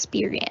 learning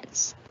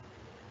experience.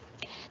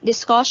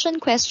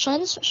 Discussion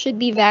questions should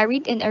be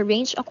varied and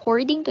arranged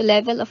according to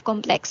level of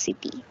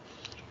complexity.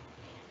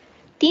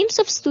 Teams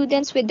of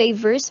students with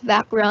diverse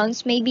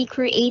backgrounds may be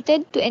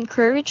created to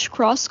encourage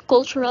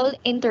cross-cultural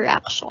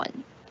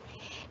interaction.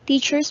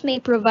 Teachers may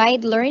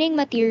provide learning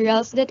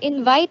materials that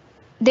invite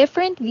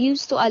different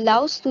views to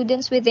allow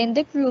students within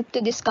the group to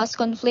discuss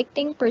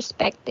conflicting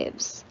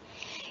perspectives.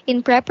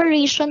 In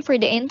preparation for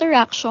the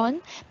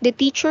interaction, the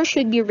teacher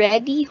should be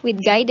ready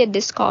with guided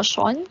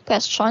discussion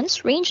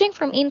questions ranging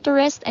from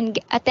interest and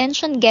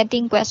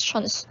attention-getting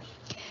questions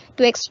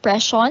to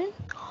expression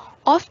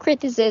of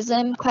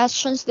criticism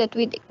questions that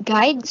would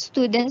guide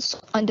students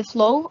on the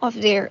flow of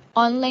their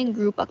online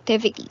group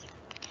activity.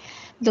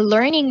 The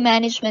learning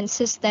management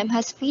system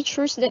has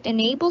features that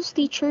enables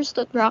teachers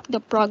to track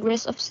the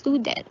progress of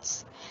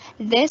students.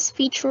 These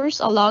features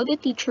allow the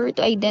teacher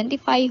to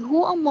identify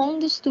who among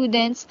the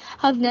students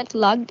have not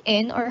logged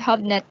in or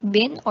have not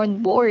been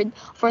on board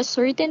for a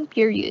certain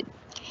period,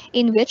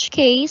 in which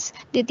case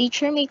the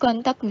teacher may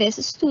contact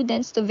these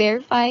students to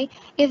verify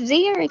if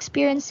they are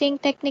experiencing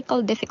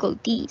technical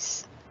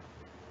difficulties.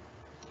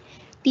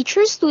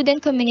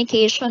 Teacher-student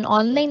communication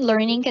online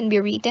learning can be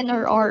written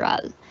or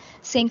oral,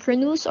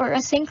 synchronous or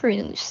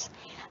asynchronous.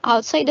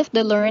 Outside of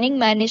the learning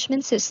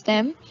management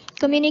system,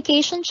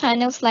 communication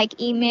channels like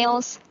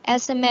emails,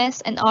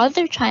 SMS, and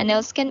other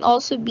channels can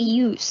also be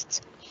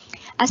used.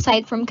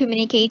 Aside from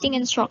communicating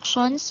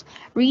instructions,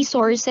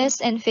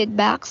 resources, and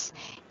feedbacks,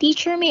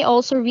 teacher may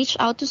also reach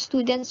out to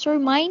students to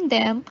remind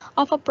them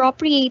of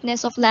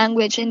appropriateness of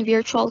language in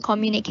virtual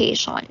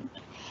communication.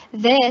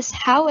 This,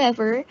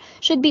 however,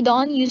 should be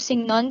done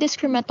using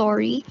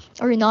non-discriminatory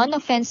or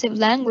non-offensive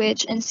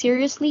language and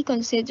seriously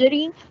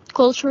considering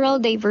cultural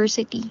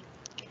diversity.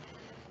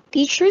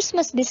 Teachers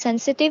must be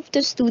sensitive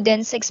to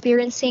students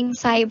experiencing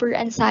cyber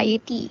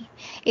anxiety.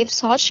 If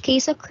such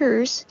case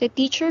occurs, the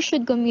teacher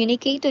should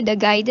communicate to the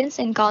guidance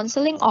and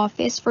counseling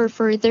office for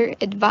further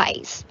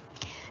advice.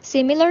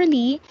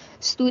 Similarly,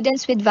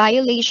 students with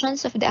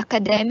violations of the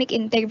academic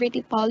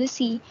integrity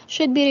policy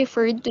should be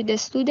referred to the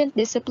student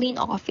discipline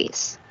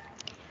office.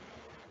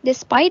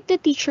 Despite the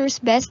teacher's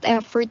best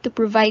effort to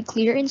provide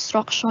clear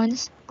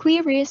instructions,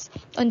 queries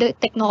on the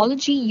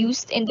technology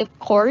used in the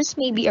course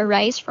may be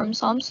arise from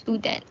some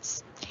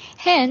students.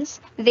 Hence,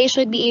 they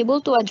should be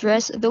able to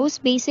address those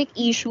basic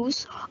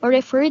issues or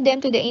refer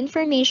them to the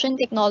information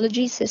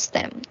technology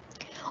system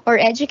or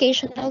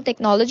educational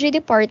technology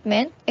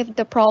department if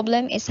the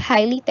problem is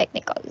highly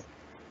technical.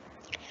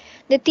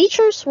 The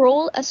teacher's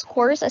role as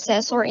course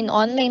assessor in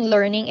online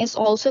learning is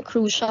also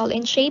crucial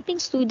in shaping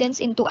students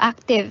into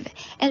active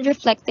and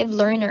reflective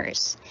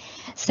learners.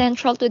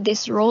 Central to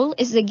this role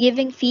is the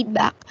giving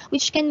feedback,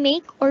 which can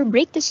make or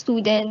break the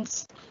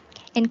students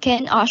and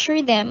can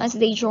usher them as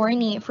they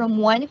journey from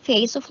one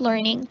phase of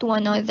learning to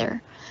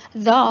another.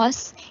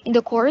 Thus, in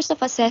the course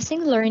of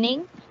assessing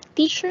learning,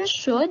 teachers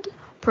should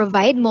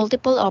provide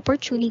multiple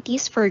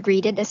opportunities for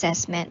graded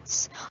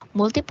assessments.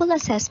 Multiple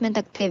assessment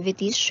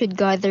activities should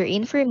gather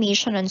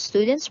information on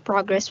students'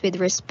 progress with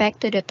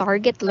respect to the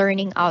target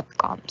learning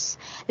outcomes.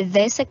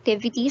 These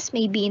activities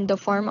may be in the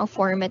form of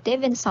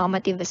formative and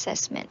summative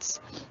assessments.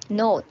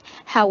 Note,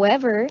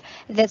 however,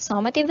 that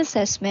summative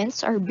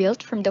assessments are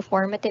built from the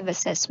formative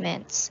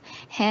assessments.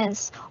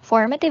 Hence,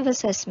 formative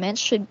assessments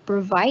should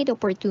provide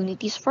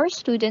opportunities for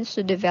students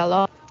to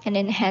develop and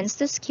enhance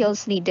the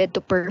skills needed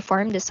to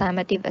perform the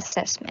summative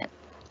assessment.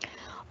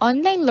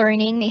 Online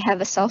learning may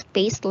have a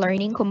self-paced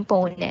learning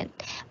component,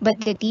 but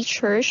the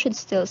teacher should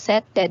still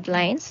set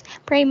deadlines,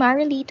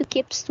 primarily to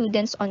keep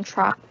students on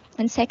track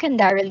and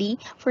secondarily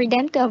for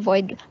them to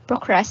avoid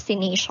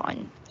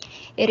procrastination.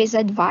 It is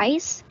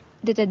advised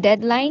that a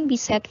deadline be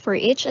set for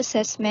each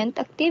assessment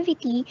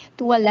activity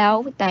to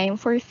allow time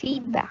for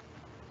feedback.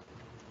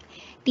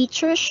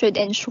 Teachers should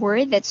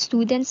ensure that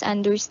students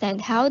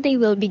understand how they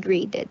will be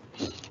graded.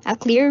 A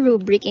clear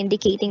rubric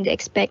indicating the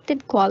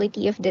expected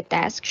quality of the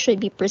task should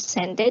be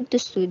presented to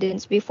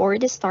students before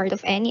the start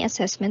of any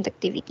assessment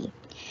activity.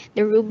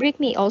 The rubric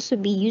may also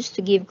be used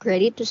to give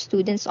credit to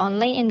students'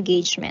 online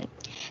engagement,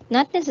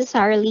 not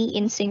necessarily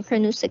in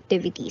synchronous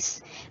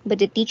activities, but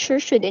the teacher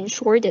should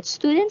ensure that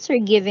students are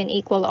given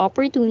equal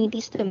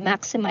opportunities to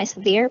maximize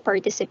their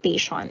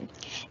participation.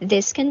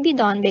 This can be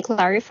done by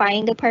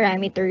clarifying the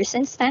parameters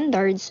and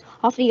standards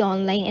of the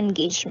online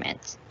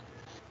engagement.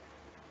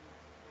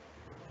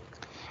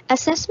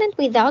 Assessment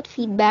without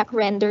feedback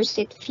renders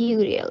it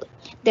futile.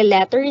 The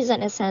latter is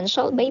an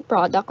essential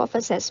byproduct of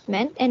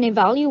assessment and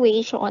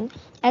evaluation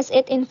as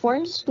it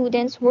informs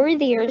students where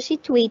they are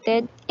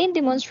situated in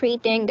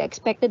demonstrating the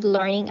expected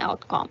learning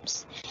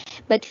outcomes.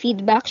 But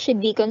feedback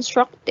should be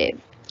constructive.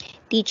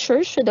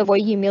 Teachers should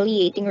avoid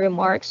humiliating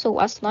remarks so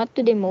as not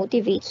to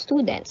demotivate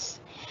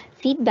students.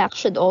 Feedback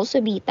should also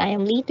be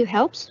timely to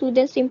help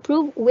students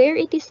improve where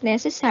it is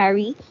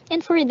necessary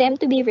and for them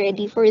to be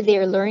ready for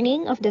their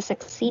learning of the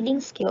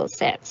succeeding skill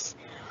sets.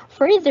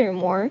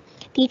 Furthermore,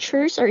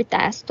 teachers are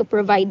tasked to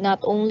provide not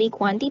only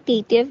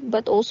quantitative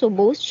but also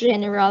both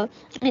general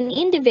and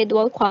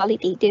individual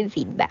qualitative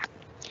feedback.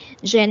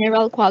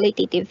 General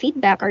qualitative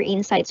feedback are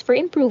insights for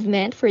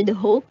improvement for the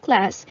whole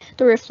class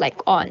to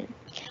reflect on,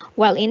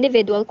 while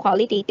individual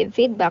qualitative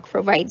feedback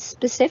provides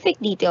specific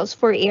details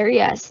for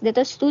areas that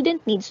a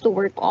student needs to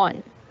work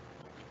on.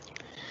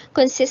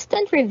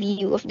 Consistent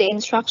review of the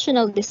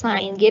instructional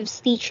design gives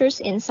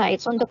teachers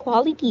insights on the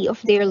quality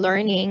of their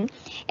learning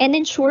and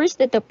ensures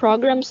that the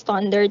program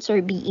standards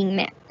are being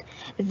met.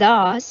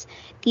 Thus,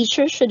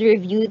 teachers should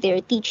review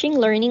their teaching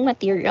learning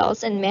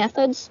materials and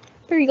methods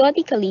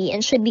periodically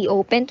and should be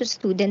open to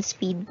students'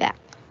 feedback.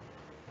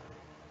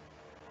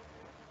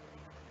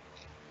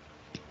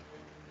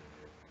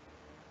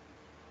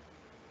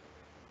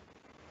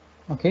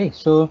 Okay,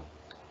 so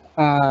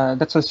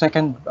That's the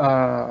second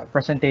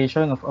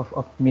presentation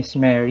of Miss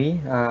Mary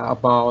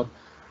about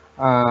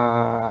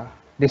uh,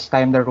 this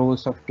time the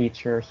roles of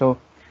teacher. So,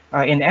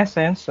 in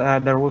essence,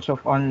 the roles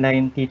of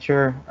online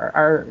teacher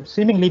are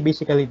seemingly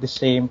basically the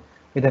same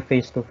with the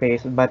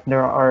face-to-face, but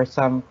there are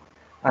some,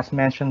 as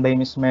mentioned by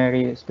Miss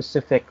Mary,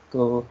 specific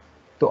to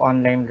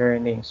online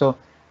learning. So,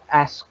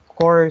 as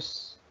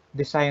course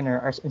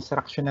designer, as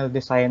instructional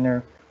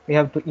designer, we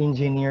have to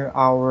engineer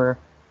our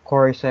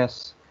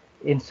courses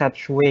in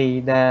such way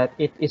that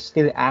it is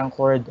still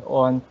anchored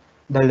on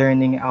the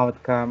learning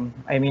outcome.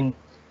 I mean,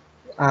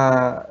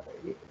 uh,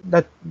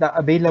 that the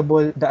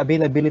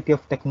availability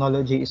of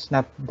technology is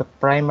not the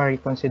primary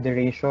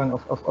consideration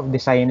of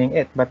designing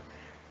it, but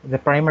the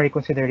primary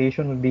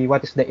consideration would be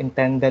what is the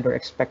intended or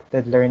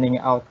expected learning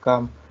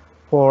outcome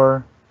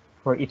for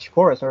for each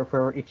course or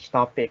for each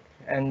topic,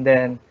 and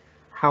then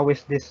how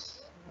is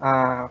this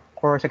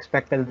course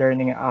expected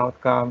learning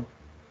outcome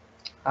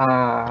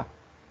uh,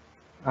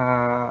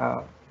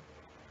 uh,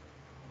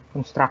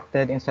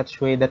 constructed in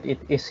such way that it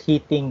is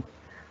hitting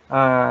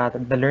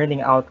the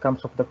learning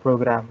outcomes of the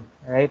program,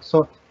 right?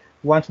 So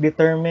once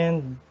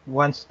determined,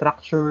 once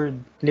structured,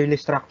 clearly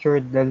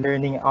structured, the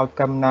learning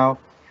outcome now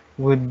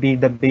would be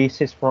the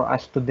basis for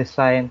us to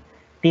design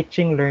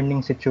teaching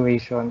learning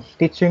situations.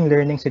 Teaching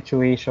learning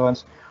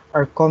situations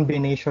are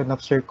combination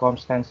of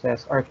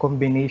circumstances, are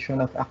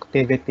combination of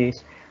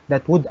activities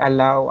that would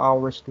allow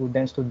our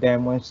students to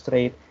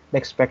demonstrate the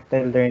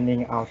expected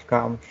learning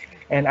outcome.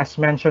 And as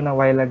mentioned a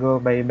while ago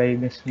by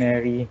Miss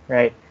Mary,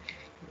 right?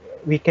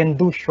 We can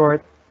do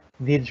short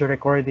video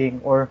recording,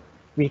 or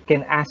we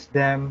can ask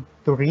them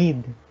to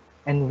read,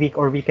 and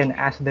we can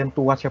ask them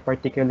to watch a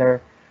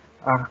particular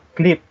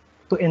clip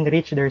to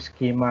enrich their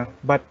schema,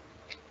 but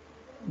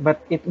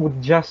it would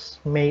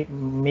just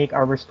make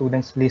our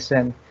students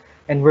listen,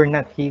 and we're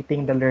not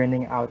hitting the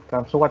learning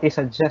outcome. So what is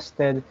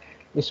suggested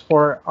is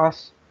for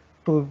us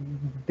to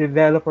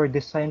develop or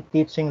design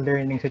teaching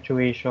learning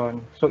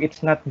situation, so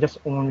it's not just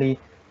only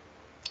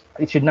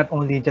it should not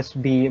only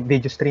just be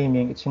video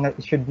streaming. It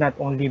should not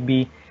only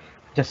be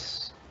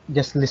just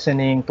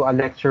listening to a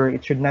lecture.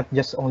 It should not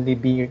just only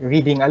be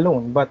reading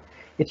alone, but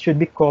it should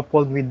be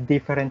coupled with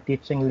different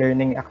teaching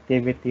learning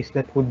activities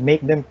that would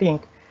make them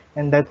think,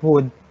 and uh,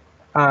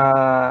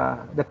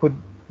 that would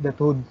that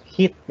would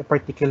hit the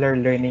particular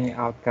learning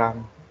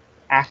outcome.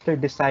 After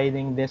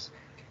deciding this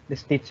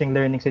teaching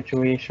learning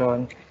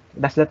situation,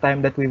 that's the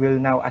time that we will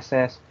now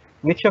assess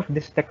which of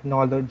this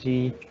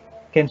technology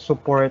can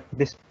support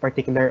this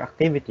particular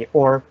activity,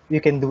 or we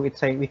can do it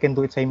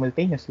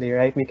simultaneously,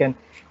 right?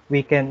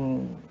 We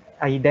can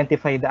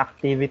identify the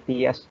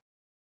activity as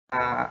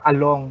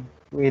along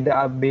with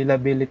the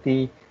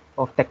availability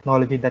of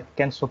technology that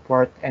can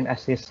support and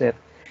assist it,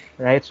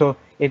 right? So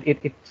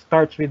it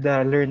starts with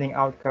the learning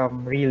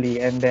outcome really,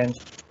 and then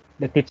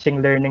the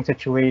teaching learning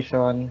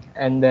situation,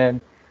 and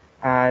then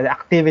the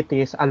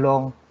activities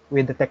along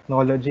with the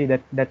technology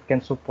that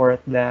can support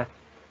the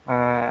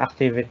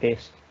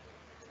activities.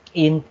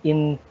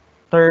 In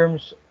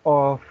terms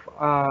of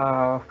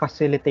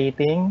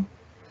facilitating,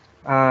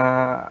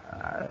 uh,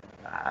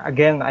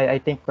 again, I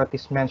think what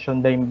is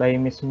mentioned by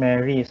Miss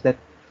Mary is that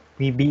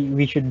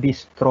we should be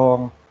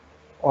strong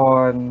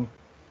on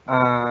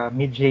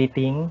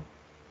mediating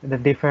the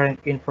different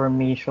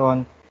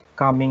information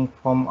coming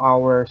from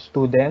our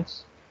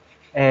students,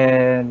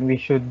 and we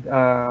should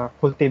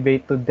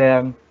cultivate to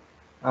them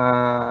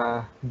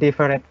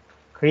different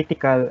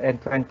critical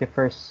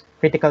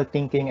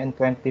thinking and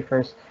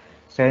 21st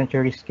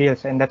century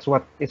skills, and that's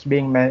what is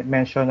being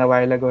mentioned a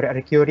while ago, a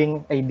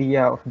recurring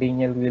idea of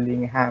Daniel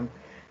Willingham,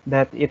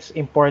 that it's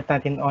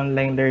important in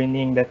online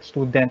learning that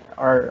students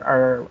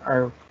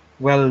are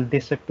well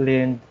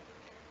disciplined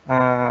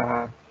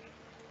uh,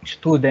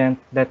 student,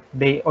 that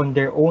they on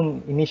their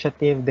own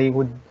initiative they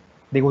would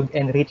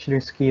enrich their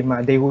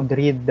schema, they would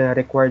read the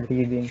required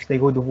readings, they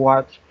would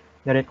watch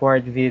the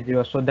required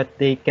videos so that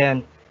they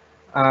can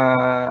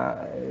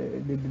uh,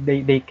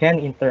 they can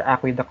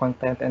interact with the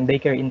content, and they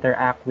can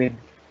interact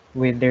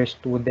with their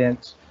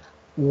students.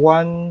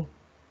 One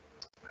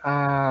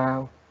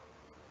uh,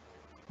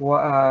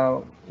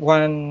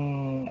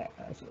 one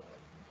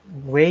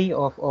way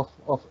of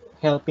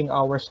helping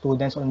our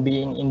students on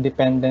being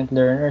independent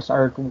learners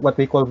are what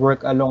we call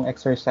work along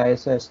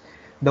exercises.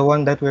 The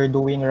one that we're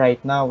doing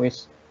right now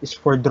is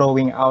for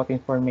drawing out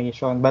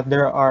information, but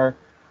there are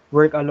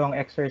work along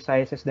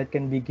exercises that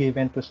can be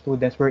given to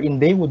students wherein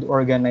they would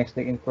organize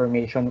the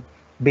information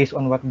based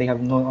on what they have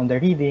known on the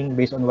reading,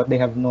 based on what they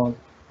have known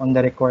on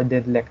the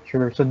recorded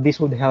lecture. So this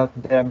would help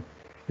them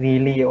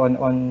really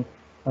on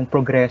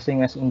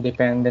progressing as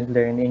independent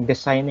learning,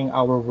 designing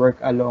our work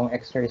along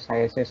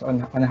exercises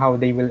on how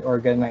they will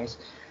organize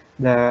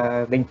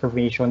the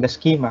information, the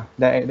schema,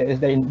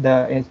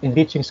 the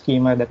enriching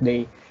schema that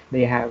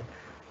they have.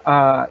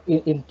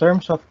 In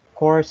terms of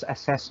course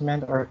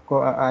assessment or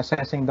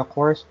assessing the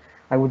course,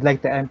 I would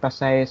like to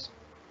emphasize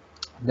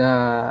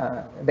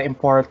the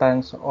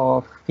importance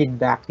of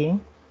feedbacking.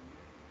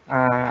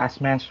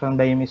 As mentioned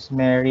by Miss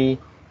Mary,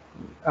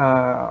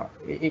 uh,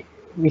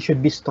 we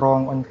should be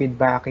strong on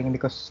feedbacking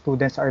because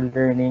students are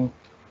learning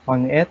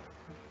on it.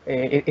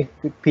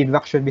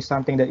 Feedback should be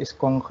something that is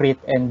concrete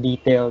and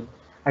detailed.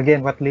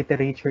 Again, what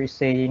literature is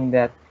saying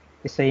that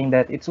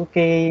it's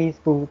okay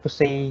to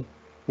say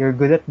you're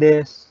good at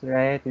this,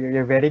 right?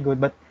 You're very good,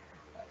 but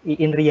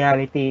in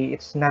reality,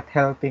 it's not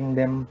helping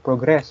them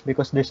progress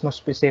because there's no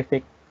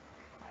specific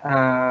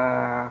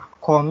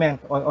comment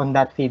on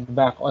that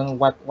feedback on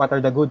what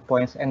are the good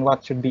points and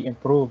what should be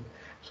improved.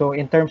 So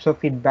in terms of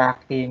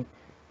feedbacking,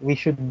 we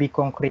should be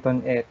concrete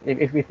on it.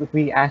 If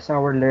we ask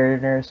our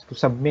learners to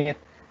submit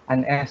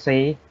an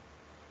essay,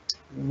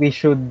 we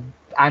should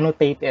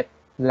annotate it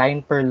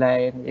line per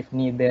line if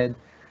needed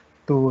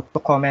to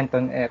comment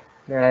on it,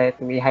 right?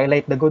 We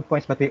highlight the good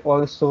points, but we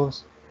also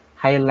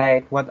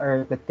highlight what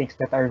are the things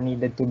that are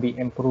needed to be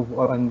improved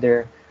uh,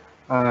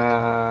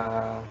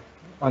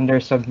 on their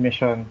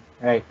submission,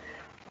 right?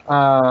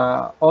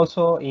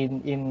 Also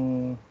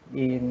in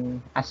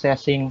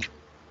assessing,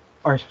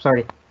 or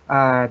sorry,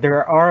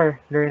 there are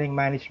learning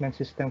management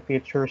system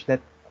features that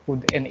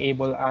could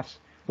enable us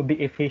to be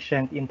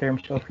efficient in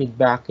terms of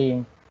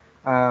feedbacking.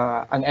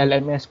 An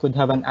LMS could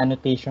have an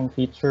annotation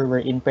feature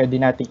wherein pwede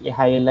natin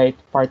i-highlight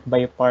part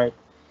by part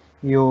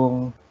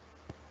yung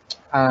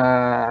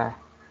uh,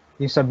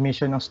 yung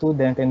submission ng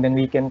student, and then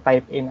we can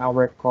type in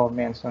our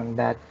comments on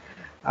that.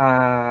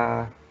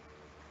 Uh,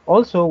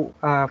 Also,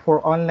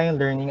 for online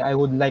learning, I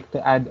would like to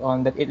add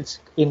on that it's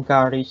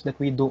encouraged that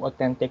we do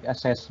authentic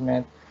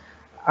assessment.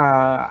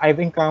 I've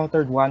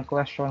encountered one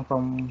question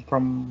from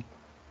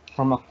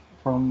a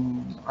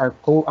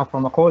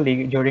from a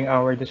colleague during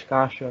our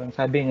discussion.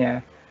 Sabi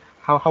niya,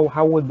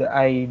 how would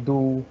I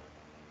do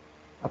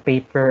a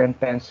paper and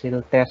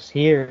pencil test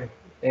here?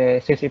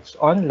 Since it's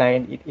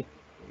online,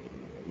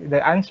 the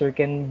answer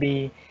can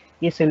be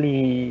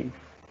easily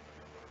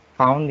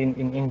found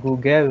in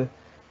Google,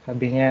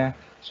 sabi niya.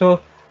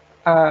 So,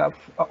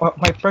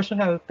 my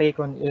personal take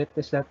on it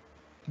is that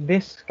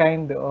this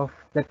kind of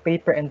the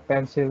paper and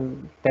pencil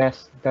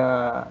test,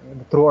 the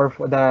true or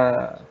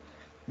the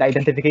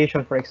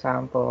identification, for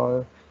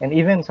example, and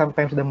even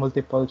sometimes the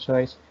multiple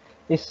choice,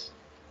 is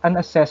an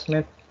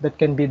assessment that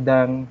can be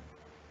done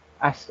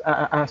as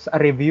a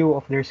review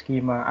of their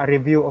schema, a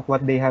review of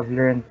what they have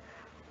learned,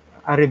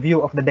 a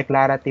review of the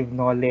declarative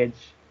knowledge,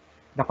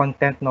 the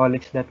content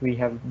knowledge that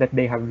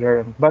they have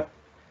learned. But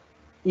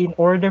in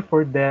order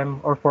for them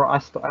or for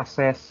us to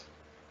assess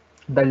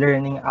the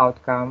learning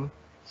outcome,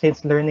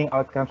 since learning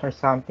outcomes are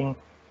something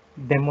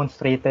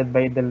demonstrated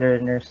by the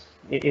learners,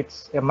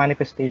 it's a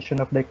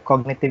manifestation of their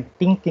cognitive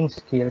thinking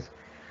skills.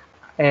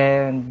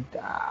 And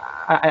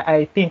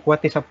I think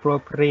what is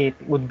appropriate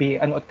would be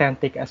an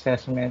authentic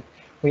assessment.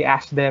 We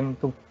ask them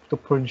to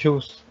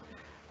produce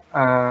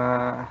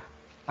uh,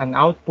 an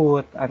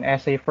output, an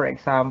essay, for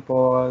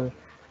example,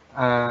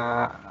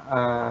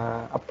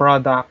 a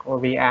product, or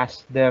we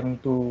ask them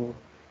to,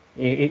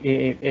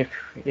 if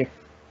if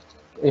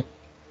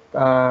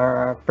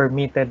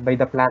permitted by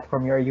the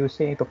platform you're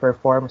using, to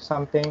perform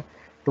something,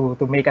 to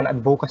make an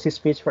advocacy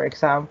speech, for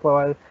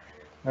example.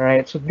 All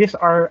right. So these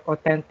are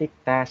authentic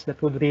tasks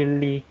that would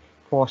really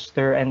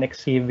foster and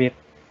exhibit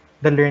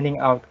the learning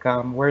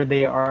outcome where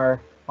they are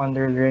on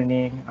their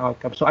learning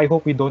outcome. So I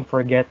hope we don't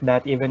forget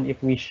that even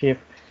if we shift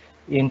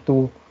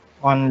into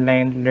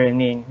online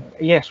learning.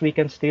 Yes, we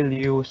can still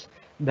use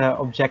the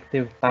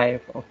objective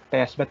type of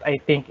test, but I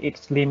think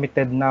it's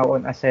limited now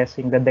on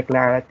assessing the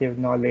declarative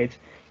knowledge.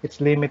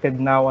 It's limited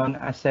now on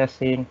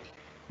assessing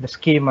the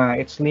schema.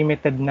 It's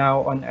limited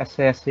now on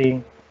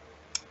assessing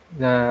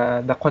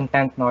the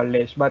content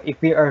knowledge. But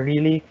if we are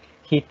really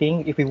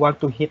if we want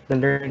to hit the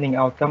learning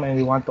outcome and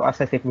we want to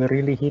assess if we're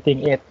really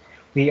hitting it,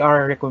 we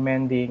are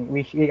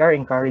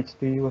encouraged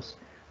to use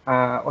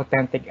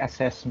authentic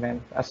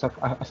assessment as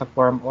a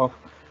form of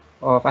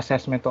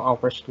assessment to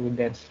our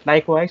students.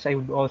 Likewise, I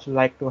would also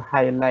like to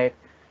highlight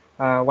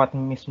what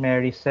Miss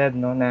Mary said,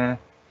 no, na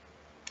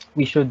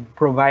we should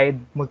provide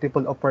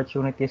multiple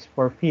opportunities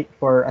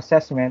for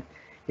assessment.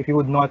 If you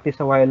would notice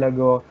a while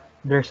ago,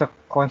 there's a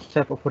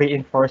concept of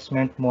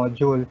reinforcement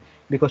module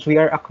because we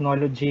are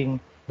acknowledging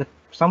that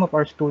some of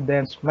our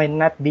students might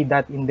not be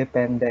that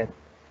independent.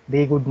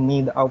 They would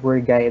need our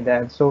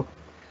guidance. So,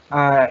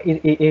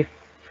 if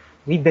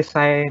we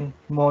design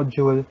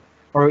module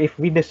or if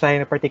we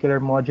design a particular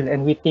module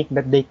and we think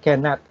that they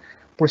cannot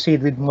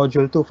proceed with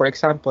module 2, for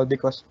example,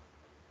 because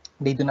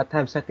they do not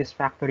have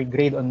satisfactory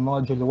grade on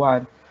module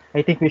 1,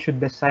 I think we should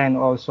design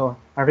also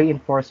a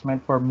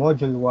reinforcement for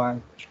module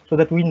 1 so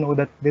that we know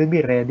that they'll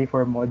be ready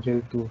for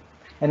module 2.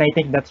 And I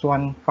think that's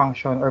one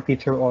function or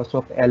feature also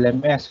of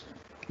LMS.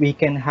 We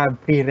can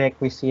have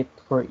prerequisite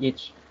for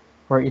each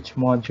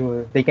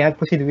module. They cannot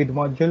proceed with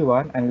module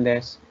 1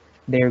 unless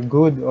they're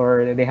good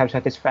or they have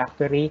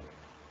satisfactory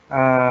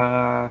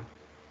uh,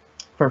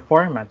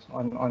 performance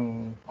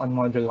on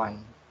module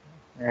 1.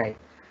 Right.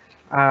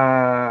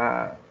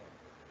 Uh,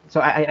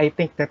 so I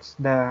think that's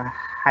the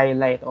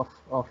highlight of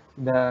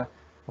the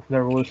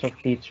rules of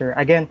teacher.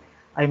 Again,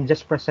 I'm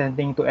just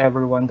presenting to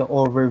everyone the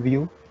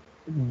overview,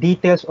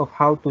 details of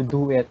how to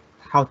do it,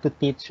 how to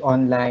teach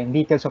online,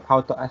 details of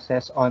how to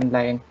assess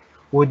online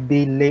would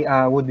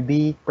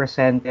be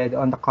presented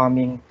on the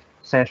coming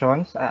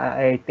sessions.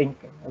 I think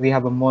we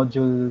have a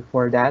module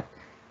for that,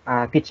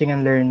 teaching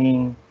and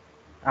learning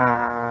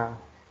uh,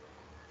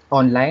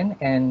 online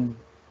and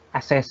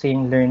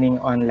assessing learning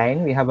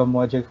online. We have a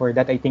module for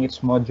that. I think it's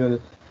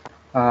module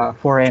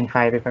 4 and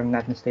 5, if I'm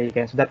not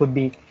mistaken. So that would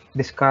be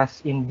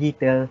discussed in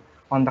detail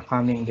on the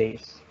coming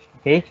days.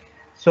 Okay,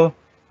 so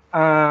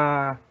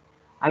uh,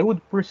 I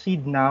would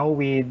proceed now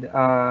with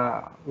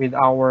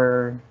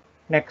our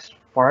next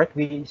part.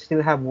 We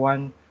still have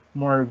one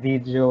more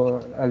video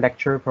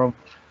lecture from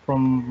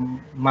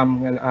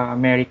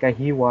America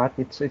Hiwat.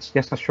 It's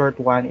just a short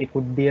one. It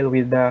would deal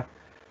with the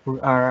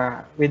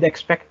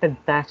expected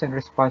tasks and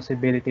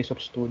responsibilities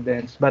of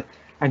students. But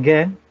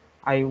again,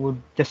 I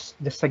would just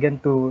again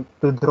to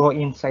draw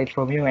insight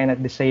from you, and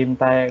at the same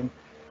time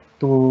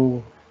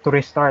to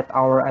restart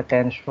our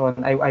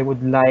attention. I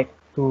would like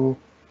to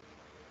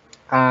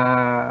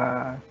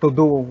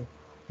do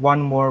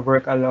one more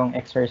work along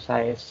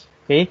exercise.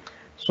 Okay,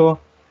 so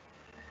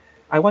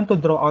I want to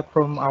draw out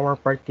from our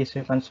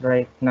participants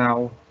right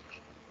now.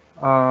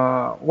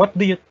 What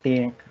do you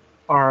think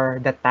are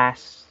the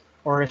tasks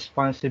or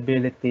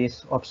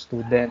responsibilities of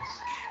students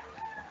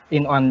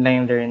in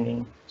online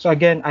learning? So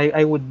again,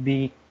 I will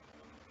be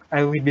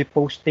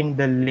posting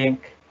the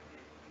link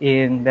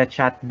in the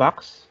chat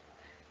box.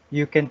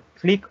 You can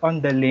click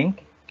on the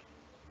link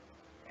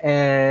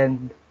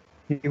and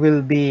you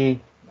will be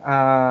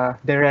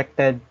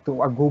directed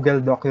to a Google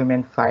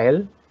document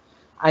file.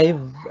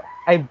 I've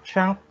I've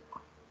chunked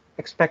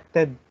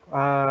expected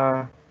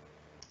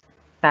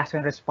tasks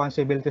and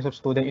responsibilities of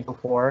student into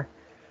four,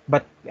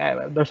 but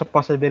there's a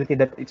possibility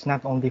that it's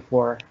not only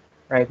four,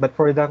 right? But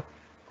for the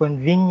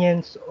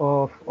convenience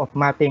of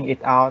mapping it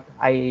out,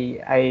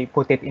 I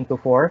put it into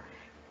four.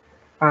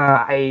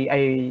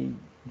 I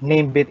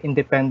named it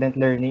independent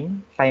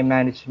learning, time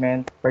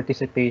management,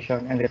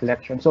 participation, and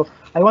reflection. So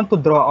I want to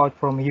draw out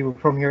from you,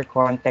 from your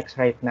context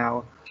right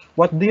now,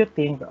 what do you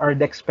think are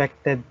the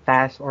expected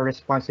tasks or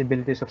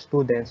responsibilities of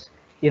students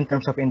in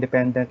terms of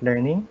independent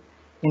learning,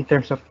 in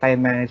terms of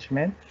time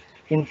management,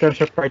 in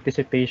terms of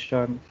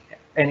participation,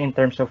 and in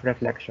terms of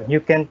reflection? You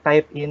can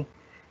type in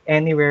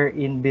anywhere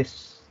in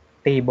this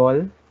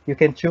table. You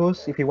can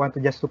choose if you want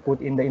to just to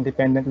put in the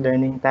independent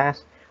learning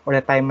task or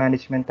the time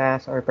management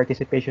task or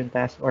participation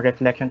task or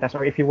reflection task,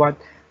 or if you want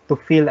to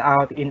fill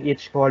out in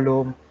each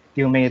column,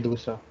 you may do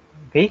so.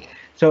 Okay,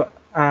 so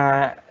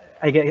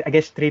I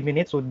guess 3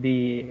 minutes would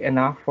be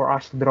enough for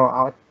us to draw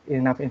out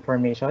enough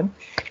information.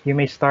 You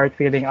may start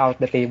filling out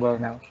the table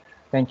now.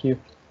 Thank you.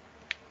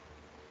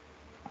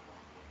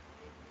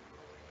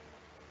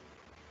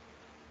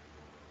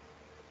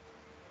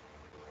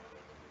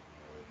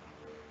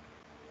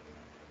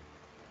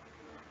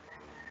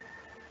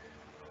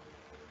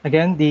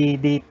 Again,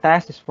 the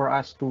task is for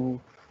us to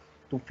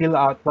fill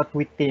out what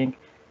we think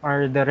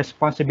are the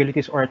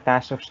responsibilities or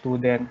tasks of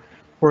student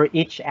for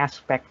each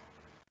aspect,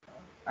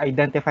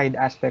 identified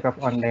aspect of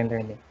online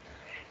learning.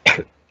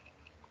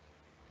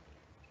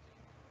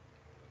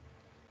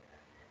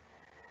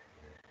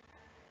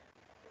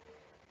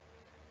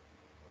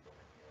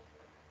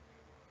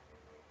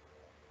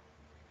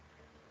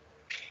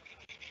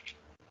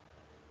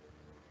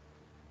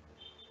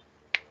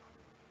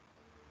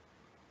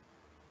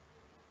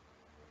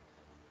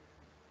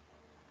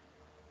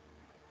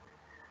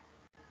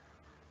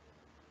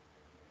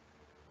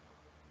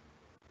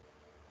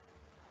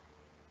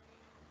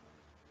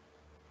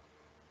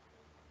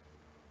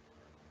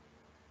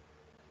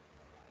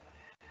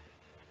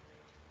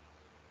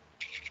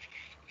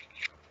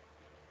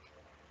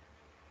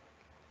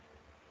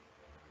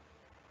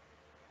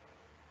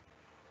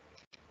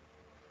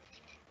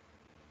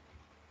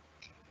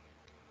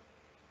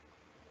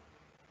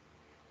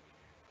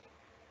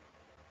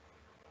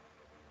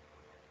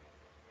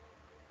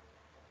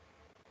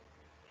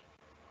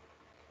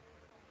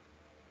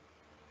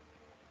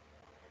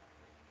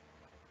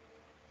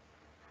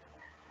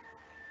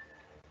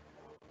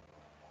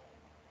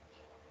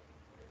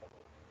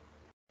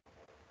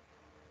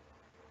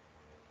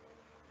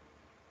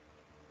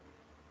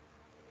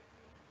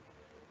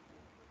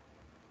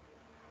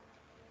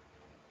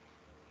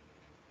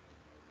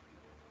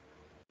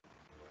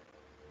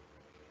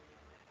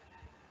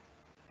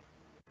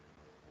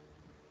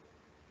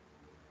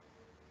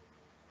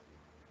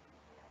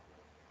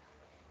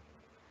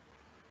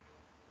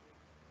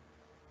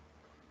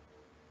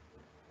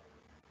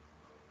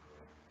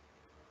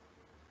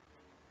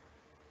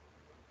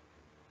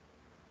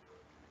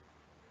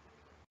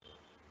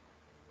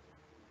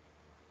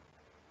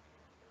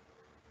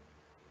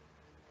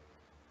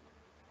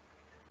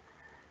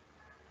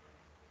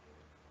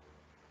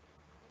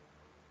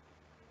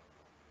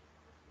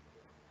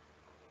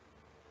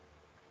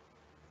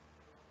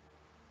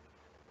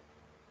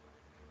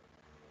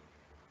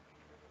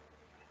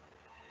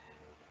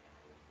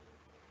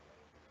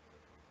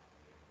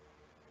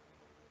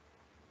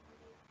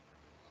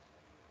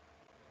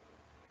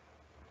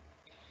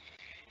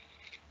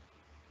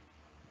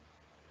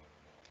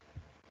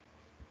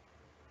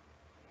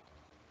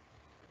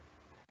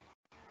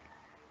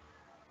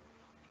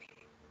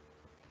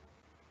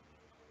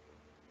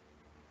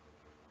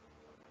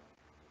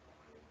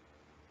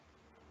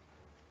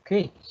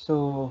 Okay,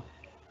 so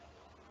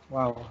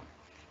wow,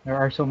 there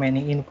are so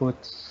many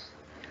inputs.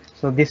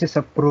 So this is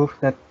a proof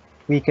that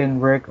we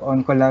can work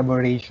on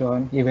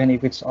collaboration even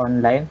if it's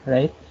online,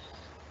 right?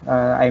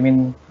 I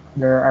mean,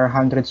 there are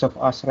hundreds of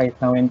us right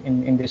now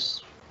in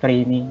this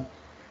training,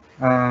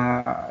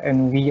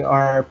 and we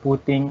are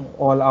putting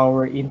all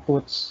our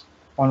inputs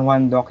on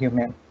one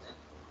document,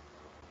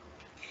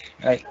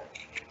 right?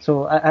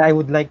 So I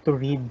would like to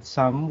read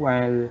some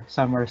while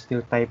some are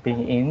still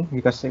typing in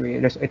because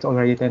it's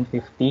already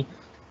 10:50.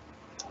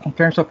 In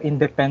terms of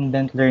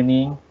independent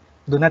learning,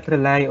 do not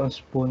rely on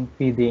spoon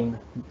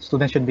feeding.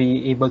 Students should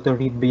be able to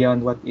read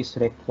beyond what is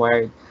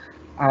required.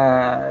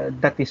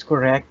 That is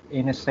correct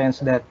in a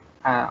sense that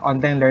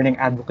online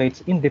learning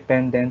advocates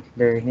independent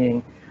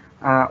learning.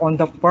 On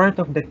the part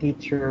of the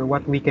teacher,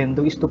 what we can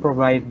do is to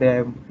provide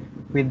them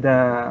with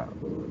the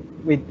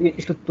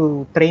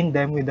to train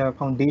them with the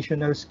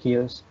foundational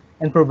skills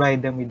and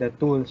provide them with the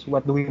tools.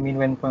 What do we mean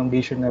when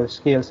foundational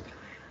skills?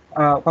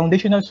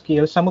 Foundational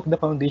skills, some of the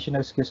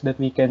foundational skills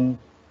that we can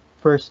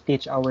first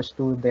teach our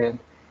student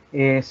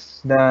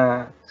is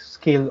the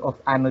skill of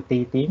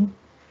annotating,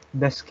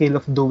 the skill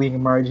of doing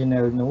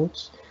marginal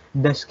notes,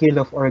 the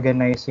skill of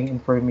organizing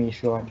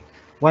information.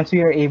 Once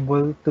we are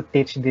able to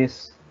teach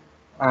this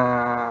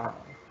uh,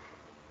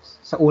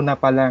 sa una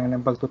pa lang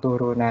ng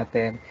pagtuturo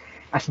natin,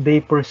 as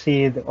they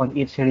proceed on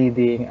each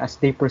reading, as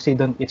they proceed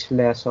on each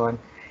lesson,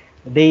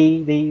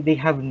 they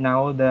have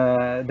now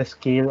the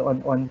skill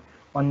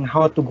on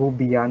how to go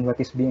beyond what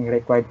is being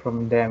required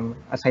from them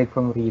aside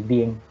from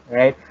reading,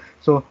 right?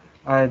 So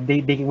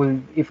they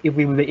will if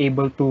we will be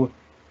able to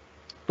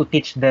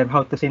teach them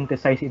how to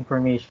synthesize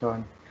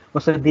information.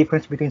 What's the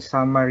difference between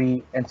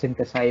summary and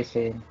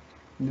synthesizing?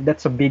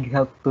 That's a big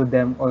help to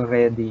them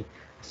already.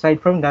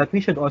 Aside from that,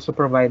 we should also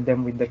provide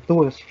them with the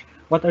tools.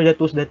 What are the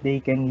tools that they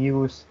can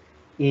use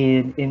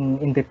in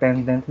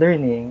independent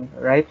learning,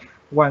 right?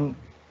 One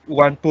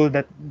one tool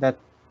that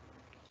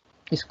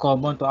is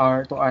common to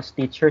us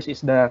teachers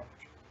is the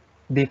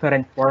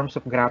different forms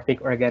of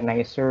graphic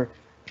organizer.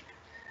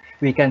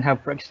 We can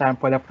have, for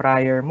example, a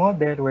prior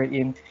model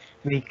wherein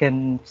we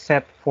can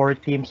set 4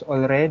 teams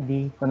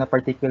already on a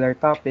particular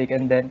topic,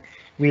 and then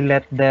we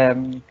let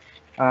them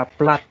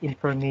plot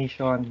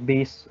information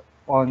based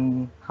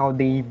on how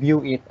they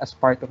view it as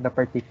part of the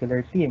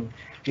particular team.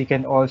 We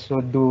can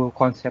also do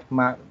concept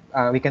map.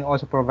 We can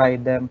also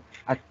provide them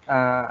a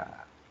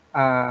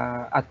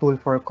tool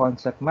for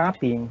concept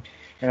mapping,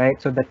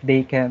 right? So that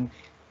they can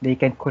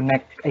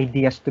connect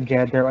ideas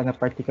together on a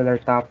particular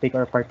topic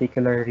or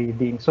particular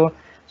reading. So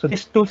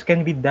these tools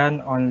can be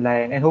done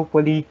online, and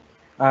hopefully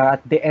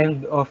at the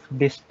end of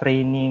this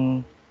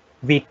training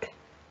week,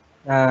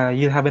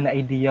 you'll have an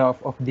idea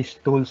of these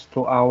tools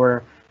to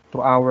our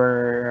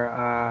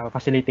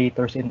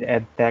facilitators in the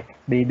EdTech.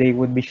 They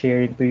would be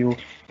sharing to you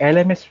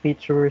LMS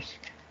features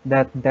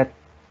that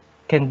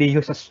can be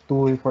used as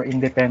tool for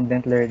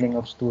independent learning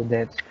of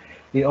students.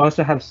 We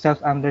also have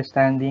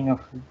self-understanding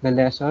of the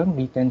lesson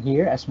written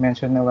here, as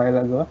mentioned a while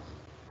ago.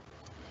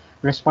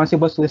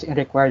 Responsible students in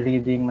required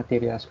reading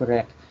materials,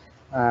 correct.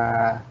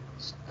 Uh,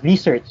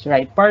 Research,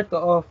 right? Part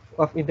of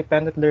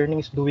independent learning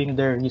is doing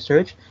the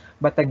research,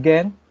 but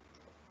again,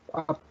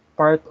 a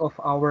part of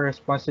our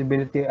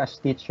responsibility as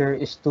teacher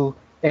is to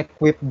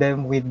equip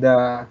them with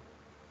the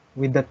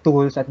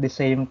tools at the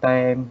same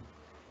time,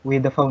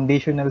 with the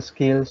foundational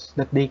skills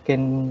that they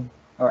can,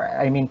 or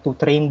I mean, to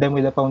train them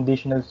with the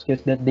foundational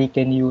skills that they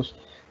can use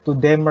to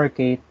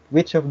demarcate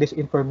which of this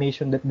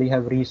information that they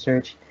have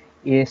researched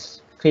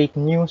is fake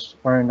news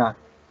or not.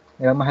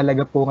 Diba?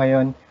 Mahalaga po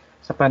ngayon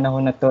sa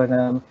panahon na to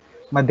na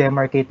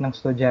ma-demarcate ng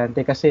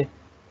estudyante kasi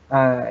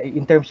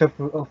in terms of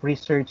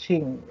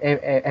researching,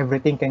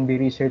 everything can be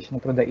researched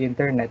through the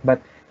internet, but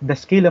the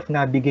skill of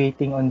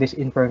navigating on these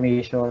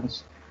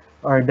informations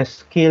or the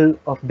skill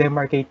of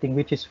demarcating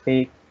which is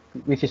fake,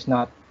 which is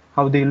not,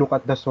 how do you look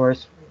at the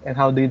source and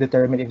how do you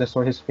determine if the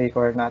source is fake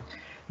or not,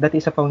 that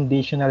is a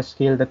foundational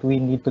skill that we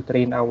need to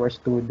train our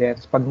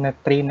students. Pag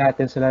na-train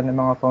natin sila ng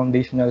mga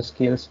foundational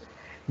skills,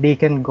 they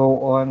can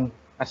go on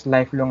as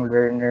lifelong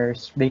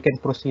learners, they can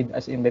proceed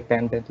as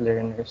independent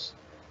learners.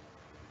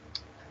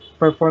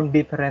 Perform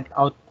different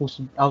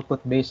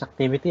output-based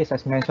activities.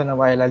 As mentioned a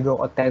while ago,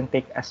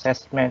 authentic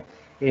assessment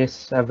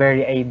is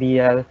very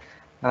ideal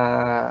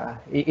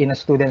in a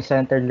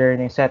student-centered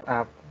learning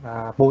setup,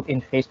 both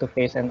in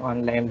face-to-face and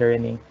online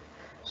learning.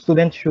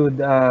 Students should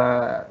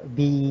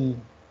be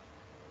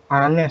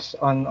honest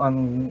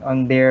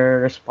on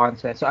their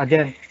responses. So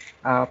again,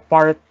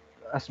 part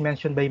as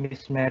mentioned by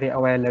Miss Mary a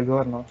while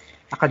ago, no,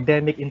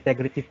 academic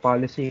integrity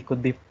policy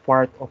could be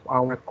part of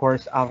our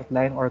course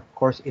outline or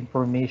course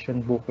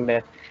information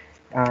booklet.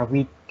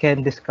 We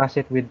can discuss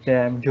it with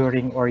them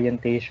during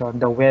orientation.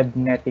 The web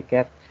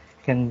netiquette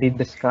can be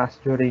discussed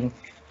during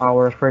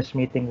our first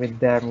meeting with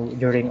them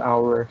during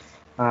our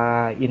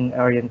in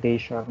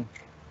orientation.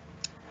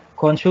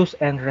 Conscious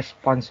and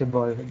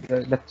responsible.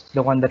 That's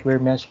the one that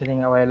we're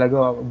mentioning a while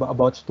ago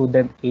about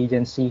student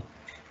agency,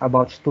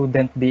 about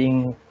student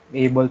being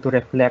able to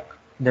reflect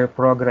their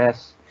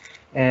progress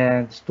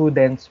and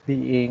students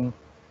being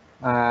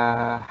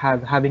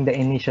having the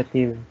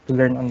initiative to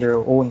learn on their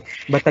own.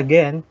 But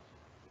again,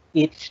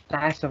 each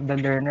task of the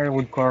learner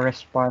would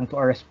correspond to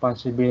a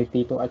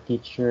responsibility to a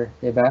teacher,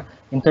 diba?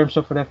 In terms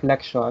of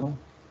reflection,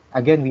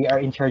 again, we are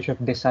in charge of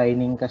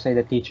designing kasi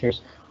the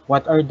teachers,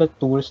 what are the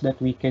tools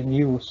that we can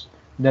use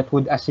that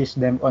would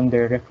assist them on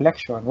their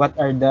reflection? What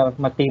are the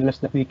materials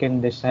that we can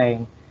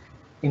design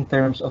in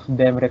terms of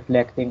them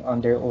reflecting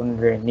on their own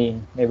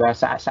learning, diba?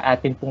 Sa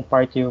atin pong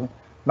part yung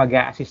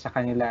mag-a-assist sa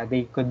kanila.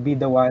 They could be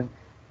the one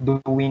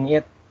doing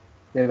it,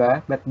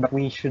 diba? But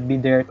we should be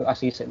there to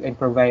assist and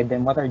provide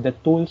them what are the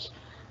tools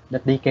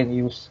that they can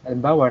use.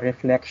 Halimbawa,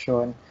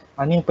 reflection,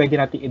 ano yung pwede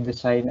natin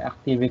i-design na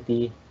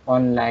activity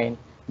online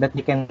that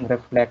they can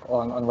reflect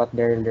on what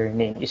they're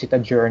learning. Is it a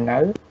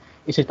journal?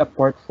 Is it a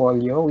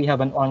portfolio? We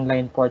have an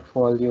online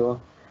portfolio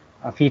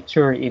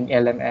feature in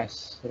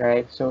LMS,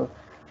 right? So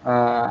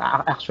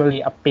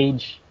actually a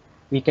page,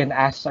 we can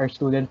ask our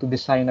student to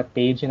design a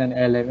page in an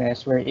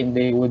LMS wherein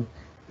it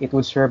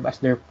would serve as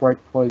their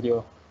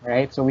portfolio,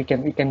 right? So we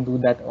can do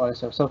that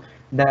also. So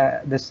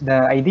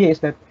the idea is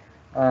that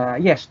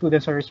yes,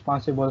 students are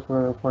responsible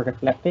for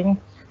reflecting,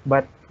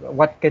 but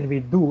what can we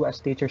do as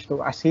teachers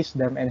to assist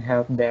them and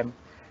help them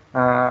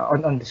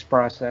on this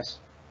process?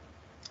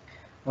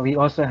 We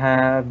also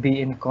have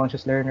being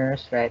conscious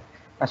learners, right?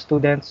 As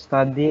students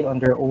study on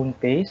their own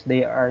pace,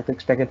 they are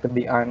expected to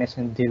be honest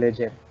and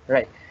diligent,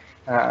 right?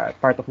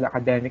 Part of the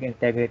academic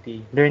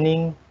integrity.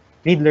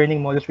 Read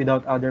learning models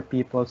without other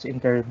people's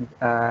intervention.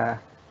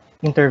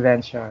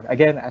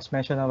 Again, as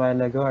mentioned a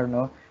while ago,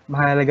 no,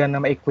 mahalaga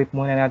na ma-equip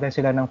muna natin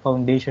sila ng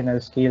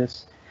foundational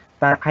skills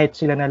para kahit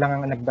sila na lang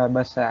ang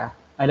nagbabasa,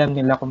 alam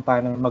nila kung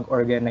paano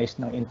mag-organize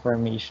ng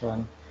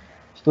information.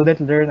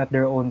 Students learn at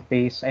their own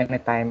pace,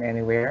 anytime,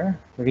 anywhere.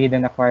 Read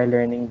and acquire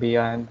learning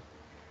beyond.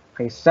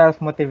 Okay,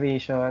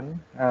 self-motivation,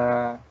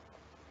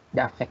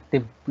 the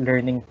effective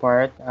learning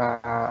part.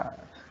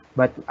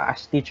 But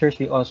as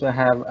teachers, we also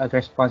have a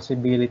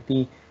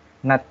responsibility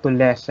not to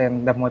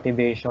lessen the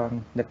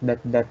motivation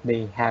that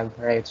they have,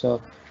 right?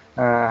 So,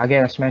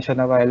 again, as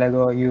mentioned a while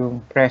ago,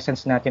 yung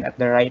presence natin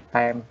at the right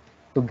time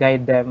to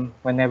guide them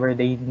whenever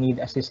they need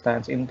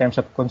assistance in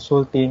terms of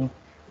consulting,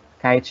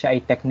 kahit siya ay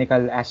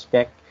technical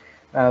aspect,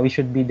 we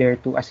should be there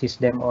to assist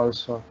them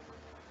also.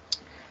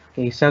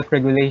 Okay,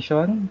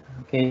 self-regulation.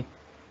 Okay,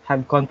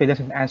 have confidence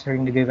in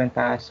answering the given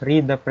task.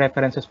 Read the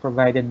preferences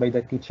provided by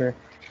the teacher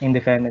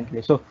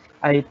independently. So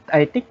I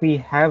think we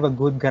have a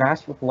good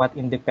grasp of what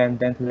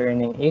independent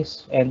learning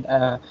is, and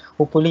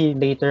hopefully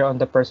later on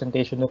the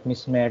presentation of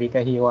Miss Mary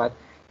Kahiwat,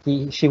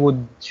 she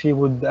would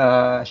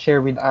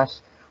share with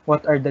us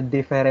what are the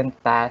different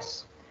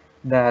tasks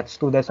that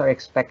students are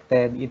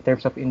expected in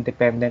terms of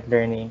independent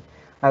learning.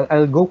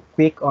 I'll go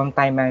quick on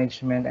time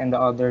management and the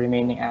other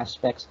remaining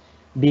aspects.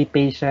 Be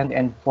patient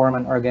and form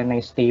an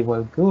organized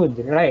table. Good,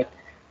 right?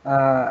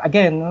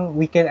 Again, no,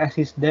 we can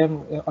assist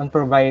them on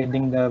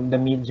providing the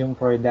medium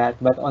for that,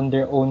 but on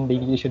their own,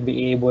 they should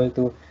be able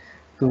to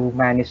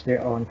manage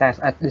their own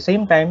tasks. At the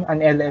same time, an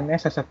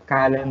LMS has a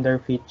calendar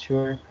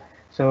feature.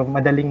 So,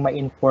 madaling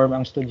ma-inform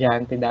ang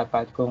estudyante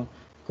dapat kung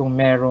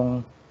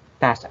merong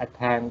task at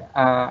hand.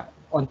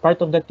 On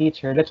part of the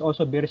teacher, let's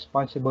also be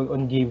responsible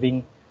on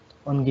giving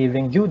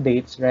due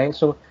dates, right?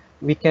 So,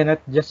 we cannot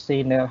just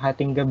say na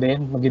hating gabi,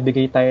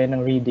 magbibigay tayo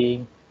ng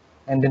reading,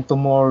 and then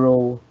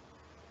tomorrow,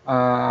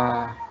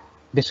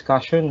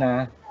 discussion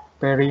na,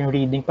 pero yung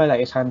reading pala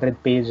is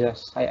 100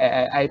 pages.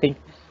 I think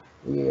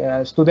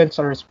students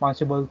are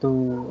responsible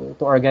to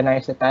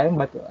organize the time,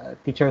 but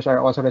teachers are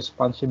also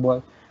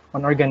responsible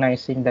on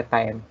organizing the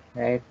time,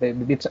 right?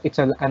 It's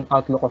an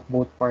outlook of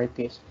both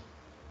parties.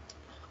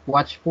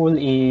 Watchful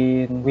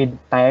with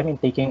time in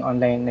taking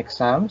online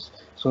exams.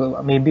 So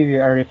maybe we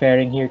are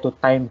referring here to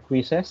time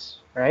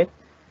quizzes, right?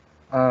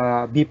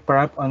 Be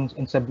prompt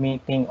in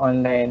submitting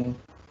online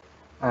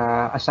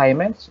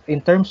assignments.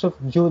 In terms of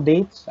due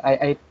dates,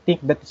 I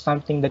think that's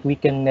something that we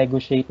can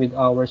negotiate with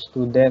our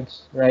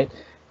students, right?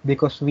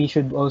 Because we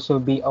should also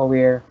be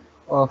aware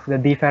of the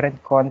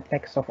different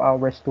context of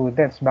our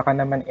students. Baka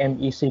naman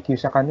MECQ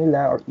sa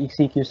kanila or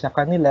ECQ sa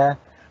kanila,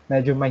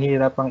 medyo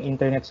mahirap ang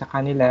internet sa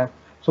kanila.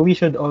 So we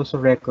should also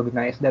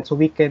recognize that. So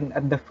we can,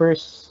 at the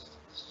first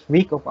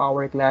week of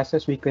our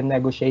classes, we can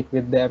negotiate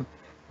with them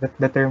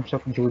the terms of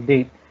due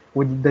date.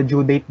 Would the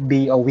due date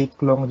be a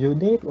week-long due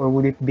date, or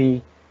would it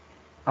be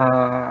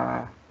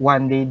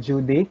 1 day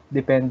due date,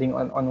 depending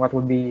on what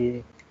would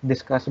be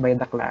discussed by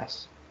the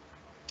class?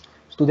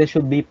 Students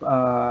should be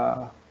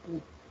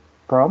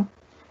prompt,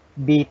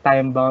 be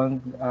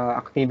time-bound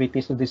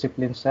activities to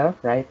discipline self,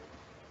 right?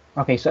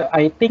 Okay, so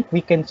I think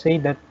we can say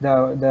that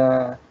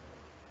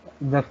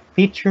the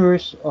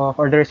features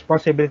or the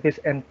responsibilities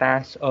and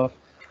tasks of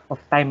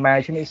time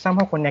management is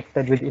somehow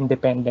connected with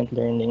independent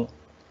learning.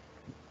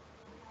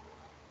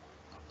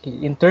 Okay,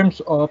 in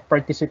terms of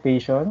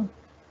participation,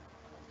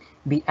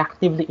 be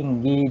actively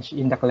engaged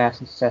in the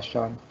class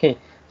session. Okay,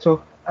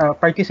 so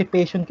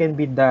participation can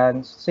be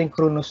done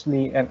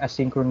synchronously and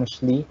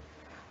asynchronously.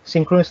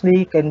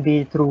 Synchronously can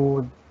be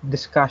through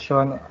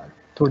discussion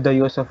through the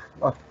use of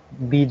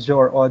video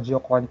or audio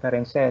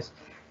conferences.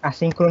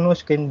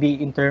 Asynchronous can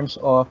be in terms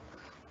of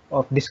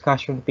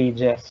discussion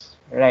pages,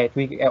 right?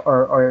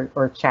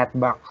 Or chat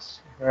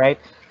box,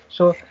 right?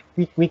 So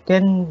we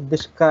can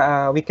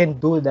discuss, we can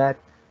do that,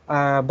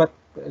 but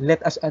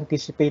let us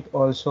anticipate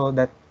also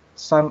that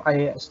some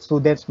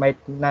students might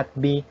not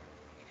be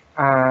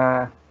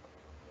uh,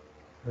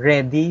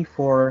 ready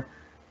for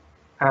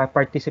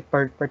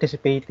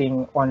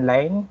participating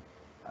online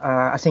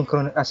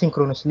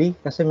asynchronously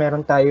kasi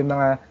meron tayo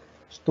mga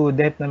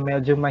student na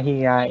medyo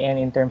mahiyain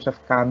in terms of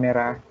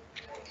camera.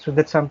 So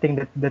that's something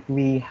that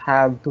we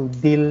have to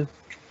deal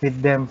with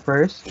them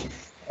first,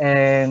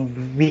 and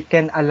we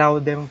can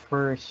allow them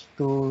first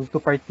to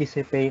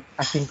participate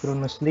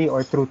asynchronously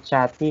or through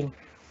chatting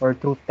or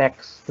through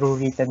text,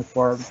 through written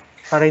form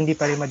para hindi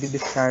pa rin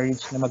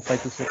ma-discourage na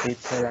mag-participate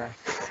sila.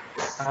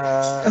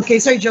 Okay,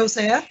 Sir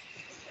Joseph.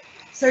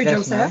 Sir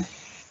Yes, Joseph,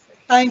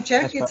 ma'am. time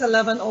check, Yes, it's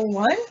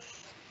 11:01.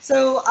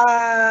 So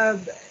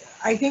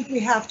I think we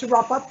have to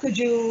wrap up. Could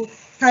you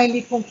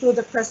kindly conclude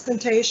the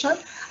presentation?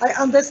 I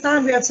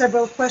understand we have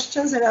several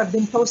questions that have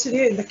been posted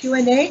here in the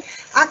Q&A.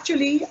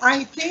 Actually,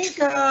 I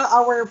think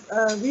our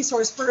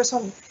resource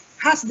person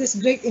has this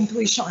great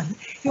intuition.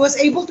 He was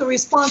able to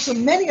respond to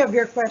many of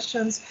your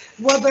questions,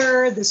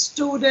 whether the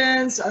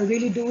students are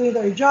really doing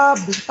their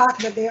job, the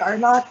fact that they are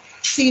not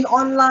seen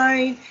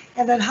online,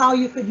 and then how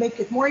you could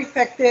make it more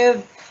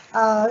effective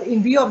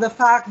in view of the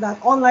fact that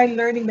online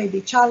learning may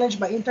be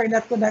challenged by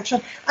internet connection.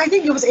 I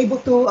think he was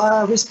able to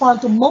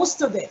respond to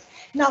most of it.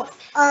 Now,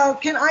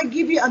 can I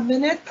give you a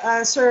minute,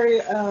 Sir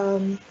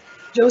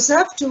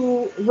Joseph,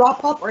 to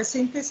wrap up or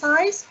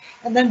synthesize,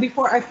 and then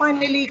before I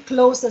finally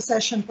close the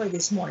session for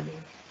this morning.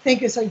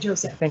 Thank you, Sir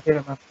Joseph. thank you,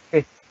 ma'am.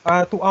 Okay.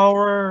 To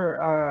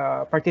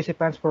our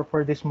participants for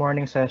this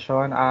morning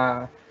session,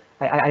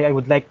 I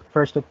would like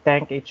first to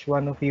thank each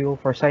one of you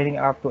for signing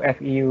up to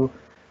FEU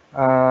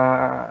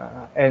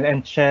and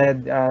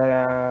HIEd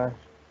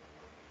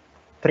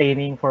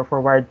training for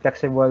wired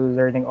flexible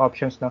learning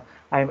options. No,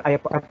 I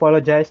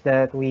apologize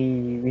that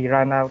we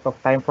ran out of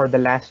time for the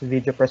last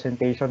video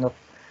presentation of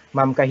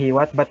Ma'am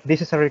Kahiwat, but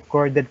this is a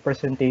recorded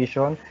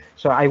presentation,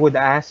 so I would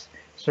ask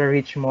Sir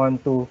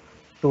Richmond to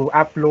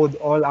upload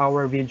all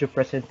our video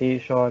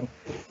presentation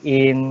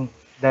in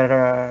the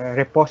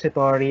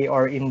repository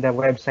or in the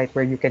website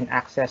where you can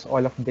access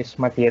all of these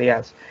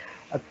materials.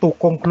 To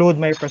conclude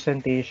my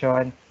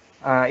presentation,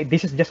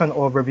 this is just an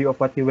overview of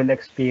what you will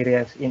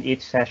experience in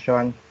each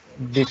session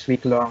this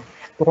week long.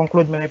 To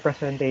conclude my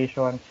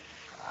presentation,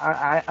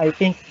 I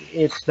think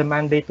it's the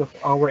mandate of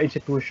our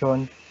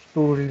institution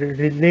to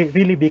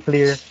really be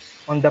clear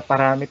on the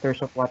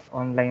parameters of what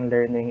online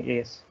learning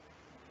is.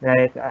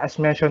 Right? As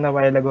mentioned a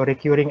while ago,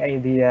 recurring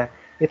idea,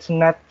 it's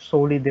not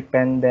solely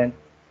dependent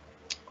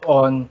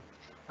on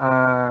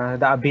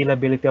the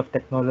availability of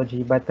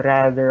technology, but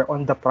rather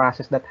on the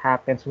process that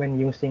happens when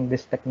using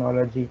this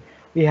technology.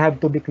 We have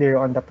to be clear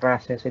on the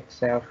process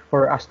itself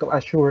for us to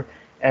assure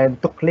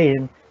and to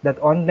claim that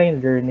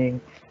online learning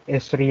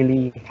is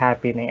really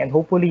happening. And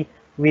hopefully,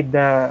 with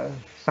the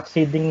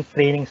succeeding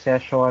training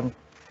session,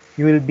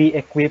 you will be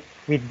equipped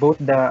with both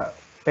the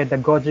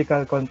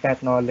pedagogical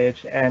content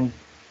knowledge and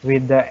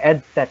with the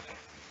edtech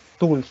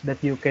tools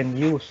that you can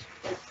use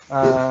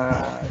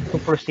to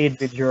proceed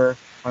with your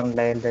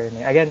online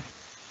learning. Again,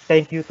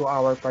 thank you to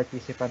our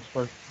participants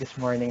for this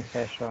morning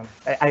session.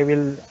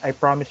 I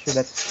promise you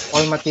that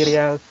all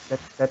materials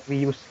that we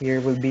use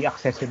here will be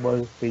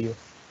accessible to you.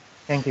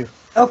 Thank you.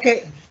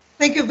 Okay.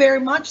 Thank you very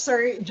much,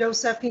 Sir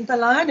Joseph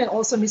Pintalan, and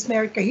also Ms.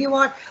 Mary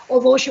Kahiwat,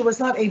 although she was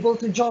not able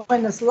to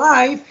join us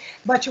live,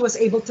 but she was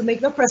able to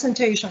make the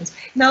presentations.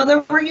 Now,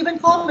 there were even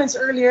comments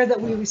earlier that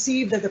we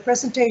received that the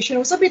presentation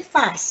was a bit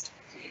fast,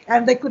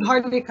 and they could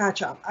hardly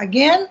catch up.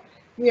 Again,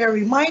 we are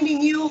reminding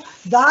you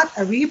that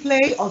a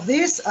replay of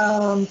these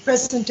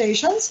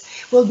presentations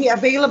will be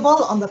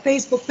available on the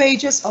Facebook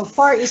pages of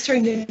Far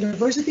Eastern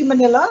University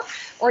Manila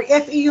or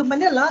FEU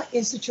Manila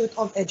Institute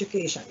of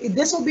Education.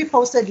 This will be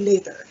posted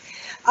later.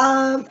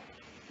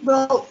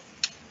 Well,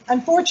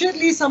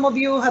 unfortunately, some of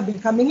you have been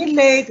coming in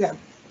late. We have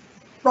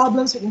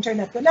problems with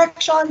internet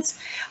connections.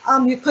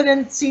 You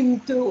couldn't seem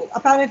to,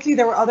 apparently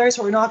there were others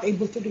who were not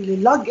able to really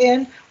log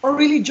in or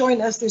really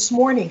join us this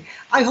morning.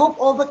 I hope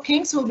all the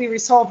kinks will be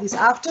resolved this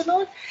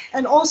afternoon.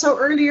 And also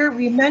earlier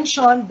we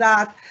mentioned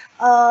that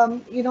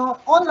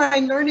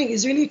online learning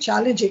is really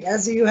challenging,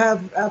 as you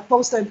have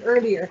posted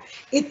earlier.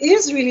 It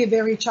is really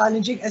very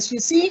challenging. As you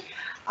see,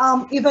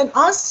 even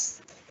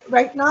us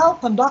right now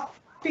conducting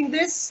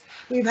this,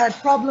 we've had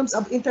problems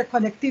of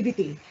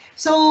interconnectivity.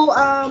 So,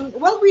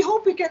 well, we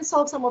hope we can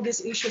solve some of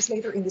these issues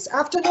later in this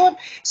afternoon.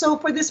 So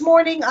for this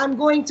morning, I'm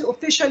going to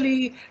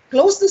officially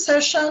close the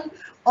session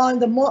on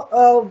the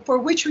for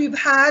which we've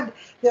had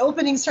the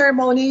opening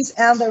ceremonies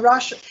and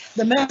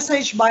the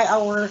message by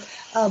our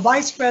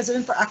Vice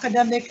President for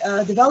Academic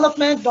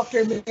Development,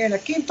 Dr. Mirna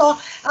Quinto,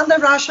 and the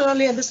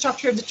rationale and the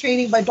structure of the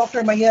training by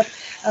Dr. Mayet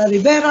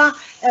Rivera,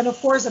 and of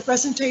course the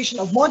presentation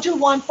of Module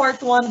 1,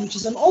 Part 1, which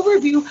is an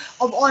overview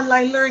of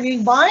online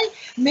learning by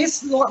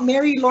Miss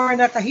Mary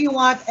Lorna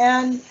Kahiwat,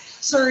 and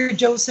Sir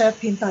Joseph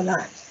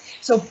Pintalan.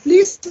 So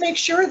please make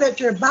sure that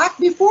you're back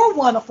before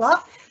 1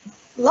 o'clock.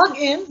 Log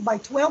in by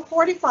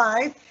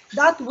 12:45.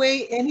 That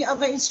way, any of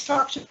the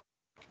instructions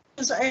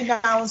or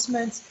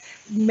announcements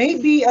may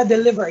be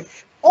delivered.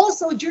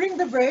 Also, during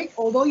the break,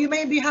 although you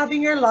may be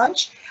having your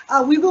lunch,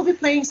 we will be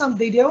playing some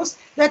videos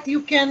that you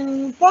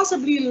can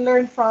possibly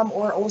learn from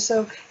or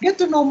also get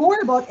to know more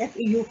about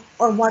FEU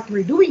or what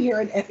we're doing here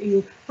at FEU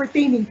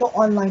pertaining to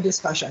online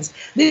discussions.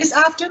 This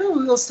afternoon,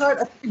 we will start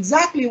at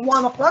exactly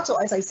 1 o'clock. So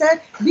as I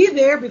said, be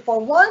there before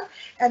 1,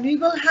 and we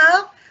will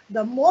have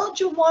the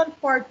Module 1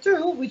 Part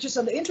 2, which is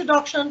on the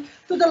introduction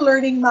to the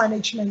learning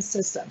management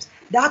systems.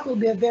 That will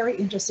be a very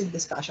interesting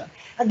discussion.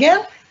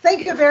 Again,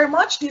 thank you very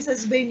much. This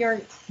has been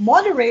your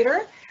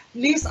moderator,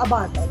 Liz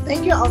Abando.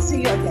 Thank you. I'll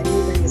see you again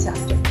later this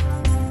afternoon.